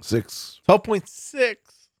 6. 12.6.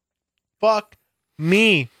 Fuck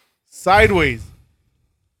me. Sideways.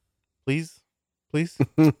 Please. Please.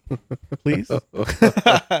 Please.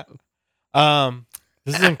 This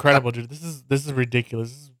is incredible, dude. This is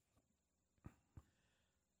ridiculous.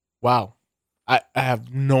 Wow. I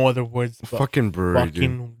have no other words. But fucking brewery,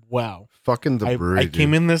 fucking dude. Wow. Fucking the brewery. I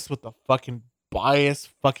came in this with a fucking biased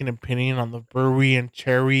fucking opinion on the brewery and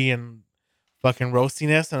cherry and fucking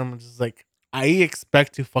roastiness, and I'm just like, I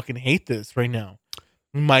expect to fucking hate this right now.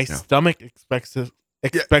 My stomach expects to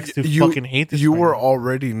fucking hate this. You right were now.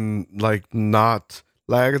 already not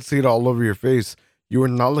like, I could see it all over your face. You were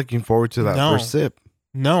not looking forward to that first sip.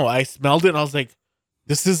 No, I smelled it and I was like,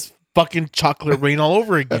 this is fucking chocolate rain all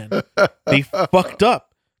over again. They fucked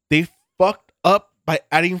up. They fucked up by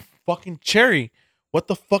adding fucking cherry. What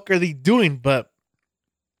the fuck are they doing? But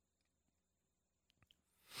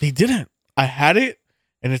they didn't. I had it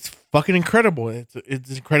and it's fucking incredible. It's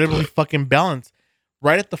incredibly fucking balanced.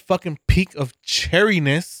 Right at the fucking peak of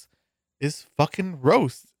cherryness is fucking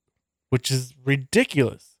roast, which is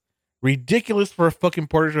ridiculous. Ridiculous for a fucking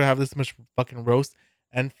porter to have this much fucking roast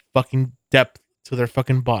and fucking depth to their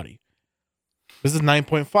fucking body. This is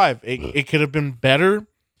 9.5. It could have been better.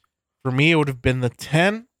 For me, it would have been the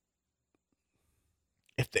 10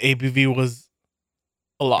 if the ABV was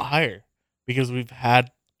a lot higher, because we've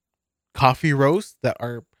had coffee roasts that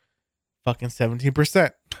are fucking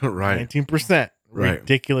 17%, right, 19%, right,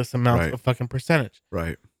 ridiculous amounts of fucking percentage.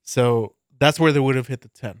 Right. So that's where they would have hit the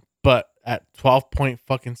 10. But at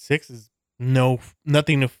 12.6 is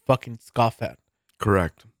nothing to fucking scoff at.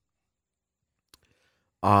 Correct.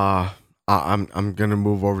 I'm gonna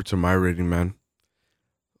move over to my rating, man.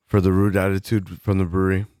 For the rude attitude from the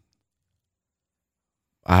brewery,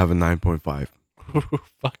 I have a 9.5.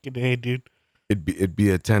 Fucking A, dude. It'd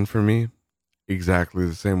be a 10 for me, exactly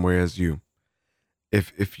the same way as you.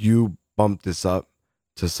 If you bump this up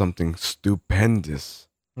to something stupendous,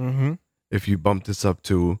 mm-hmm. if you bump this up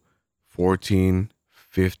to 14,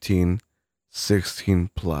 15, 16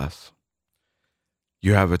 plus,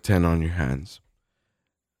 you have a 10 on your hands.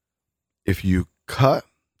 If you cut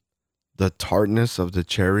the tartness of the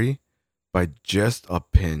cherry by just a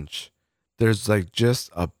pinch, there's like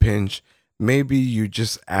just a pinch. Maybe you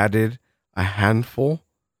just added a handful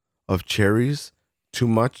of cherries too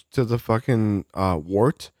much to the fucking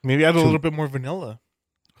wort. Maybe add a little bit more vanilla.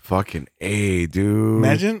 Fucking A, dude.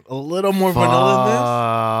 Imagine a little more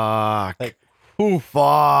vanilla in this. Like,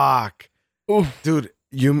 Fuck. Ooh. Dude,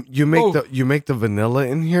 you make the vanilla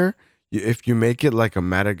in here. If you make it like a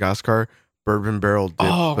Madagascar bourbon barrel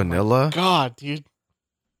dipped vanilla. My God, dude.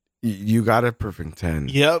 You got a perfect 10.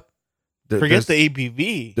 Yep. Forget the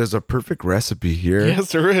ABV. There's a perfect recipe here.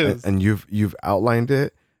 Yes, there is. And you've outlined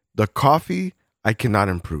it. The coffee, I cannot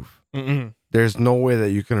improve. Mm-mm. There's no way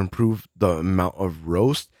that you can improve the amount of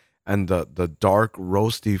roast and the dark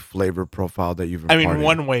roasty flavor profile that you've imparted. I mean,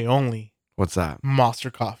 one way only. What's that?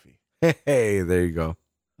 Monster coffee. Hey, there you go.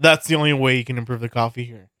 That's the only way you can improve the coffee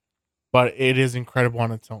here. But it is incredible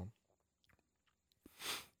on its own.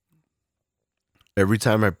 Every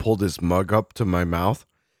time I pull this mug up to my mouth,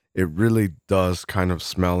 it really does kind of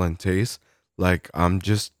smell and taste like I'm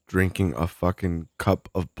just drinking a fucking cup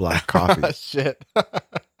of black coffee. Shit.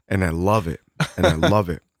 And I love it. And I love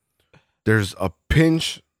it. There's a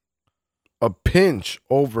pinch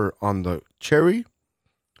over on the cherry.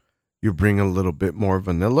 You bring a little bit more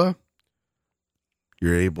vanilla.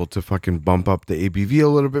 You're able to fucking bump up the ABV a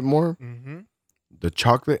little bit more. Mm-hmm. The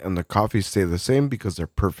chocolate and the coffee stay the same because they're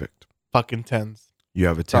perfect. Fucking 10s. You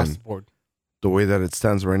have a 10. Across the board. The way that it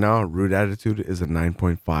stands right now, Rude Attitude is a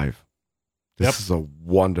 9.5. This is a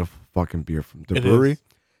wonderful fucking beer from the brewery.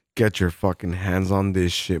 Get your fucking hands on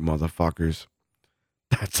this shit, motherfuckers.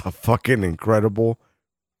 That's a fucking incredible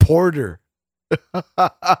porter.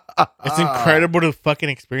 It's incredible to fucking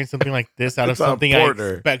experience something like this out of something I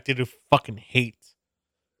expected to fucking hate.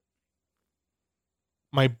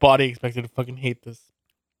 My body expected to fucking hate this.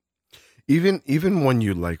 Even when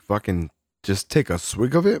you like fucking just take a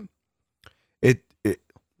swig of it,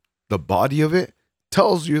 the body of it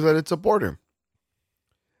tells you that it's a porter.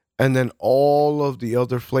 And then all of the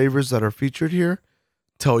other flavors that are featured here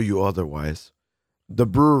tell you otherwise. The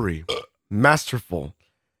brewery, masterful.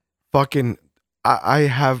 Fucking, I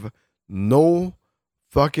have no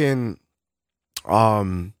fucking,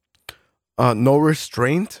 no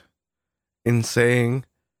restraint in saying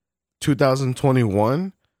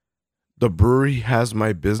 2021, the brewery has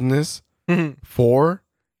my business for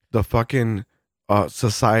the fucking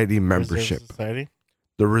society membership. Reserve Society?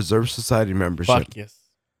 The Reserve Society membership. Fuck yes.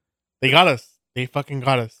 They got us. They fucking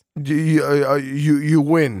got us. You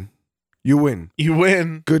win. You win. You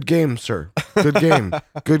win. Good game, sir. Good game.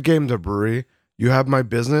 Good game, the brewery. You have my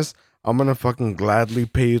business. I'm going to fucking gladly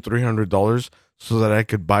pay you $300 so that I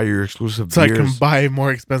could buy your exclusive beers. So I can buy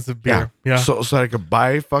more expensive beer. Yeah. So I could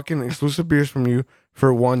buy fucking exclusive beers from you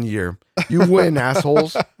for 1 year. You win,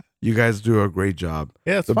 assholes. You guys do a great job.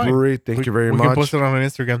 Yeah, it's the fine. brewery, thank you very much. We can post it on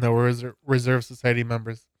Instagram that we're Reserve Society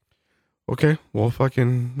members. Okay, well,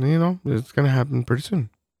 fucking, it's going to happen pretty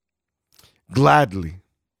soon. Gladly,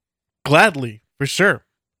 for sure.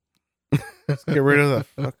 Let's get rid of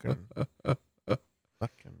the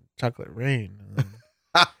fucking chocolate rain.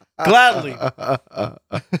 Gladly.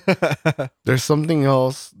 There's something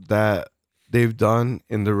else that they've done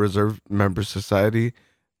in the Reserve Member Society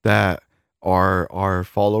that our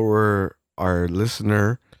follower, our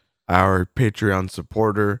listener, our Patreon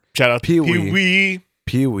supporter, shout out Pee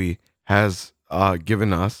Wee has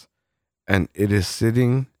given us, and it is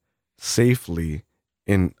sitting safely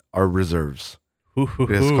in our reserves.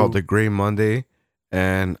 It is called the Gray Monday,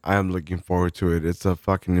 and I am looking forward to it. It's a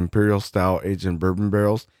fucking Imperial style aged in bourbon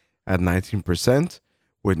barrels at 19%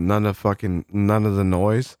 with none of the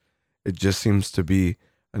noise. It just seems to be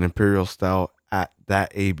an Imperial style at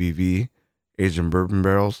that ABV, aged in bourbon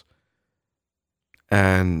barrels.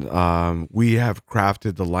 And we have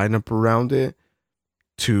crafted the lineup around it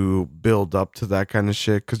to build up to that kind of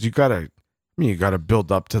shit. Because you gotta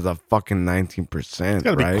build up to the fucking 19%. It's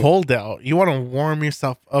gotta be cold out. You want to warm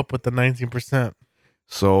yourself up with the 19%.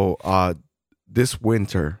 So this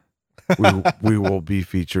winter, we will be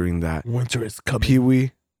featuring that. Winter is coming. Pee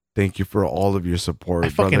Wee, thank you for all of your support, I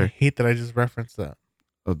fucking brother. hate that I just referenced that.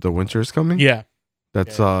 The winter is coming? Yeah.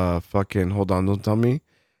 That's fucking, hold on, don't tell me.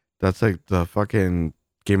 That's like the fucking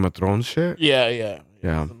Game of Thrones shit? Yeah.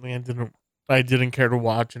 Something I didn't care to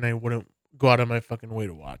watch, and I wouldn't go out of my fucking way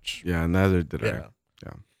to watch. Yeah, neither did I.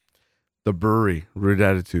 Yeah. The brewery, Rude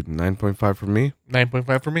Attitude, 9.5 for me.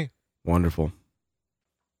 9.5 for me. Wonderful.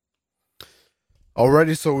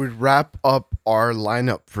 Alrighty, so we wrap up our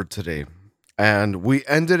lineup for today. And we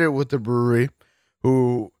ended it with the brewery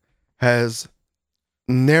who has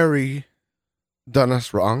nary done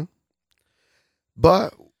us wrong.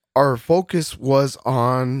 But our focus was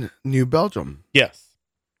on New Belgium. Yes.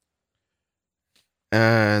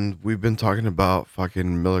 And we've been talking about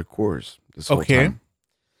fucking Miller Coors this whole Okay. time.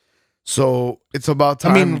 So it's about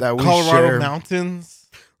time that we Colorado share. mountains.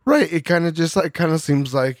 Right. It kind of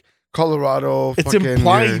seems like Colorado. It's fucking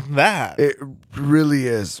implying that. It really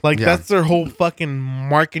is. Like, Yeah. that's their whole fucking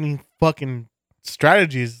marketing fucking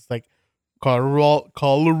strategies. It's like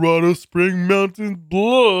Colorado Spring Mountains,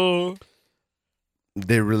 blah.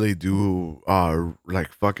 They really do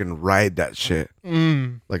like fucking ride that shit.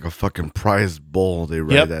 Like a fucking prize bull. They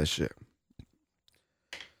ride that shit.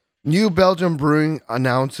 New Belgium Brewing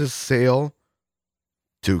announces sale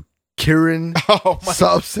to Kirin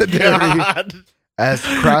subsidiary God. as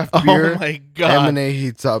craft beer Oh my God. M&A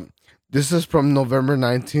heats up. This is from November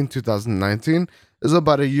 19, 2019. This is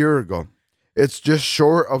about a year ago. It's just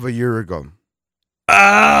short of a year ago.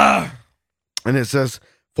 And it says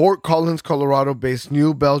Fort Collins, Colorado-based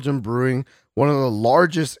New Belgium Brewing, one of the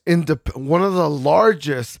largest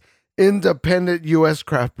independent U.S.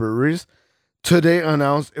 craft breweries, today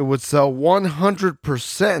announced it would sell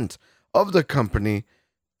 100% of the company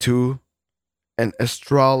to an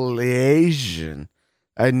Australasian.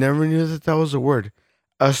 I never knew that was a word.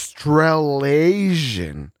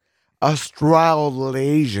 Australasian,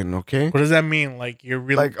 okay? What does that mean? Like, you're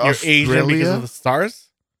really Like you're Asian because Australia? of the stars?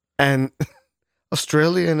 And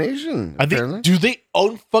Australian Asian, Are they, apparently. do they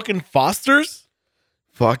own fucking Foster's?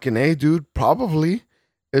 Fucking A, dude. Probably.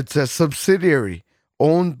 It's a subsidiary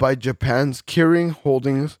owned by Japan's Kirin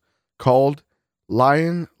Holdings called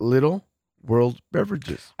Lion Little World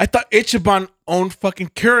Beverages. I thought Ichiban owned fucking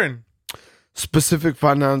Kirin. Specific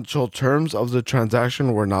financial terms of the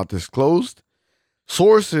transaction were not disclosed.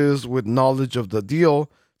 Sources with knowledge of the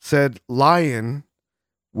deal said Lion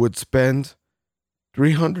would spend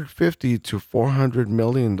 $350 to $400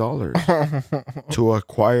 million to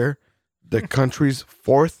acquire the country's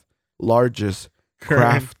fourth largest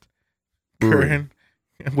craft brewery. Kirin.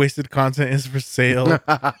 Wasted content is for sale.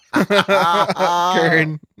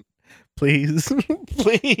 Kirin. Please.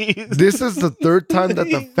 Please. This is the third time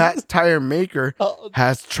that the fat tire maker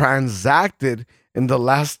has transacted in the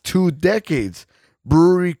last 2 decades.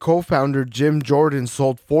 Brewery co-founder Jim Jordan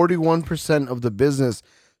sold 41% of the business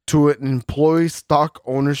to an employee stock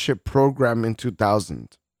ownership program in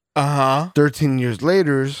 2000. 13 years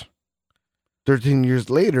later,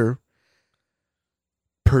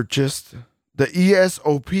 purchased the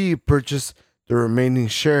ESOP purchased the remaining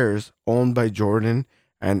shares owned by Jordan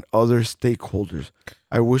and other stakeholders.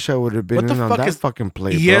 I wish I would have been in on that fucking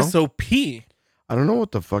play, bro. ESOP? I don't know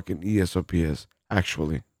what the fucking ESOP is,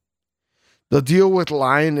 actually. The deal with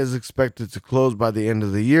Lion is expected to close by the end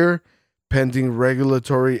of the year, pending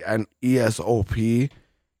regulatory and ESOP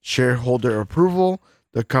shareholder approval,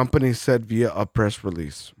 the company said via a press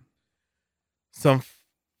release. Some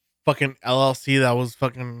fucking LLC that was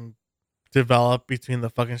fucking developed between the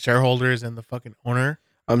fucking shareholders and the fucking owner.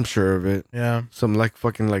 I'm sure of it. Yeah. Some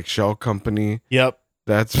fucking shell company. Yep.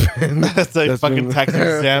 That's been that's fucking tax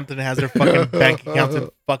exempt and has their fucking bank accounts in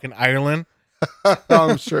fucking Ireland.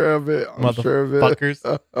 I'm sure of it.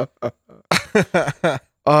 Motherfuckers.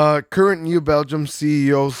 Current New Belgium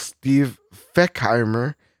CEO Steve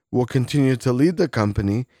Feckheimer will continue to lead the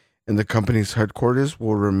company, and the company's headquarters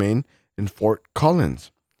will remain in Fort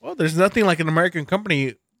Collins. Well, there's nothing like an American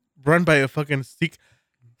company run by a fucking Steve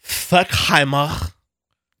Feckheimer.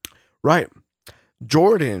 Right.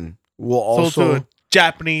 Jordan will also... to a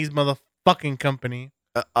Japanese motherfucking company.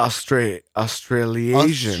 Australasian.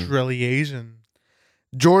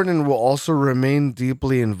 Jordan will also remain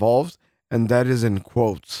deeply involved, and that is in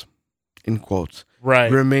quotes. In quotes.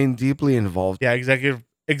 Right. Remain deeply involved. Yeah,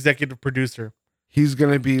 executive producer. He's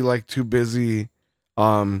going to be too busy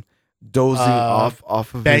dozing off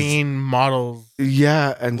of banging models.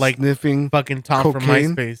 Yeah, and sniffing fucking Tom from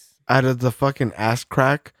MySpace out of the fucking ass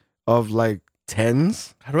crack of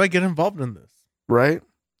 10s. How do I get involved in this? Right?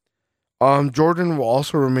 Jordan will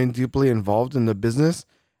also remain deeply involved in the business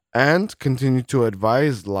and continue to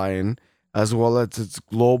advise Lion as well as its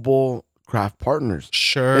global craft partners.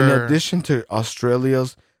 Sure. In addition to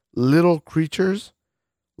Australia's Little Creatures,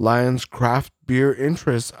 Lion's craft beer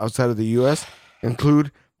interests outside of the U.S.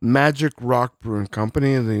 include Magic Rock Brewing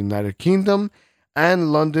Company in the United Kingdom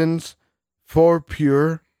and London's For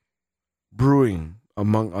Pure Brewing,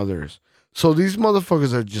 among others. So these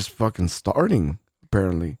motherfuckers are just fucking starting,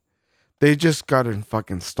 apparently. They just gotten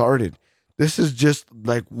fucking started. This is just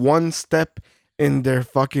one step in their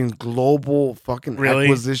fucking global fucking Really?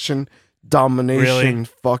 acquisition domination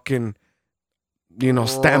fucking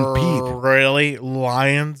stampede. Really?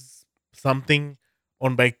 Lions, something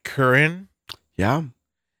owned by Curran? Yeah.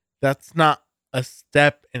 That's not a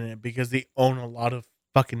step in it because they own a lot of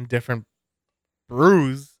fucking different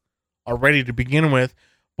brews already to begin with.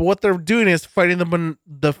 But what they're doing is fighting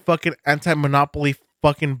the fucking anti-monopoly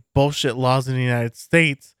fucking bullshit laws in the United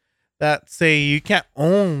States that say you can't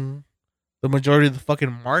own the majority of the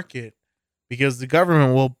fucking market because the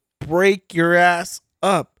government will break your ass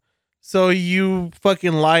up. So you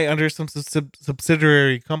fucking lie under some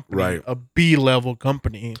subsidiary company, Right. a B-level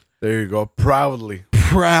company. There you go. Proud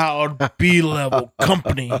B-level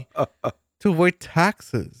company to avoid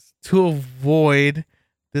taxes, to avoid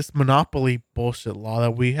this monopoly bullshit law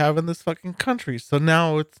that we have in this fucking country. So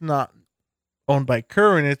now it's not owned by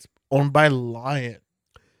Curran, it's owned by Lion.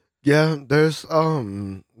 Yeah, there's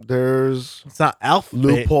It's not Alphabet.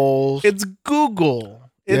 loopholes. It's Google.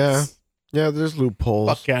 It's Yeah, there's loopholes.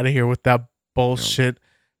 fuck out of here with that bullshit.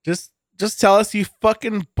 Yeah. Just tell us you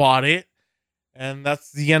fucking bought it, and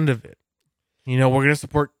that's the end of it. We're gonna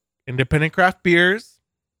support independent craft beers,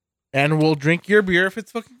 and we'll drink your beer if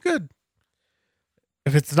it's fucking good.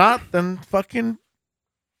 If it's not, then fucking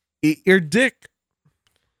eat your dick.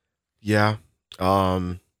 Yeah.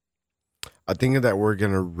 I think that we're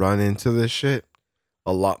gonna run into this shit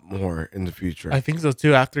a lot more in the future. I think so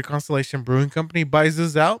too. After Constellation Brewing Company buys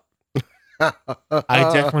us out,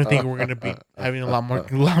 I definitely think we're gonna be having a lot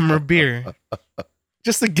more beer.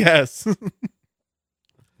 Just a guess.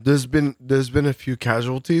 There's been a few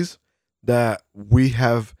casualties that we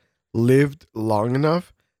have lived long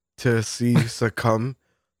enough to see succumb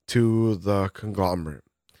to the conglomerate,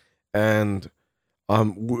 and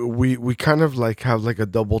we kind of like have like a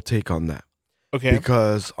double take on that. Okay.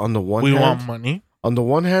 Because on the one hand, we want money. On the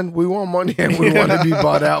one hand, we want money and we want to be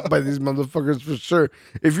bought out by these motherfuckers for sure.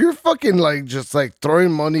 If you're fucking like just like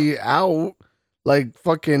throwing money out, like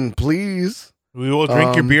fucking please. We will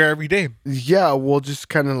drink your beer every day. Yeah, we'll just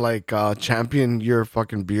kind of like champion your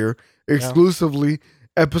fucking beer exclusively,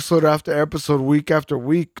 episode after episode, week after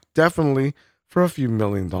week, definitely for a few $1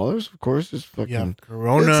 million, of course. Just fucking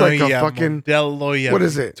Corona, it's like a fucking Modelo, what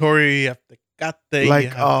is it? Victoria, you have Tecate,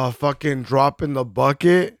 like fucking drop in the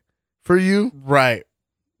bucket for you, right?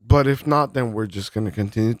 But if not, then we're just gonna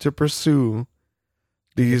continue to pursue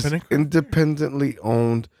these independently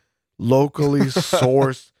owned, locally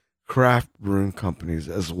sourced craft brewing companies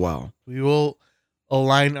as well. We will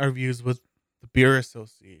align our views with the Beer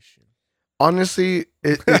Association. Honestly,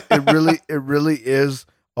 it really is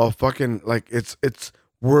a fucking like it's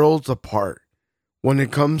worlds apart when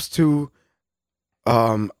it comes to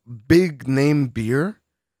big name beer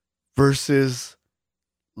versus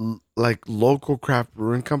like local craft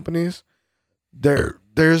brewing companies.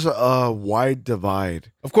 There's a wide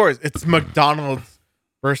divide. Of course, it's McDonald's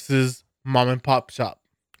versus mom and pop shop.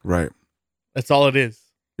 Right. That's all it is.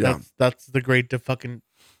 Yeah. That's the great the fucking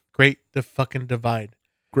divide.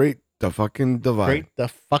 Great the fucking divide. Great the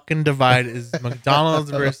fucking divide is McDonald's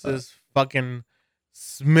versus fucking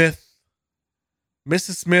Smith,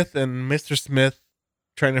 Mrs. Smith and Mr. Smith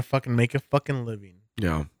trying to fucking make a fucking living.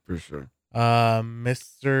 Yeah, for sure.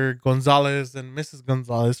 Mr. Gonzalez and Mrs.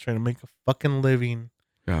 Gonzalez trying to make a fucking living.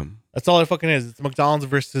 Yeah. That's all it fucking is. It's McDonald's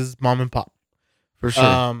versus mom and pop. For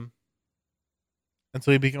sure.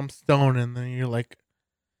 Until you become Stone, and then you're like,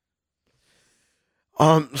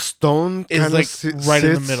 Stone is kind like of right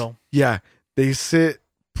in the middle. Yeah, they sit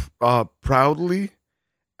proudly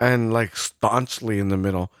and like staunchly in the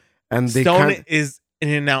middle, and they Stone is in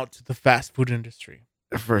and out to the fast food industry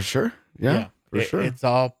for sure. Yeah, for sure. It's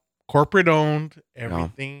all corporate owned.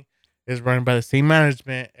 Everything is run by the same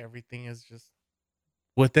management. Everything is just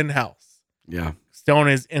within house. Yeah, Stone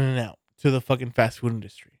is in and out to the fucking fast food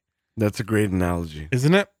industry. That's a great analogy,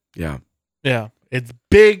 isn't it? Yeah. Yeah. It's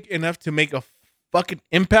big enough to make a fucking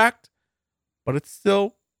impact, but it's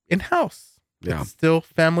still in-house. Yeah. It's still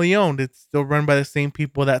family owned. It's still run by the same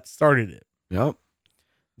people that started it. Yep.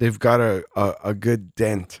 They've got a good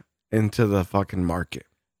dent into the fucking market.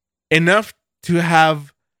 Enough to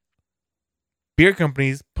have beer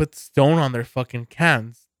companies put Stone on their fucking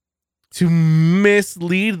cans to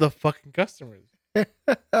mislead the fucking customers.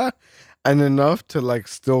 And enough to like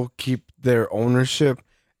still keep their ownership,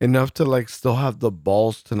 enough to like still have the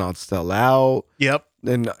balls to not sell out. Yep.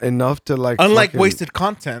 And enough to like, unlike fucking wasted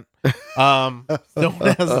content, Stone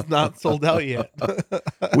has not sold out yet.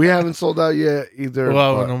 We haven't sold out yet either.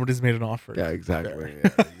 Well, nobody's made an offer. Yeah, exactly. Yeah,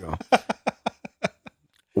 there you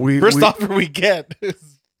go. First offer we get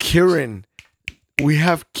is Kirin. We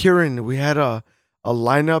have Kirin. We had a a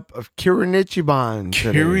lineup of Kirin Ichiban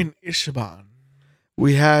today. Kirin Ichiban.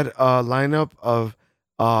 We had a lineup of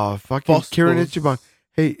fucking Kirin Ichiban.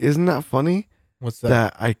 Hey, isn't that funny? What's that?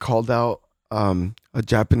 That I called out a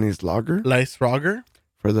Japanese lager. Lice Lager?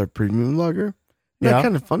 For their premium lager. Isn't that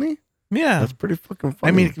kind of funny? Yeah. That's pretty fucking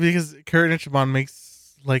funny. I mean, because Kirin Ichiban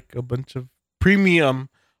makes like a bunch of premium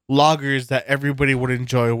lagers that everybody would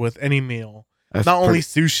enjoy with any meal. Not only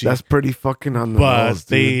sushi. That's pretty fucking on the nose,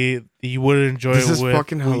 dude. You would enjoy this it is with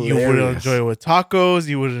fucking hilarious. You would enjoy it with tacos.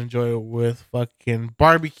 You would enjoy it with fucking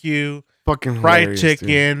barbecue, fucking fried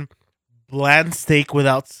chicken, dude. bland steak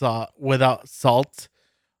without salt.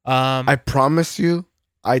 I promise you,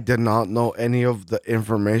 I did not know any of the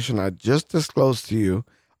information I just disclosed to you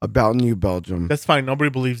about New Belgium. That's fine. Nobody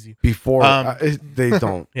believes you. Before they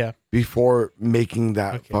don't. Yeah. Before making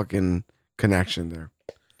that fucking connection there.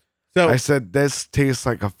 So I said this tastes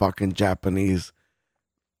like a fucking Japanese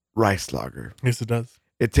rice lager. Yes, it does.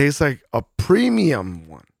 It tastes like a premium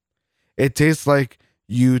one. It tastes like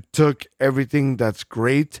you took everything that's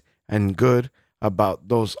great and good about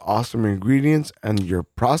those awesome ingredients and your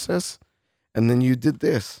process, and then you did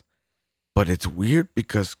this. But it's weird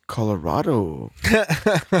because Colorado.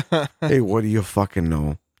 Hey, what do you fucking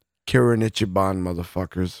know? Kirin Ichiban,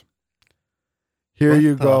 motherfuckers. Here What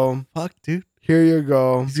you the go. Fuck, dude. Here you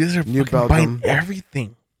go. These guys are New fucking buying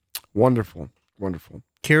everything. Wonderful. Wonderful.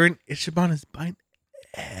 Kirin Ichiban is buying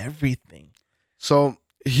everything. So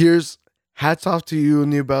here's hats off to you,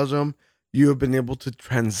 New Belgium. You have been able to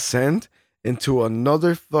transcend into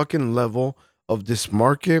another fucking level of this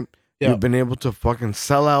market. Yep. You've been able to fucking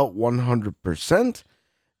sell out 100%.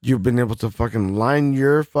 You've been able to fucking line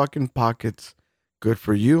your fucking pockets. Good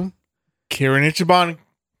for you. Kirin Ichiban,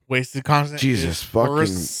 wasted content. Jesus for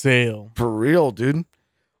fucking sale. For real, dude.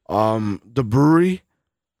 The brewery,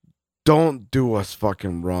 don't do us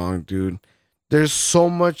fucking wrong, dude. There's so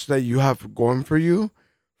much that you have going for you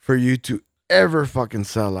to ever fucking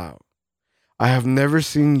sell out. I have never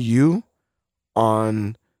seen you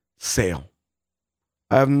on sale.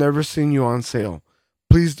 I have never seen you on sale.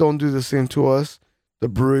 Please don't do the same to us. The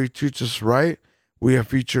brewery treats us right. We have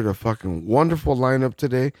featured a fucking wonderful lineup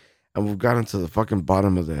today, and we've gotten to the fucking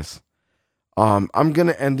bottom of this. I'm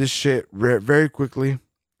gonna end this shit very quickly.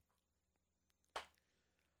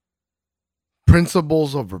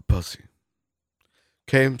 Principles over pussy.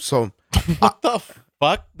 Okay, so What the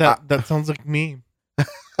fuck? That sounds like me.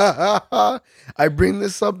 I bring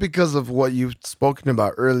this up because of what you've spoken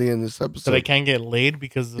about early in this episode. That I can't get laid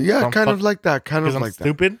because kind of like that. Kind of I'm like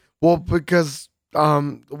stupid. That. Well, because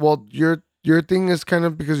your thing is kind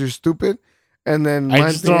of because you're stupid, and then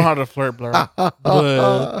I just don't know how to flirt, bro. I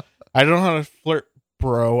don't know how to flirt,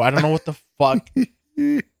 bro. I don't know what the fuck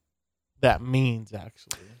that means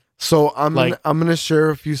actually. So I'm gonna share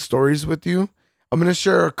a few stories with you. I'm gonna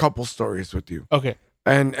share a couple stories with you. Okay.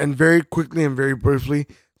 And very quickly and very briefly,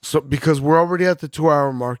 so because we're already at the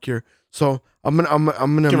 2-hour mark here, so I'm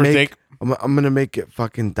gonna make it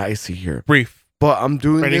fucking dicey here. Brief, but I'm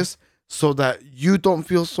doing this so that you don't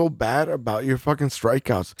feel so bad about your fucking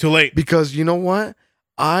strikeouts. Too late, because you know what?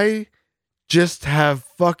 I just have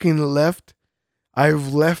fucking left.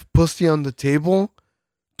 I've left pussy on the table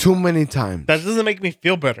too many times. That doesn't make me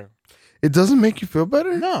feel better. It doesn't make you feel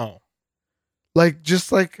better? No.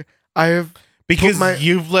 Just like I have. Because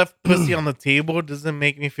you've left pussy on the table doesn't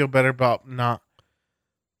make me feel better about not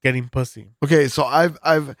getting pussy. Okay, so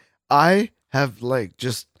I have like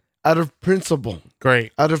just out of principle.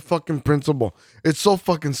 Great. Out of fucking principle. It's so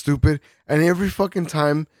fucking stupid. And every fucking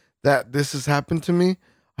time that this has happened to me,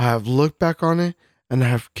 I have looked back on it and I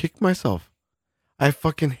have kicked myself. I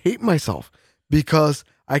fucking hate myself because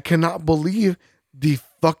I cannot believe the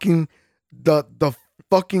fucking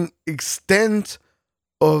extent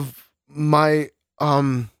of my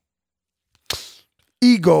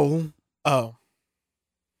ego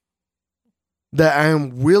that I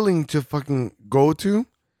am willing to fucking go to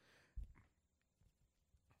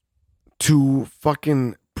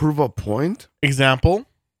fucking prove a point. Example.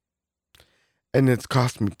 And it's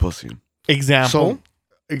cost me pussy. Example.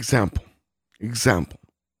 Example.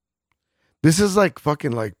 This is like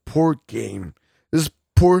fucking like poor game. This is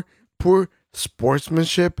poor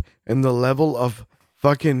sportsmanship and the level of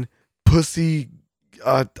fucking pussy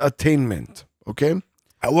attainment. Okay,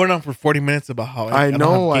 I went on for 40 minutes about how I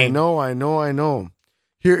know.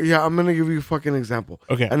 Here, I'm gonna give you a fucking example.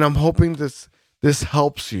 Okay, and I'm hoping this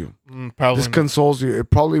helps you. Probably this consoles you. It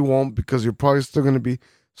probably won't because you're probably still gonna be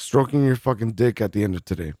stroking your fucking dick at the end of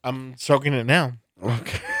today. I'm stroking it now.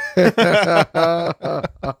 Okay.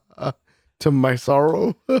 To my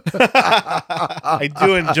sorrow. I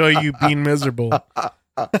do enjoy you being miserable.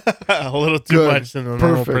 A little too Good. much than the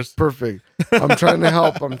normal person. Perfect. I'm trying to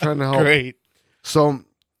help. Great. So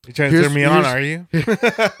You're trying to turn me on, are you?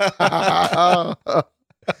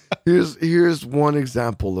 here's one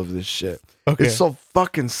example of this shit. Okay. It's so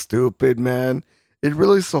fucking stupid, man. It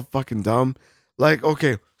really is so fucking dumb. Like,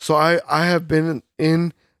 okay, so I have been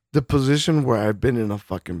in the position where I've been in a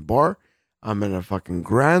fucking bar. I'm in a fucking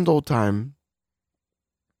grand old time.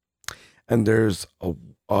 And there's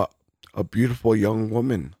a beautiful young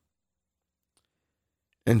woman.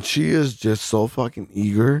 And she is just so fucking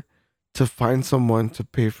eager to find someone to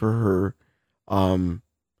pay for her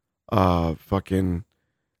fucking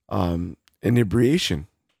inebriation.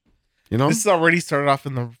 You know? This is already started off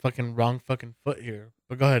in the fucking wrong fucking foot here.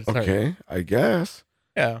 But go ahead. Sorry. Okay, I guess.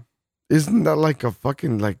 Yeah. Isn't that like a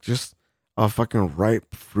fucking, like, just a fucking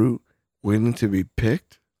ripe fruit waiting to be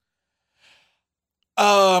picked?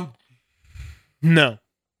 No.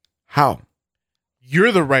 How?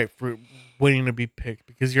 You're the right fruit waiting to be picked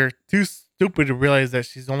because you're too stupid to realize that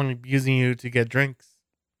she's only using you to get drinks.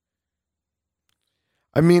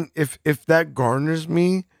 I mean, if that garners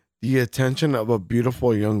me the attention of a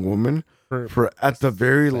beautiful young woman for at the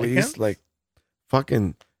very least, like,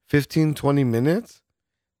 fucking 15, 20 minutes?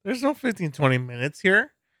 There's no 15, 20 minutes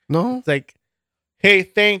here. No? It's like, hey,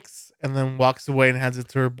 thanks. And then walks away and hands it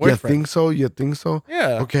to her boyfriend. You think so?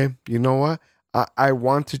 Yeah. Okay, you know what? I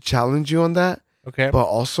want to challenge you on that. Okay. But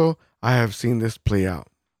also, I have seen this play out.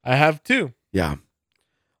 I have too. Yeah.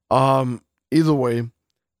 Either way,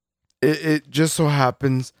 it just so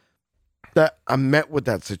happens that I met with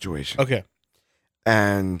that situation. Okay.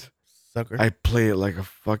 And Sucker. I play it like a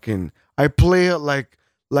fucking... I play it like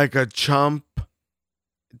a chump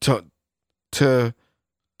to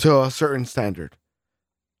a certain standard.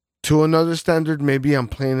 To another standard, maybe I'm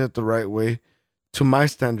playing it the right way. To my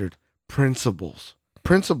standard, principles.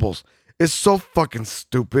 It's so fucking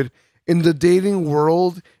stupid. In the dating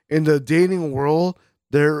world,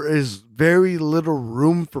 there is very little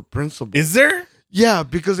room for principles. Is there? Yeah,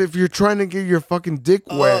 because if you're trying to get your fucking dick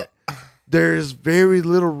wet, there's very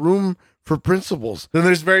little room for principles. Then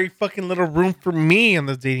there's very fucking little room for me in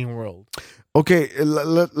the dating world. Okay,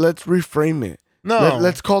 let's reframe it. No.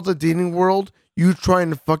 Let's call the dating world you trying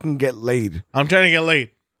to fucking get laid. I'm trying to get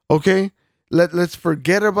laid. Okay? Let's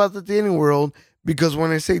forget about the dating world, because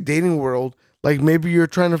when I say dating world, like, maybe you're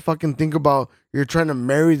trying to fucking think about you're trying to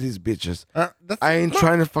marry these bitches. I ain't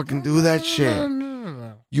trying to fucking do that shit.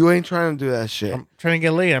 No. You ain't trying to do that shit. I'm trying to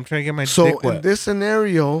get laid. I'm trying to get my So dick wet. in this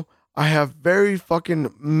scenario, I have very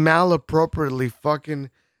fucking malappropriately fucking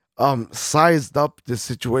sized up this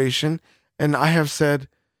situation, and I have said,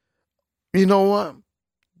 you know what?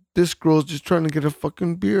 This girl's just trying to get a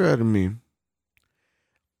fucking beer out of me.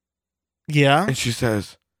 Yeah. And she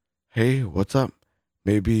says, hey, what's up?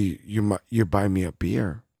 Maybe you buy me a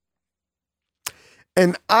beer.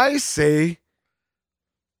 And I say,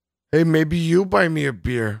 hey, maybe you buy me a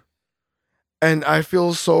beer. And I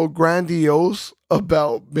feel so grandiose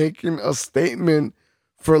about making a statement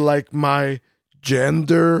for, like, my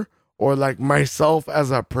gender or, like, myself as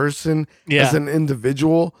a person, as an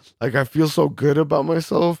individual. Like, I feel so good about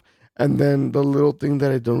myself. And then the little thing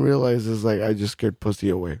that I don't realize is, like, I just scared pussy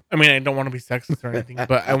away. I mean, I don't want to be sexist or anything,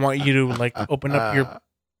 but I want you to, like, open up your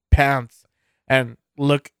pants and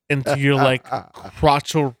look into your, like,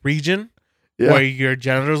 crotchal region where your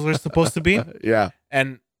genitals are supposed to be. Yeah.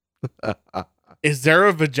 And is there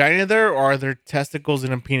a vagina there, or are there testicles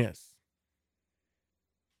and a penis?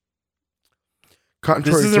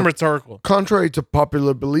 This isn't rhetorical. Contrary to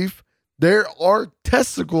popular belief, there are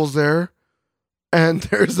testicles there, and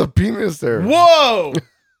there's a penis there. Whoa!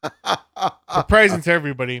 Surprising to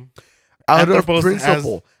everybody. Out of Anthropos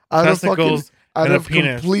principle. has Out of fucking... testicles Out and a of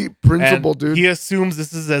penis. complete principle, And dude. he assumes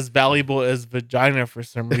this is as valuable as vagina for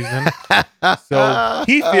some reason. So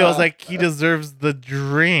he feels like he deserves the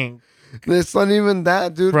drink It's not even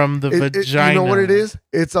that, dude. from the vagina. You know what it is?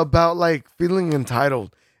 It's about, like, feeling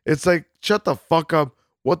entitled. It's like, shut the fuck up.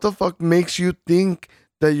 What the fuck makes you think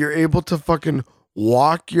that you're able to fucking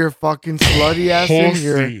walk your fucking slutty ass in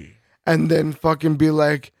here and then fucking be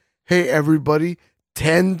like, hey, everybody,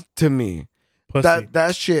 tend to me? Pussy.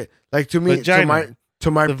 That shit. Like, to me, Vagina.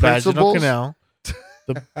 to my The vaginal principles, canal,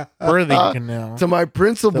 the birthing canal, to my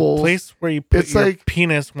principles, the place where you put it's your like,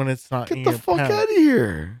 penis when it's not in get the your fuck pants. out of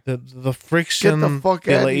here. The friction Get the fuck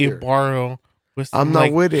they outta let you here. borrow with some, I'm not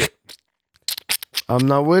like, with it. I'm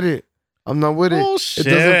not with it. I'm not with it. Bullshit.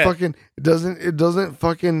 It doesn't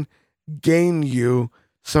fucking gain you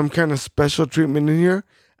some kind of special treatment in here.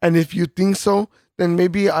 And if you think so, then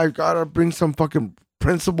maybe I gotta bring some fucking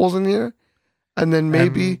principles in here. And then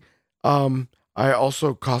maybe I I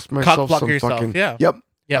also cost myself block some yourself, fucking. yeah. Yep.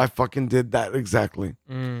 Yeah. I fucking did that exactly.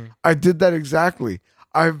 I did that exactly.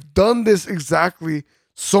 I've done this exactly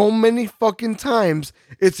so many fucking times.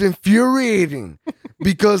 It's infuriating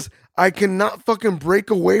because I cannot fucking break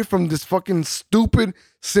away from this fucking stupid,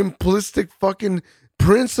 simplistic fucking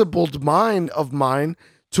principled mind of mine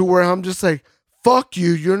to where I'm just like, fuck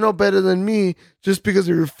you, you're no better than me just because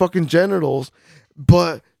of your fucking genitals.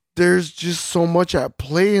 But there's just so much at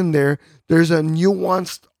play in there. There's a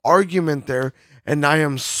nuanced argument there, and I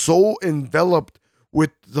am so enveloped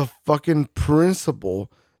with the fucking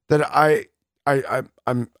principle that I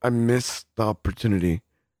miss the opportunity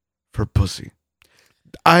for pussy.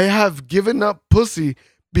 I have given up pussy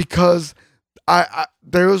because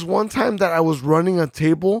there was one time that I was running a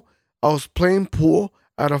table. I was playing pool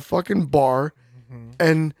at a fucking bar,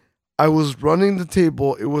 and I was running the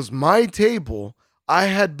table. It was my table. I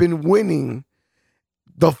had been winning.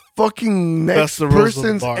 The fucking next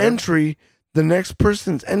person's entry, the next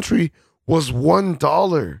person's entry was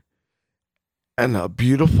 $1. And a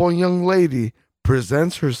beautiful young lady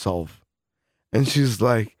presents herself. And she's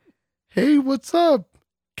like, hey, what's up?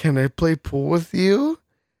 Can I play pool with you?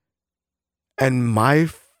 And my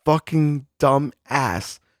fucking dumb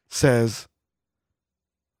ass says,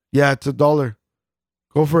 yeah, it's $1.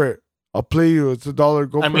 Go for it. I'll play you. It's $1.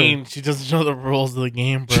 Go for it. I mean, she doesn't know the rules of the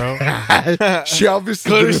game, bro. She obviously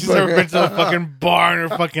clearly she's never been to a fucking bar in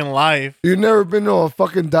her fucking life. You never been to a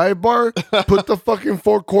fucking dive bar? Put the fucking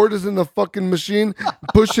 4 quarters in the fucking machine,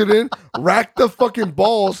 push it in, rack the fucking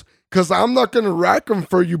balls, because I'm not going to rack them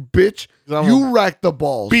for you, bitch. You rack the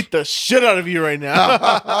balls. Beat the shit out of you right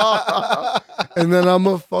now. And then I'm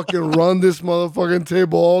going to fucking run this motherfucking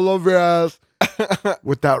table all over your ass.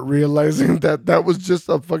 Without realizing that was just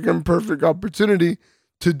a fucking perfect opportunity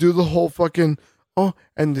to do the whole fucking, oh,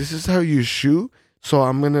 and this is how you shoot. So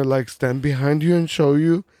I'm gonna like stand behind you and show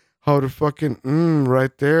you how to fucking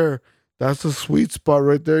right there. That's a sweet spot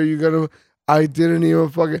right there. I didn't even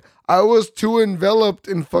fucking, I was too enveloped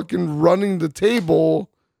in fucking running the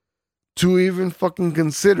table to even fucking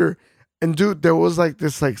consider. And dude, there was like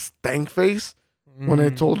this like stank face when I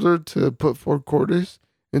told her to put 4 quarters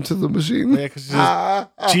into the machine. Yeah, because she's just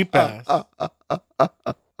cheap ass.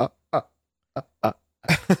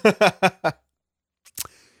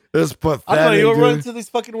 It's pathetic. I don't know, you'll run into these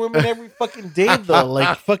fucking women every fucking day though.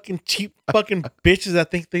 Like fucking cheap fucking bitches that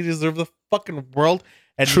think they deserve the fucking world.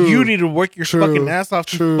 And you need to work your fucking ass off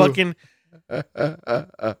to fucking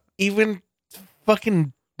even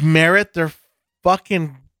fucking merit their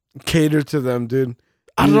fucking cater to them, dude.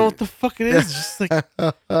 I don't know what the fuck it is. Just like,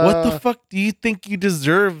 what the fuck do you think you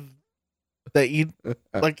deserve that you,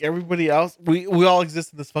 like everybody else? We all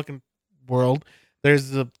exist in this fucking world.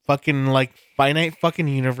 There's a fucking like finite fucking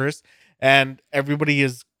universe, and everybody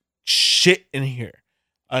is shit in here,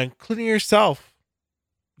 including yourself.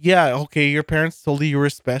 Yeah, okay, your parents told you were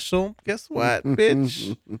special. Guess what,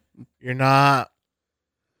 bitch? You're not.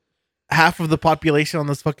 Half of the population on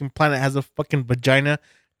this fucking planet has a fucking vagina,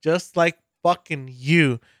 just like fucking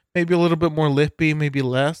you. Maybe a little bit more lippy, maybe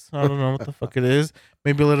less. I don't know what the fuck it is.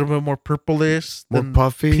 Maybe a little bit more purplish, more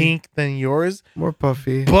puffy, pink than yours. More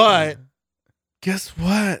puffy. But guess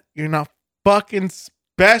what? You're not fucking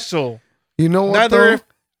special. You know what? Neither though?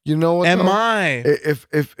 You know what? Am though? I?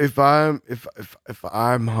 If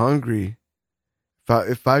I'm hungry,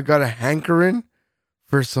 if I got a hankering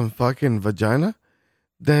for some fucking vagina,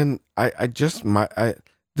 then I just might.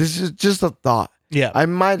 This is just a thought. Yeah, I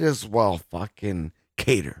might as well fucking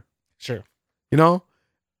cater. Sure. You know,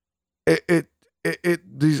 it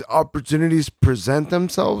these opportunities present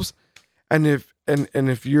themselves, and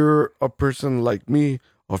if you're a person like me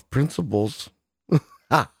of principles,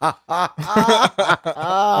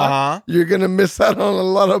 you're gonna miss out on a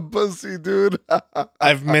lot of pussy, dude.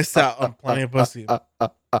 I've missed out on plenty of pussy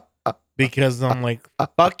because I'm like,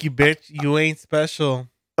 fuck you, bitch. You ain't special.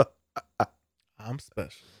 I'm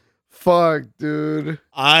special. Fuck, dude.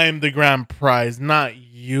 I'm the grand prize, not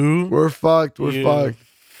you. We're fucked. We're fucked.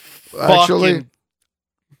 Actually,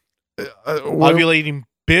 ovulating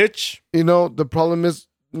bitch. You know, the problem is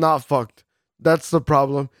not fucked. That's the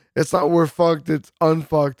problem. It's not we're fucked. It's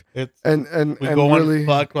unfucked. It's and we and go really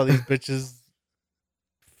unfucked while these bitches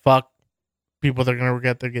fuck people they're gonna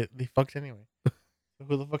regret they fucked anyway.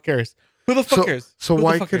 Who the fuck cares? Who the fuck cares? So Who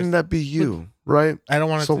why couldn't that be you, right? I don't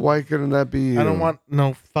want. So why couldn't that be you? I don't want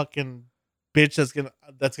no fucking bitch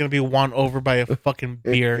that's gonna be won over by a fucking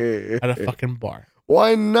beer at a fucking bar.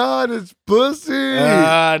 Why not? It's pussy.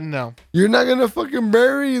 No. You're not gonna fucking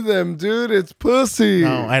marry them, dude. It's pussy.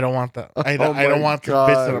 No, I don't want that. I don't want God.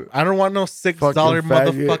 this bitch. I don't want no $6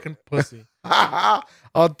 motherfucking pussy. I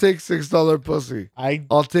I'll take $6 pussy.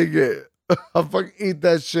 I'll take it. I'll fucking eat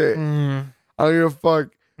that shit. I don't give a fuck.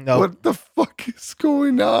 Nope. What the fuck is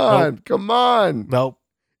going on? Nope. Come on. Nope.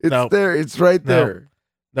 It's Nope. there. It's right there.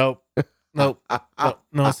 Nope. Nope. Nope.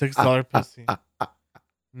 No $6 pussy.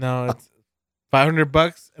 No, it's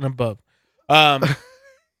 $500 and above.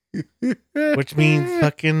 Which means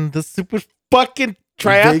fucking the super fucking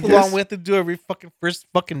triathlon Vegas? we have to do every fucking first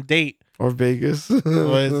fucking date. Or Vegas.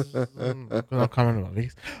 No comment about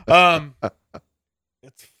Vegas.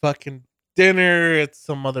 It's fucking dinner. It's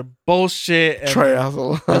some other bullshit.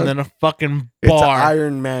 Triathlon. And then a fucking It's an bar.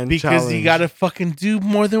 Iron Man because challenge. you gotta fucking do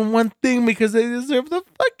more than one thing because they deserve the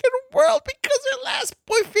fucking world because their last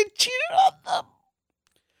boyfriend cheated on them.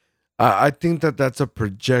 I think that's a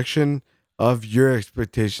projection of your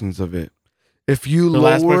expectations of it. If you The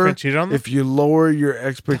last lower, boyfriend cheated on them? if you lower your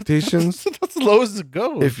expectations, That's as low as it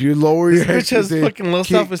goes. if you lower This your bitch has expectations, fucking low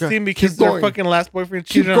self-esteem because keep their going. fucking last boyfriend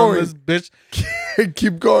Keep cheated on going. this bitch.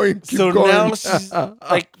 keep going. Keep So going. now she's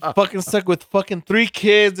like fucking stuck with fucking 3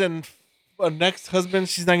 kids and a next husband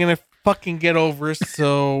she's not gonna fucking get over.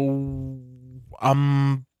 So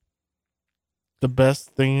the best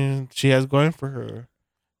thing she has going for her.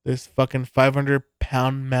 This fucking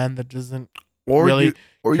 500-pound man that doesn't or really you,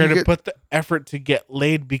 or care you to get, put the effort to get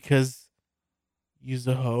laid because he's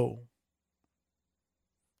a hoe.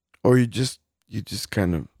 or you just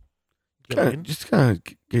kind of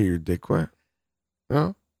get your dick wet. You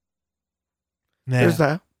know? Nah. There's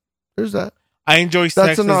that. I enjoy That's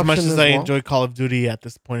sex as an much option as as I well. enjoy Call of Duty at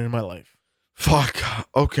this point in my life. Fuck.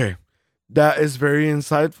 Okay. That is very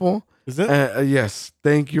insightful. Is it? Yes.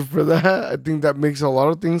 Thank you for that. I think that makes a lot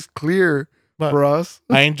of things clear But for us.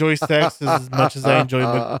 I enjoy sex as much as I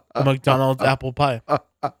enjoy McDonald's apple pie.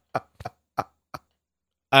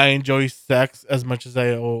 I enjoy sex as much as I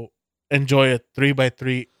enjoy a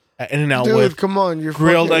 3x3 at In-N-Out Dude, with come on. You're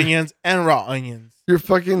grilled fucking, onions and raw onions. You're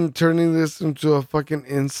fucking turning this into a fucking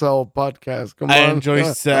incel podcast. Come on. I enjoy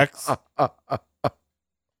sex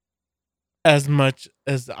as much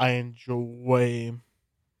as I enjoy.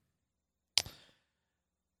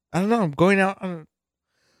 I don't know. I'm going out on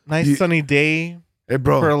a nice sunny day Hey,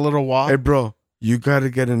 bro. for a little walk. Hey, bro. You got to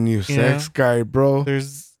get a new sex guy, bro.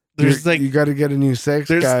 There's you got to get a new sex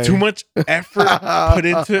guy. There's too much effort put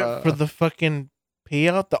into it for the fucking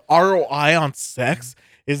payout. The ROI on sex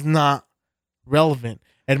is not relevant.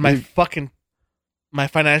 And my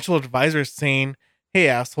financial advisor is saying, "Hey,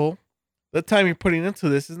 asshole, the time you're putting into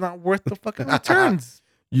this is not worth the fucking returns."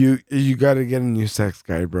 You got to get a new sex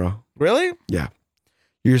guy, bro. Really? Yeah.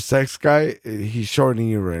 Your sex guy, he's shorting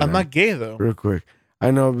you right now. I'm not gay though. Real quick. I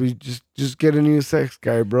know, but just get a new sex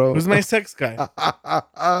guy, bro. Who's my sex guy?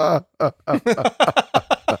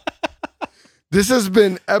 This has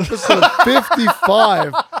been episode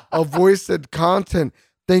 55 of Voiced Content.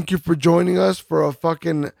 Thank you for joining us for a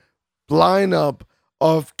fucking lineup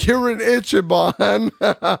of Kirin Ichiban.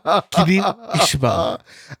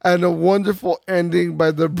 And a wonderful ending by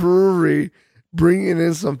the brewery, bringing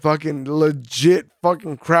in some fucking legit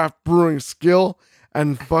fucking craft brewing skill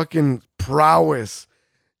and fucking prowess.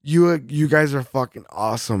 You guys are fucking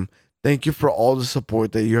awesome. Thank you for all the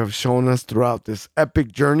support that you have shown us throughout this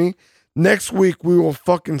epic journey. Next week, we will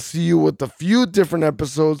fucking see you with a few different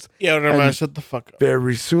episodes. Yeah, never mind. Shut the fuck up.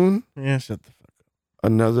 Very soon, Yeah, shut the fuck up.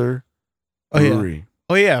 another brewery.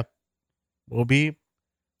 Oh, yeah. We'll be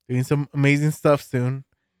doing some amazing stuff soon.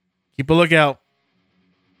 Keep a lookout.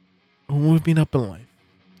 We've been up in life.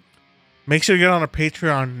 Make sure to get on our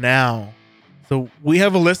Patreon now. So we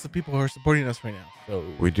have a list of people who are supporting us right now. So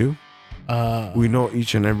We do. We know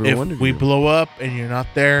each and every one of you. If we blow up and you're not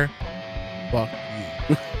there, fuck you.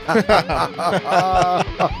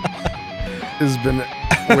 This has been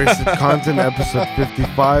Wasted Content episode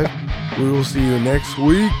 55. We will see you next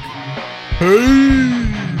week. Hey!